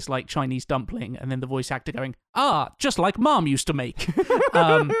biting into this like Chinese dumpling, and then the voice actor going, just like Mom used to make.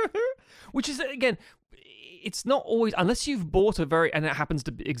 Which is, again, it's not always, unless you've bought and it happens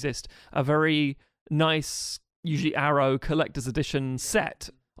to exist, a very nice, usually Arrow collector's edition set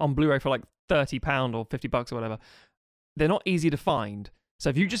on Blu-ray for like £30 or $50 or whatever. They're not easy to find. So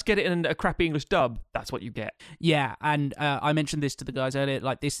if you just get it in a crappy English dub, that's what you get. Yeah, and I mentioned this to the guys earlier,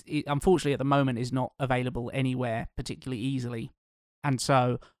 like this, unfortunately at the moment, is not available anywhere particularly easily. And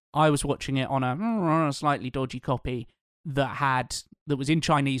so I was watching it on a slightly dodgy copy that was in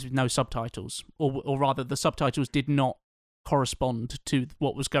Chinese with no subtitles, or rather the subtitles did not correspond to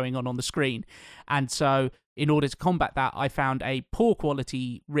what was going on the screen. And so in order to combat that, I found a poor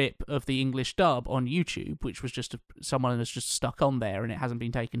quality rip of the English dub on YouTube, which was just someone has just stuck on there and it hasn't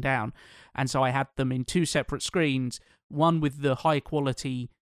been taken down. And so I had them in two separate screens, one with the high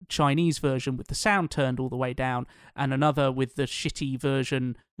quality Chinese version with the sound turned all the way down, and another with the shitty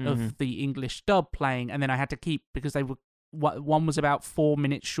version of the English dub playing. And then I had to keep, because they were, one was about 4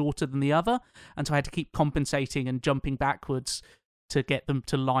 minutes shorter than the other, and so I had to keep compensating and jumping backwards to get them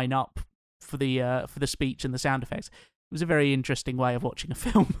to line up for the speech and the sound effects. It was a very interesting way of watching a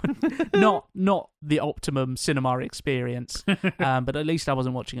film. not the optimum cinema experience, but at least I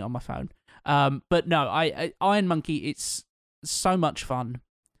wasn't watching it on my phone. But no, I Iron Monkey, it's so much fun.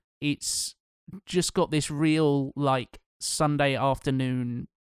 It's just got this real like Sunday afternoon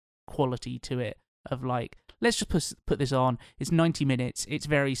quality to it of like, let's just put this on. It's 90 minutes. It's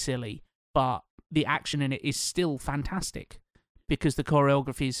very silly, but the action in it is still fantastic because the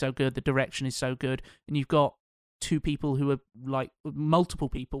choreography is so good, the direction is so good, and you've got two people who are like, multiple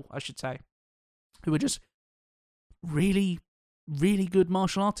people, I should say, who are just really, really good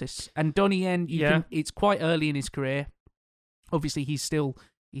martial artists. And Donnie Yen, it's quite early in his career. Obviously, he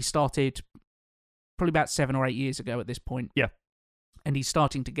started probably about 7 or 8 years ago at this point. Yeah. And he's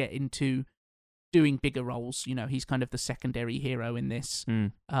starting to get into doing bigger roles. You know, he's kind of the secondary hero in this.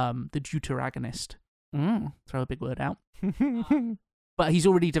 The deuteragonist. Throw a big word out. But he's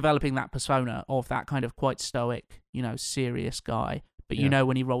already developing that persona of that kind of quite stoic, you know, serious guy. But you know,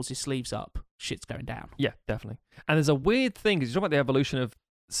 when he rolls his sleeves up, shit's going down. Yeah, definitely. And there's a weird thing, because you talk about the evolution of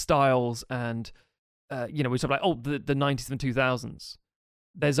styles and, you know, we talk about, the 90s and 2000s.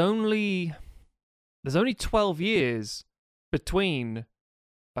 There's only 12 years between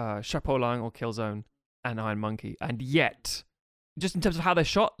Chapeau Lang or Killzone and Iron Monkey, and yet, just in terms of how they're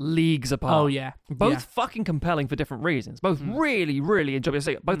shot, leagues apart. Oh yeah, both fucking compelling for different reasons. Both really, really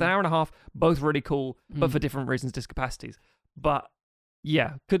enjoyable. Both an hour and a half, both really cool, but for different reasons, discapacities. But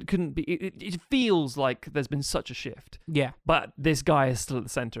yeah, couldn't be. It feels like there's been such a shift. Yeah, but this guy is still at the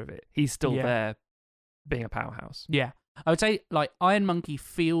center of it. He's still there, being a powerhouse. Yeah. I would say, like, Iron Monkey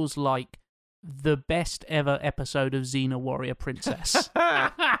feels like the best ever episode of Xena Warrior Princess,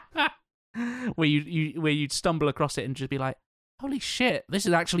 where you'd stumble across it and just be like, "Holy shit, this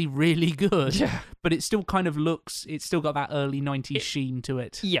is actually really good." Yeah, but it still kind of looks, it's still got that early 90s sheen to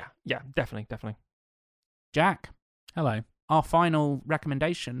it. Yeah, definitely. Jack, hello. Our final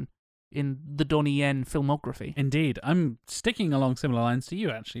recommendation in the Donnie Yen filmography. Indeed, I'm sticking along similar lines to you,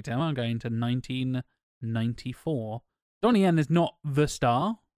 actually, Tim. I'm going to 1994. Donnie Yen is not the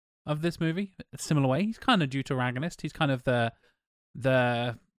star of this movie. A similar way, he's kind of deuteragonist. He's kind of the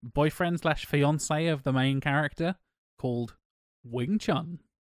boyfriend / fiance of the main character, called Wing Chun.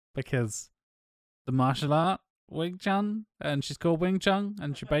 because the martial art Wing Chun, and she's called Wing Chun,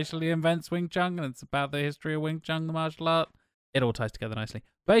 and she basically invents Wing Chun, and it's about the history of Wing Chun, the martial art. It all ties together nicely.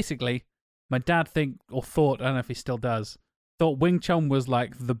 Basically, my dad thought, I don't know if he still does, thought Wing Chun was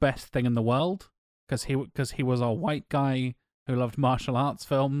like the best thing in the world because he was a white guy who loved martial arts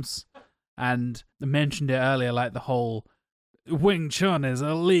films, and mentioned it earlier, like the whole Wing Chun is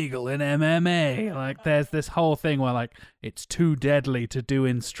illegal in MMA. Like, there's this whole thing where like it's too deadly to do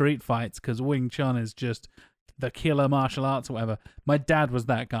in street fights because Wing Chun is just the killer martial arts or whatever. My dad was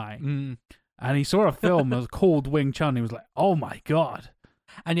that guy. And he saw a film that was called Wing Chun. He was like, oh my God.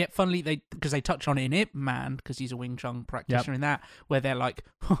 And yet, funnily, because they touch on it in Ip Man, because he's a Wing Chun practitioner in that, where they're like,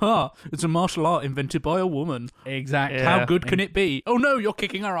 haha, it's a martial art invented by a woman. Exactly. Yeah. How good can it be? Oh no, you're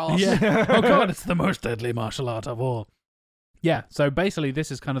kicking her ass. Yeah. Oh God, it's the most deadly martial art of all. Yeah, so basically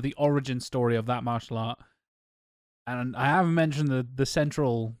this is kind of the origin story of that martial art. And I haven't mentioned the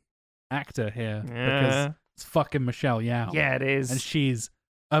central actor here because it's fucking Michelle Yeoh. Yeah, it is. And she's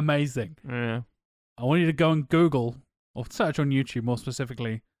amazing. Yeah. I want you to go and Google, or search on YouTube more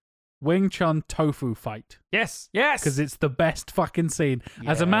specifically, Wing Chun tofu fight. Yes. Yes. Because it's the best fucking scene.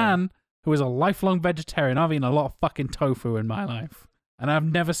 As a Yeah. man who is a lifelong vegetarian, I've eaten a lot of fucking tofu in my life. And I've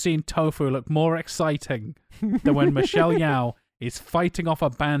never seen tofu look more exciting than when Michelle Yeoh is fighting off a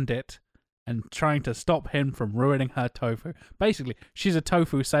bandit and trying to stop him from ruining her tofu. Basically, she's a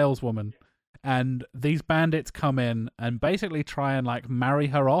tofu saleswoman. And these bandits come in and basically try and like marry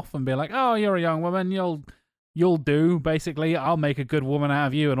her off and be like, oh, you're a young woman, you'll do, basically. I'll make a good woman out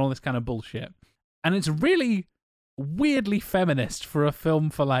of you and all this kind of bullshit. And it's really weirdly feminist for a film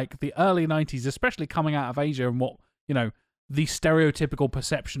for like the early 90s, especially coming out of Asia and what, you know, the stereotypical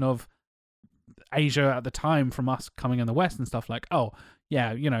perception of Asia at the time from us coming in the West and stuff like, oh,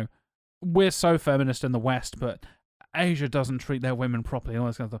 yeah, you know, we're so feminist in the West, but Asia doesn't treat their women properly and all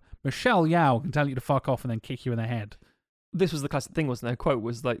this kind of stuff. Michelle Yeoh can tell you to fuck off and then kick you in the head. This was the classic thing, wasn't there? Quote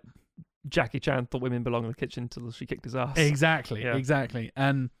was like, Jackie Chan thought women belong in the kitchen until she kicked his ass. Exactly, Yeah. exactly.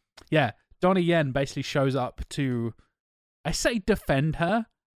 And yeah, Donnie Yen basically shows up to, I say defend her,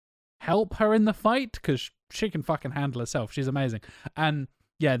 help her in the fight, because she can fucking handle herself. She's amazing. And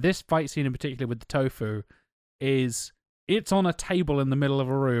yeah, this fight scene in particular with the tofu is, it's on a table in the middle of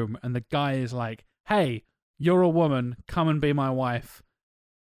a room and the guy is like, hey, you're a woman, come and be my wife.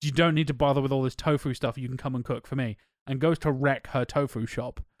 You don't need to bother with all this tofu stuff. You can come and cook for me. And goes to wreck her tofu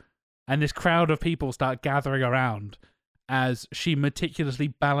shop. And this crowd of people start gathering around as she meticulously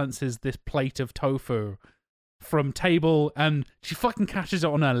balances this plate of tofu from table, and she fucking catches it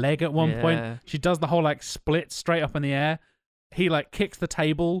on her leg at one point. She does the whole like split straight up in the air. He like kicks the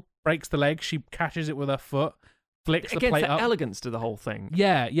table, breaks the leg. She catches it with her foot, flicks the Again, plate the up. elegance to the whole thing.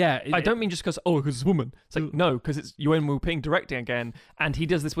 Yeah. I don't mean just because it's a woman. It's like, no, because it's Yuen Wu Ping directing again, and he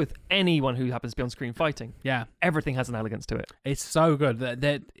does this with anyone who happens to be on screen fighting. Yeah, Everything has an elegance to it. it's so good that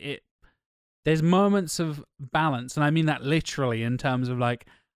there's moments of balance, and I mean that literally in terms of like,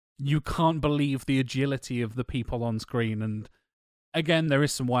 you can't believe the agility of the people on screen. And again, there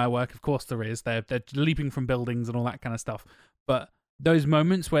is some wire work, of course there is. They're leaping from buildings and all that kind of stuff. But those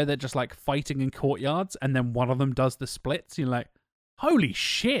moments where they're just like fighting in courtyards and then one of them does the splits, you're like, holy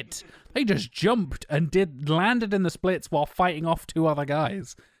shit, they just jumped and landed in the splits while fighting off two other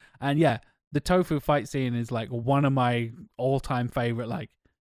guys. And yeah, the tofu fight scene is like one of my all-time favorite, like,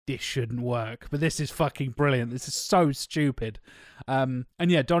 this shouldn't work, but this is fucking brilliant. This is so stupid. And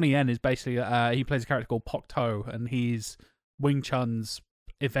yeah, Donnie Yen is basically, he plays a character called Pok To, and he's Wing Chun's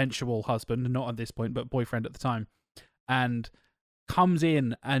eventual husband, not at this point, but boyfriend at the time, and comes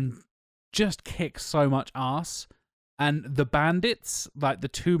in and just kicks so much ass. And the bandits, like the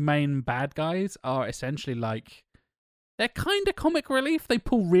two main bad guys, are essentially like, they're kind of comic relief. They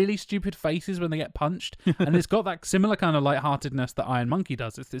pull really stupid faces when they get punched. And it's got that similar kind of lightheartedness that Iron Monkey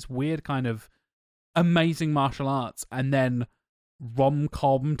does. It's this weird kind of amazing martial arts and then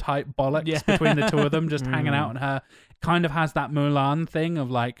rom-com type bollocks between the two of them just hanging out. And her kind of has that Mulan thing of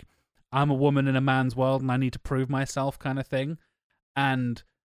like, I'm a woman in a man's world and I need to prove myself kind of thing. And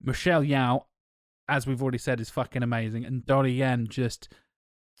Michelle Yeoh, as we've already said, is fucking amazing. And Donnie Yen just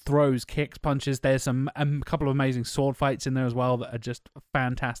throws, kicks, punches. There's a couple of amazing sword fights in there as well that are just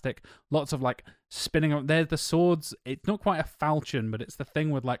fantastic. Lots of like spinning. There's the swords. It's not quite a falchion, but it's the thing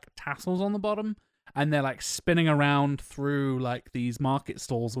with like tassels on the bottom. And they're like spinning around through like these market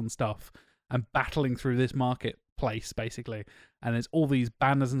stalls and stuff and battling through this marketplace basically. And there's all these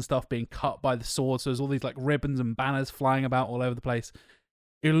banners and stuff being cut by the sword. So there's all these like ribbons and banners flying about all over the place.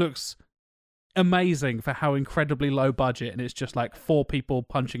 It looks amazing for how incredibly low budget, and it's just like four people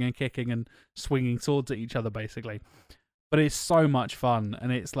punching and kicking and swinging swords at each other basically. but it's so much fun,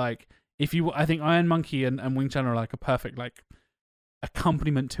 and it's like I think Iron Monkey and Wing Chun are like a perfect like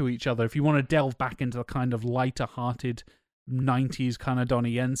accompaniment to each other. If you want to delve back into the kind of lighter-hearted 90s kind of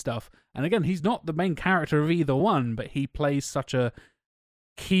Donnie Yen stuff, and again, he's not the main character of either one, but he plays such a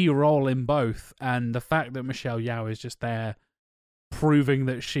key role in both, and the fact that Michelle Yeoh is just there proving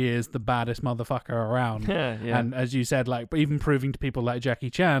that she is the baddest motherfucker around. Yeah. And as you said, like, but even proving to people like Jackie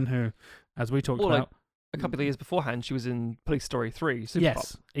Chan, who, as we talked Well, like, about, a couple of years beforehand, she was in Police Story 3, Super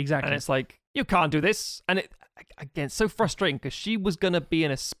yes, Pop. exactly. And it's like, you can't do this. And it, again, it's so frustrating because she was going to be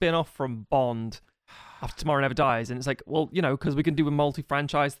in a spin-off from Bond after Tomorrow Never Dies. And it's like, well, because we can do a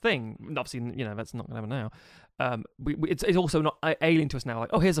multi-franchise thing. Obviously, that's not going to happen now. It's also not alien to us now.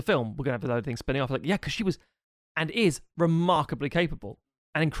 Like, oh, here's a film. We're going to have another thing spinning off. Like, yeah, because she was and is remarkably capable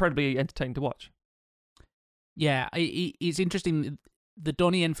and incredibly entertaining to watch. Yeah, it's interesting. The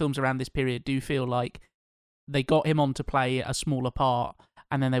Donnie Yen films around this period do feel like they got him on to play a smaller part,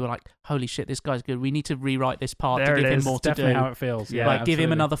 and then they were like, holy shit, this guy's good. We need to rewrite this part There to it give him is. more to Definitely do. how it feels. Yeah, Like, give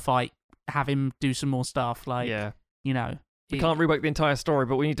him absolutely. another fight, have him do some more stuff. Like, Yeah. We it- can't rework the entire story,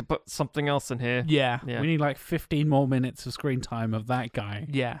 but we need to put something else in here. Yeah. Yeah. We need like 15 more minutes of screen time of that guy.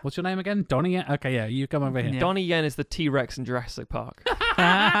 Yeah. What's your name again? Donnie Yen? Okay, yeah, you come over here. Yeah. Donnie Yen is the T-Rex in Jurassic Park. It's it's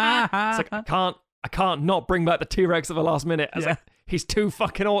like, I can't not bring back the T-Rex at the last minute. I was like, he's too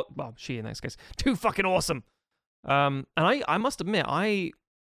fucking awesome. Well, she in this case. Too fucking awesome. And I must admit, I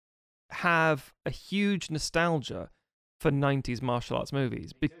have a huge nostalgia for 90s martial arts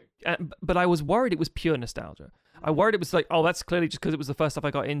movies. But I was worried it was pure nostalgia. I worried it was like, oh, that's clearly just because it was the first stuff I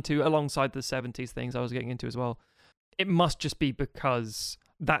got into alongside the 70s things I was getting into as well. It must just be because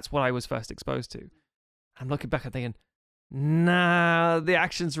that's what I was first exposed to. I'm looking back and thinking, nah, the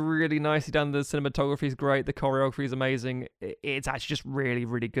action's really nicely done. The cinematography is great. The choreography is amazing. It's actually just really,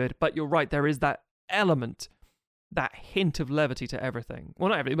 really good. But you're right, there is that element, that hint of levity to everything. Well,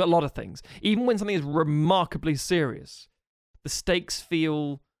 not everything, but a lot of things. Even when something is remarkably serious, the stakes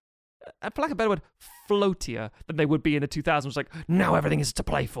feel, for lack of a better word, floatier than they would be in the 2000s. It's like, now everything is to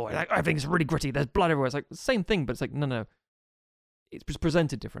play for. Like, everything is really gritty. There's blood everywhere. It's like the same thing, but it's like, no. It's just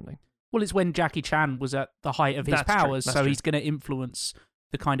presented differently. Well, it's when Jackie Chan was at the height of his That's true, powers, that's so true. he's going to influence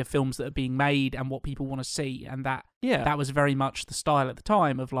the kind of films that are being made and what people want to see, and that was very much the style at the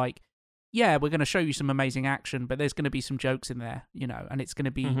time of like, yeah, we're going to show you some amazing action, but there's going to be some jokes in there, and it's going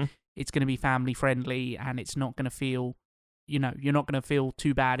to be it's going to be family friendly, and it's not going to feel, you're not going to feel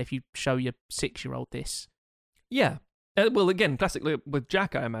too bad if you show your 6-year-old this. Yeah. Well, again, classically with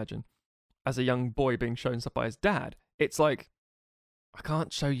Jack, I imagine, as a young boy being shown stuff by his dad, it's like, I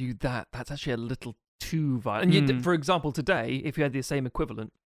can't show you that. That's actually a little too violent. And you, for example, today, if you had the same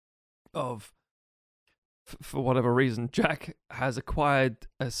equivalent of, for whatever reason, Jack has acquired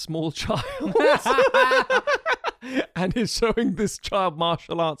a small child and is showing this child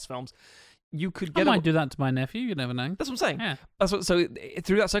martial arts films, you could I get might do that to my nephew. You never know. That's what I'm saying. Yeah. That's what. So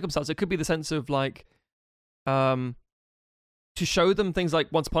through that circumstance, it could be the sense of like, to show them things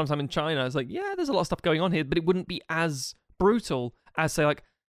like Once Upon a Time in China. It's like, yeah, there's a lot of stuff going on here, but it wouldn't be as brutal as say like,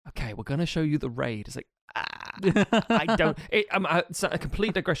 okay, we're gonna show you The Raid. It's like, I don't. It's a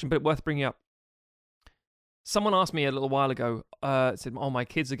complete digression, but worth bringing up. Someone asked me a little while ago, said, oh, my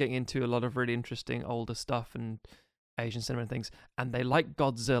kids are getting into a lot of really interesting older stuff and Asian cinema and things, and they like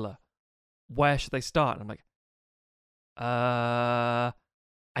Godzilla. Where should they start? And I'm like,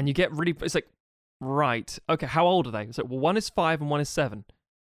 and you get really, it's like, right, okay, how old are they? It's like, well, one is 5 and one is 7.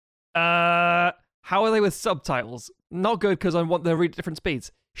 How are they with subtitles? Not good because I want them to read at different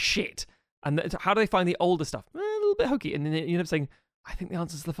speeds. Shit. And how do they find the older stuff? A little bit hokey. And then you end up saying, I think the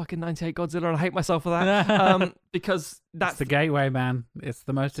answer is the fucking 98 Godzilla, and I hate myself for that. Because that's It's the gateway, man. It's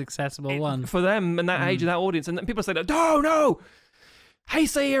the most accessible one. for them and that age and that audience. And then people say, no,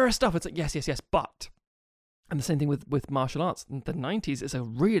 Heisei era stuff. It's like, yes, but. And the same thing with martial arts. In the 90s is a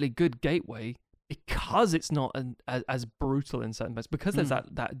really good gateway because it's not as brutal in certain places, because there's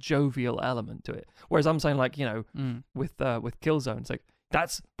that jovial element to it. Whereas I'm saying, like, with Killzone, it's like,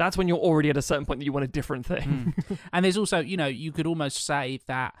 that's when you're already at a certain point that you want a different thing. And there's also, you could almost say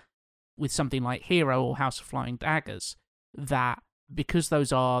that with something like Hero or House of Flying Daggers, that because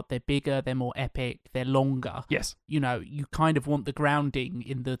they're bigger, they're more epic, they're longer. Yes. You kind of want the grounding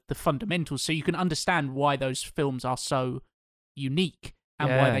in the fundamentals, so you can understand why those films are so unique and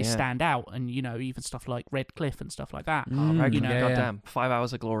why they stand out. And, even stuff like Red Cliff and stuff like that. Goddamn, 5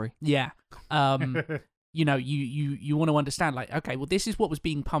 hours of glory. Yeah. You want to understand, like, okay, well, this is what was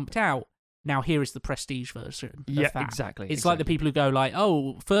being pumped out now here is the prestige version of Yeah, that. exactly. It's like the people who go like,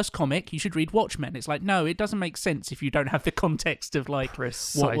 oh, first comic, you should read Watchmen. It's like, no, it doesn't make sense if you don't have the context of like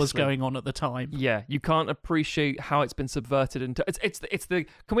Precisely. what was going on at the time. Yeah, you can't appreciate how it's been subverted into. It's the.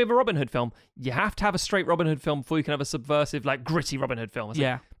 Can we have a Robin Hood film? You have to have a straight Robin Hood film before you can have a subversive, like gritty Robin Hood film. It's like-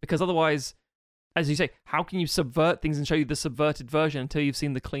 Yeah. because otherwise, as you say, how can you subvert things and show you the subverted version until you've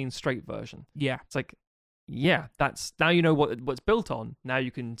seen the clean, straight version? Yeah. It's like, yeah, that's now you know what's built on. Now you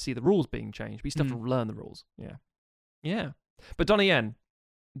can see the rules being changed. But you still have to learn the rules. Yeah, yeah. But Donnie Yen,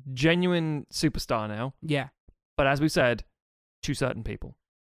 genuine superstar now. Yeah. But as we said, to certain people.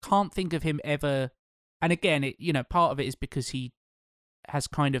 Can't think of him ever. And again, part of it is because he has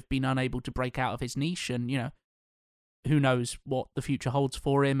kind of been unable to break out of his niche, and who knows what the future holds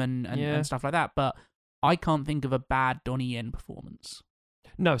for him and stuff like that. But I can't think of a bad Donnie Yen performance.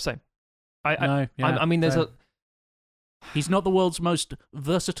 No, same. No, yeah, I mean, there's same. He's not the world's most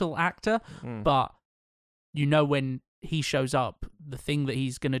versatile actor, Mm. but when he shows up, the thing that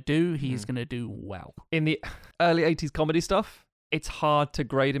he's going to do, he's going to do well. In the early 80s comedy stuff, it's hard to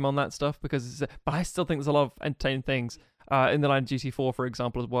grade him on that stuff because but I still think there's a lot of entertaining things. In the line of GT4, for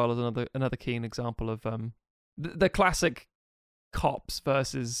example, as well as another keen example of the classic cops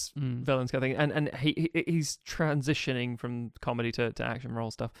versus villains kind of thing, and he's transitioning from comedy to action role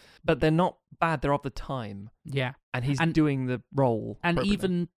stuff, but they're not bad. They're of the time. Yeah, and he's doing the role. And appropriately.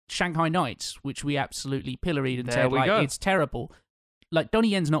 even Shanghai Nights, which we absolutely pilloried and There said we like go. it's terrible. Like Donnie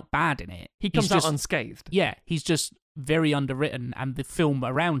Yen's not bad in it. He He's comes out just- unscathed. Yeah, he's just very underwritten, and the film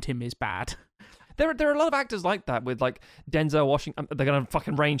around him is bad. There are a lot of actors like that with like Denzel Washington. They're gonna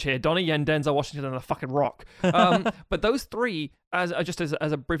fucking range here. Donnie Yen, Denzel Washington, and a fucking Rock. But those three, as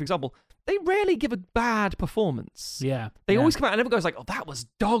a brief example, they rarely give a bad performance. Yeah. They yeah. always come out and everyone goes like, "Oh, that was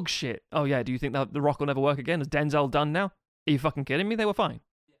dog shit." Oh yeah, do you think that The Rock will never work again? Is Denzel done now? Are you fucking kidding me? They were fine.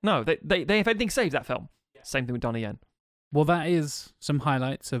 No, they if anything saved that film. Same thing with Donnie Yen. Well, that is some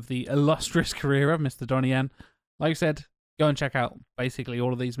highlights of the illustrious career of Mr. Donnie Yen. Like I said, go and check out basically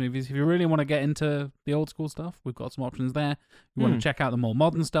all of these movies. If you really want to get into the old school stuff, we've got some options there. If you want to check out the more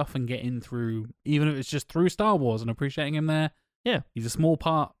modern stuff and get in through, even if it's just through Star Wars and appreciating him there. Yeah. He's a small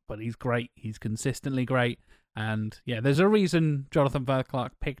part, but he's great. He's consistently great. And yeah, there's a reason Jonathan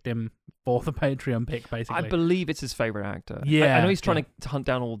Clark picked him for the Patreon pick, basically. I believe it's his favorite actor. Yeah, I know he's trying to hunt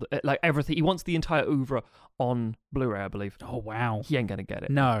down all everything. He wants the entire oeuvre on Blu-ray, I believe. Oh, wow. He ain't gonna get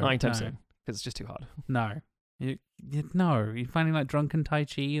it. No, not anytime no. soon because it's just too hard. No. No. You're finding like Drunken Tai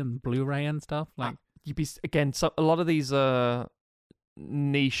Chi and Blu-ray and stuff. Like, You'd be again. So a lot of these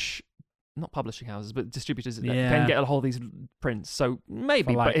niche, not publishing houses, but distributors Yeah. can get a hold of these prints. So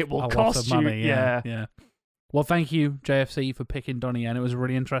maybe, for, like, but it a will lot cost of you. money. Yeah. Well, thank you, JFC, for picking Donnie Yen. It was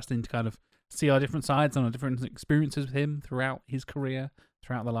really interesting to kind of see our different sides and our different experiences with him throughout his career,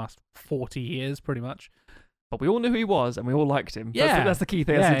 throughout the last 40 years, pretty much. But we all knew who he was, and we all liked him. Yeah. That's the key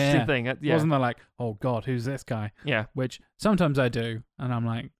thing. That's the interesting thing. Yeah. Wasn't there like, oh God, who's this guy? Yeah. Which sometimes I do, and I'm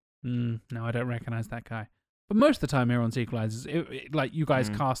like, no, I don't recognize that guy. But most of the time here on Sequelizers, like you guys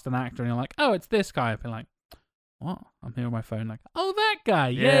cast an actor, and you're like, oh, it's this guy. I've been like, what? I'm here on my phone, like, oh, that guy.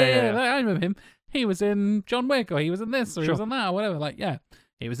 Yeah. I remember him. He was in John Wick, or he was in this, or he was in that, or whatever. Like, yeah,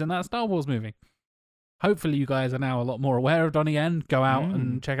 he was in that Star Wars movie. Hopefully, you guys are now a lot more aware of Donnie Yen. Go out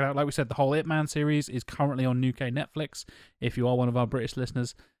and check it out. Like we said, the whole Ip Man series is currently on UK Netflix. If you are one of our British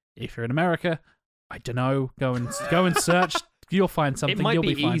listeners, if you're in America, I don't know. Go and search. You'll find something. It might You'll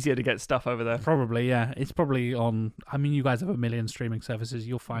be fine. easier to get stuff over there. Probably, yeah. It's probably on. I mean, you guys have a million streaming services.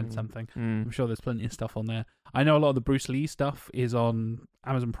 You'll find something. I'm sure there's plenty of stuff on there. I know a lot of the Bruce Lee stuff is on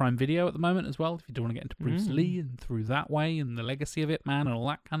Amazon Prime Video at the moment as well. If you do want to get into Bruce Lee and through that way and the legacy of Ip Man and all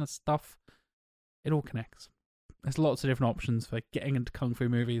that kind of stuff, it all connects. There's lots of different options for getting into kung fu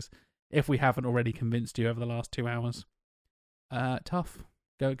movies. If we haven't already convinced you over the last 2 hours, tough.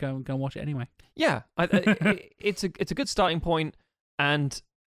 Go and watch it anyway. Yeah, it's a good starting point, and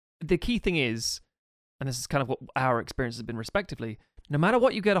the key thing is, and this is kind of what our experience has been respectively. No matter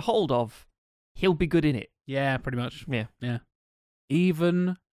what you get a hold of, he'll be good in it. Yeah, pretty much. Yeah.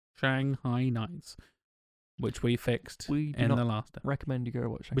 Even Shanghai Nights, which we fixed We do in not the last. recommend you go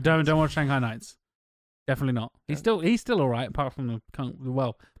watch. We don't watch Shanghai Nights. Definitely not. He's still all right, apart from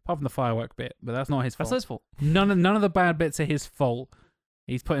the firework bit, but that's not his fault. That's his fault. None of the bad bits are his fault.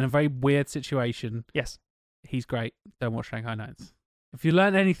 He's put in a very weird situation. Yes. He's great. Don't watch Shanghai Nights. If you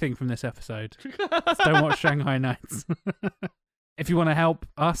learned anything from this episode, don't watch Shanghai Nights. If you want to help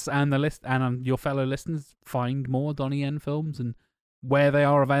us and your fellow listeners find more Donnie Yen films and where they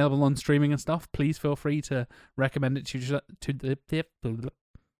are available on streaming and stuff, please feel free to recommend it to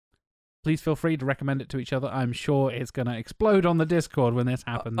please feel free to recommend it to each other. I'm sure it's going to explode on the Discord when this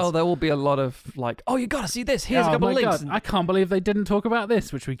happens. Oh, there will be a lot of like, oh, you gotta see this. Here's a couple of links. God, I can't believe they didn't talk about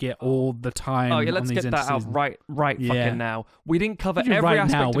this, which we get all the time. Oh yeah, let's on these get that out right Yeah. fucking now. We didn't cover Did you every right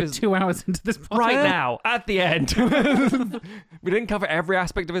aspect now, of we're his 2 hours into this podcast. right now at the end. We didn't cover every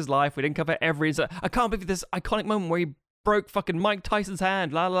aspect of his life. We didn't cover every. I can't believe this iconic moment where he broke fucking Mike Tyson's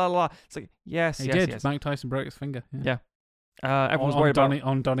hand. La la la. It's like yes, He yes, did. yes. Mike Tyson broke his finger. Yeah. Everyone's on worried about.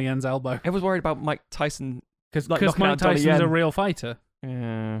 on Donnie Yen's elbow. Everyone's worried about Mike Tyson. Because Like knocking Mike out Donnie Tyson's a Yen. real fighter.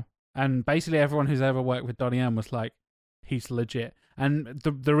 Yeah. And basically everyone who's ever worked with Donnie Yen was like, he's legit. And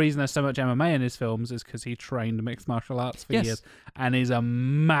the reason there's so much MMA in his films is because he trained mixed martial arts for Yes. years and is a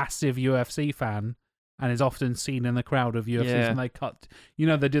massive UFC fan and is often seen in the crowd of UFCs Yeah. when they cut. You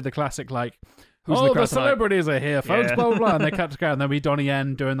know, they do the classic like, Who's in the oh, crowd the tonight?" celebrities are here, folks, Yeah. blah, blah, blah. And they cut to crowd and there'll be Donnie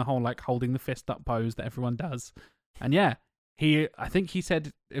Yen doing the whole like holding the fist up pose that everyone does. And yeah, I think he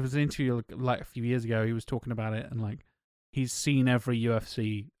said, it was an interview like a few years ago, he was talking about it and like, he's seen every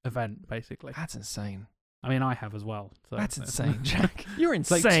UFC event, basically. That's insane. I mean, I have as well. So That's insane, Jack. You're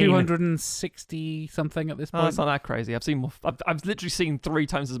It's insane. like 260 something at this Oh, point. that's not that crazy. I've seen more. I've literally seen 3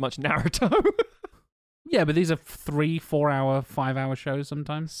 times as much Naruto. Yeah, but these are 3, 4 hour, 5 hour shows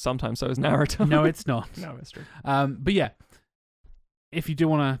sometimes. Sometimes so is Naruto. No, it's not. No, it's true. But yeah, if you do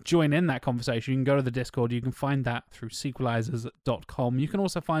want to join in that conversation, you can go to the Discord. You can find that through sequelizers.com. You can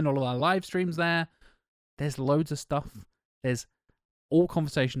also find all of our live streams there. There's loads of stuff. There's all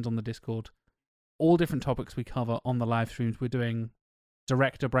conversations on the Discord, all different topics we cover on the live streams. We're doing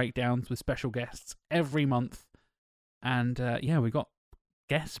director breakdowns with special guests every month. And yeah, we've got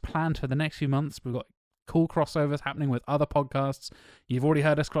guests planned for the next few months. We've got cool crossovers happening with other podcasts. You've already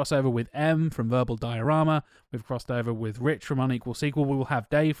heard us cross over with M from Verbal Diorama. We've crossed over with Rich from Unequal Sequel. We will have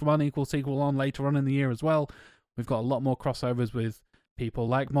Dave from Unequal Sequel on later on in the year as well. We've got a lot more crossovers with people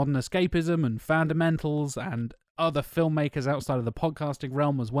like Modern Escapism and Fundamentals and other filmmakers outside of the podcasting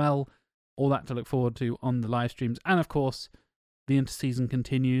realm as well. All that to look forward to on the live streams. And of course, the interseason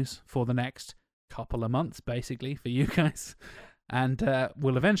continues for the next couple of months, basically, for you guys. And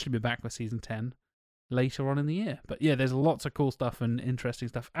we'll eventually be back with season 10 later on in the year. But yeah, there's lots of cool stuff and interesting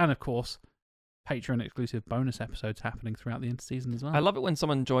stuff. And of course, Patreon exclusive bonus episodes happening throughout the interseason as well. I love it when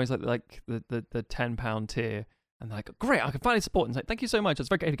someone joins like the £10 tier and they're like, great, I can finally support and say, thank you so much. It's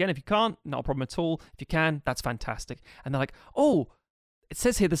very great. Again, if you can't, not a problem at all. If you can, that's fantastic. And they're like, oh, it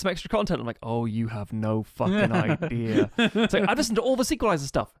says here there's some extra content. I'm like, oh, you have no fucking idea. It's like, I listened to all the Sequelizer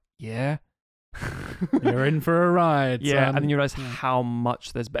stuff. Yeah. You're in for a ride. Yeah, son. and then you realize Yeah. how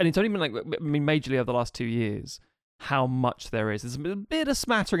much there's, and it's only been like, I mean, majorly over the last 2 years, how much there is. There's a bit of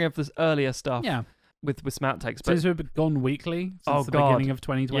smattering of this earlier stuff Yeah. with Smart Takes, but Since we've gone weekly since Oh, the God. beginning of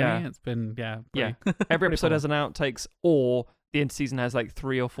 2020, Yeah. it's been, yeah, pretty- every pretty episode full. has an outtakes, or the interseason has like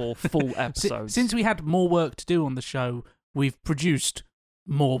 3 or 4 full Si- episodes. Since we had more work to do on the show, we've produced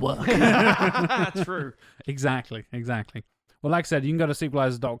more work. True. Exactly. Well, like I said, you can go to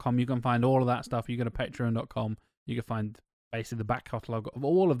sequelizers.com. You can find all of that stuff. You go to patreon.com. You can find basically the back catalogue of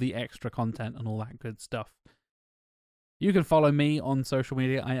all of the extra content and all that good stuff. You can follow me on social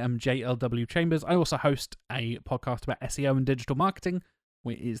media. I am JLW Chambers. I also host a podcast about SEO and digital marketing,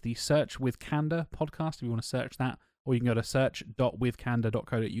 which is the Search with Candor podcast. If you want to search that, or you can go to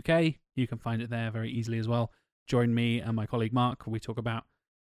search.withcandor.co.uk. You can find it there very easily as well. Join me and my colleague Mark. We talk about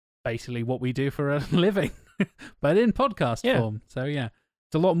basically what we do for a living, but in podcast form. So yeah,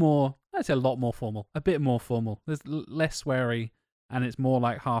 it's a lot more, I'd say a lot more formal, a bit more formal. There's less sweary, and it's more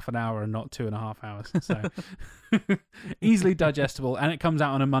like half an hour and not 2.5 hours. So easily digestible, and it comes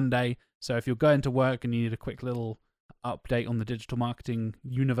out on a Monday. So if you're going to work and you need a quick little update on the digital marketing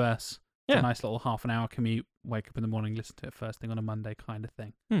universe, it's a nice little half an hour commute, wake up in the morning, listen to it first thing on a Monday kind of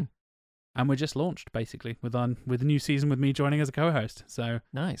thing. And we're just launched, basically, with a new season with me joining as a co-host. So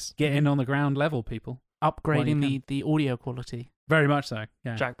Nice. get in on the ground level, people. Upgrading the audio quality. Very much so,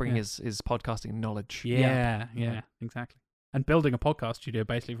 yeah. Jack bringing yeah. his podcasting knowledge. Yeah, exactly. And building a podcast studio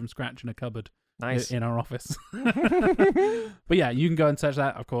basically from scratch in a cupboard Nice. in our office. But yeah, you can go and search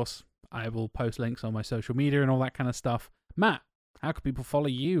that, of course. I will post links on my social media and all that kind of stuff. Matt, how can people follow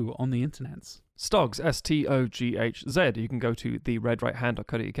you on the internets? Stogs, STOGHZ. You can go to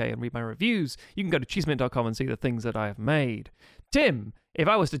theredrighthand.co.uk and read my reviews. You can go to cheesemint.com and see the things that I have made. Tim, if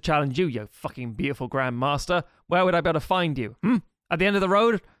I was to challenge you, you fucking beautiful grandmaster, where would I be able to find you? At the end of the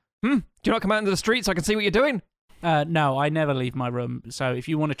road? Do you not come out into the street so I can see what you're doing? No, I never leave my room. So if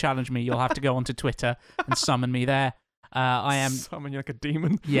you want to challenge me, you'll have to go onto Twitter and summon me there. I am Summon you like a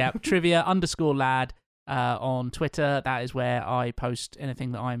demon. yeah, trivia_lad on Twitter. That is where I post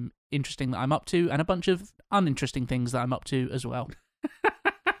anything that I'm interesting that I'm up to, and a bunch of uninteresting things that I'm up to as well.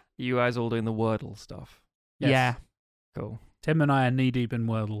 You guys all doing the Wordle stuff. Yes. Yeah. Cool. Tim and I are knee deep in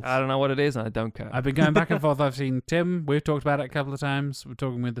Wordles. I don't know what it is, and I don't care. I've been going back and forth. I've seen Tim. We've talked about it a couple of times. We're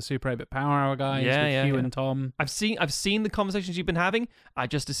talking with the Super 8-Bit Power Hour guys. Yeah, with yeah, Hugh yeah. and Tom. I've seen the conversations you've been having. I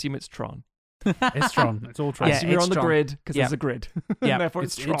just assume it's Tron. It's Tron. It's all Tron. I Yeah, assume you're it's on the Tron. grid because Yeah. there's a grid. Yeah. Therefore,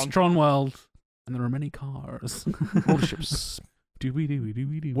 it's Tron. It's Tron World, and there are many cars. Warships,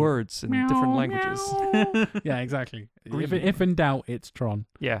 Dooby-dooby-dooby-doo. words in different languages. Yeah, exactly. If Green. if in doubt, it's Tron.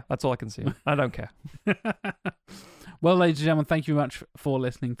 Yeah, that's all I can see. I don't care. Well, ladies and gentlemen, thank you very much for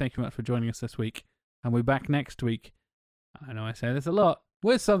listening. Thank you very much for joining us this week. And we're back next week. I know I say this a lot.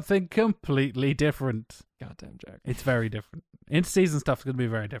 With something completely different. Goddamn Jack. It's very different. In-season stuff is going to be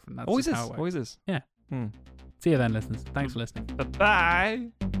very different. That's Always just is. how it works. Always is. Yeah. Hmm. See you then, listeners. Thanks for listening.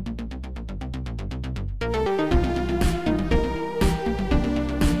 Bye-bye.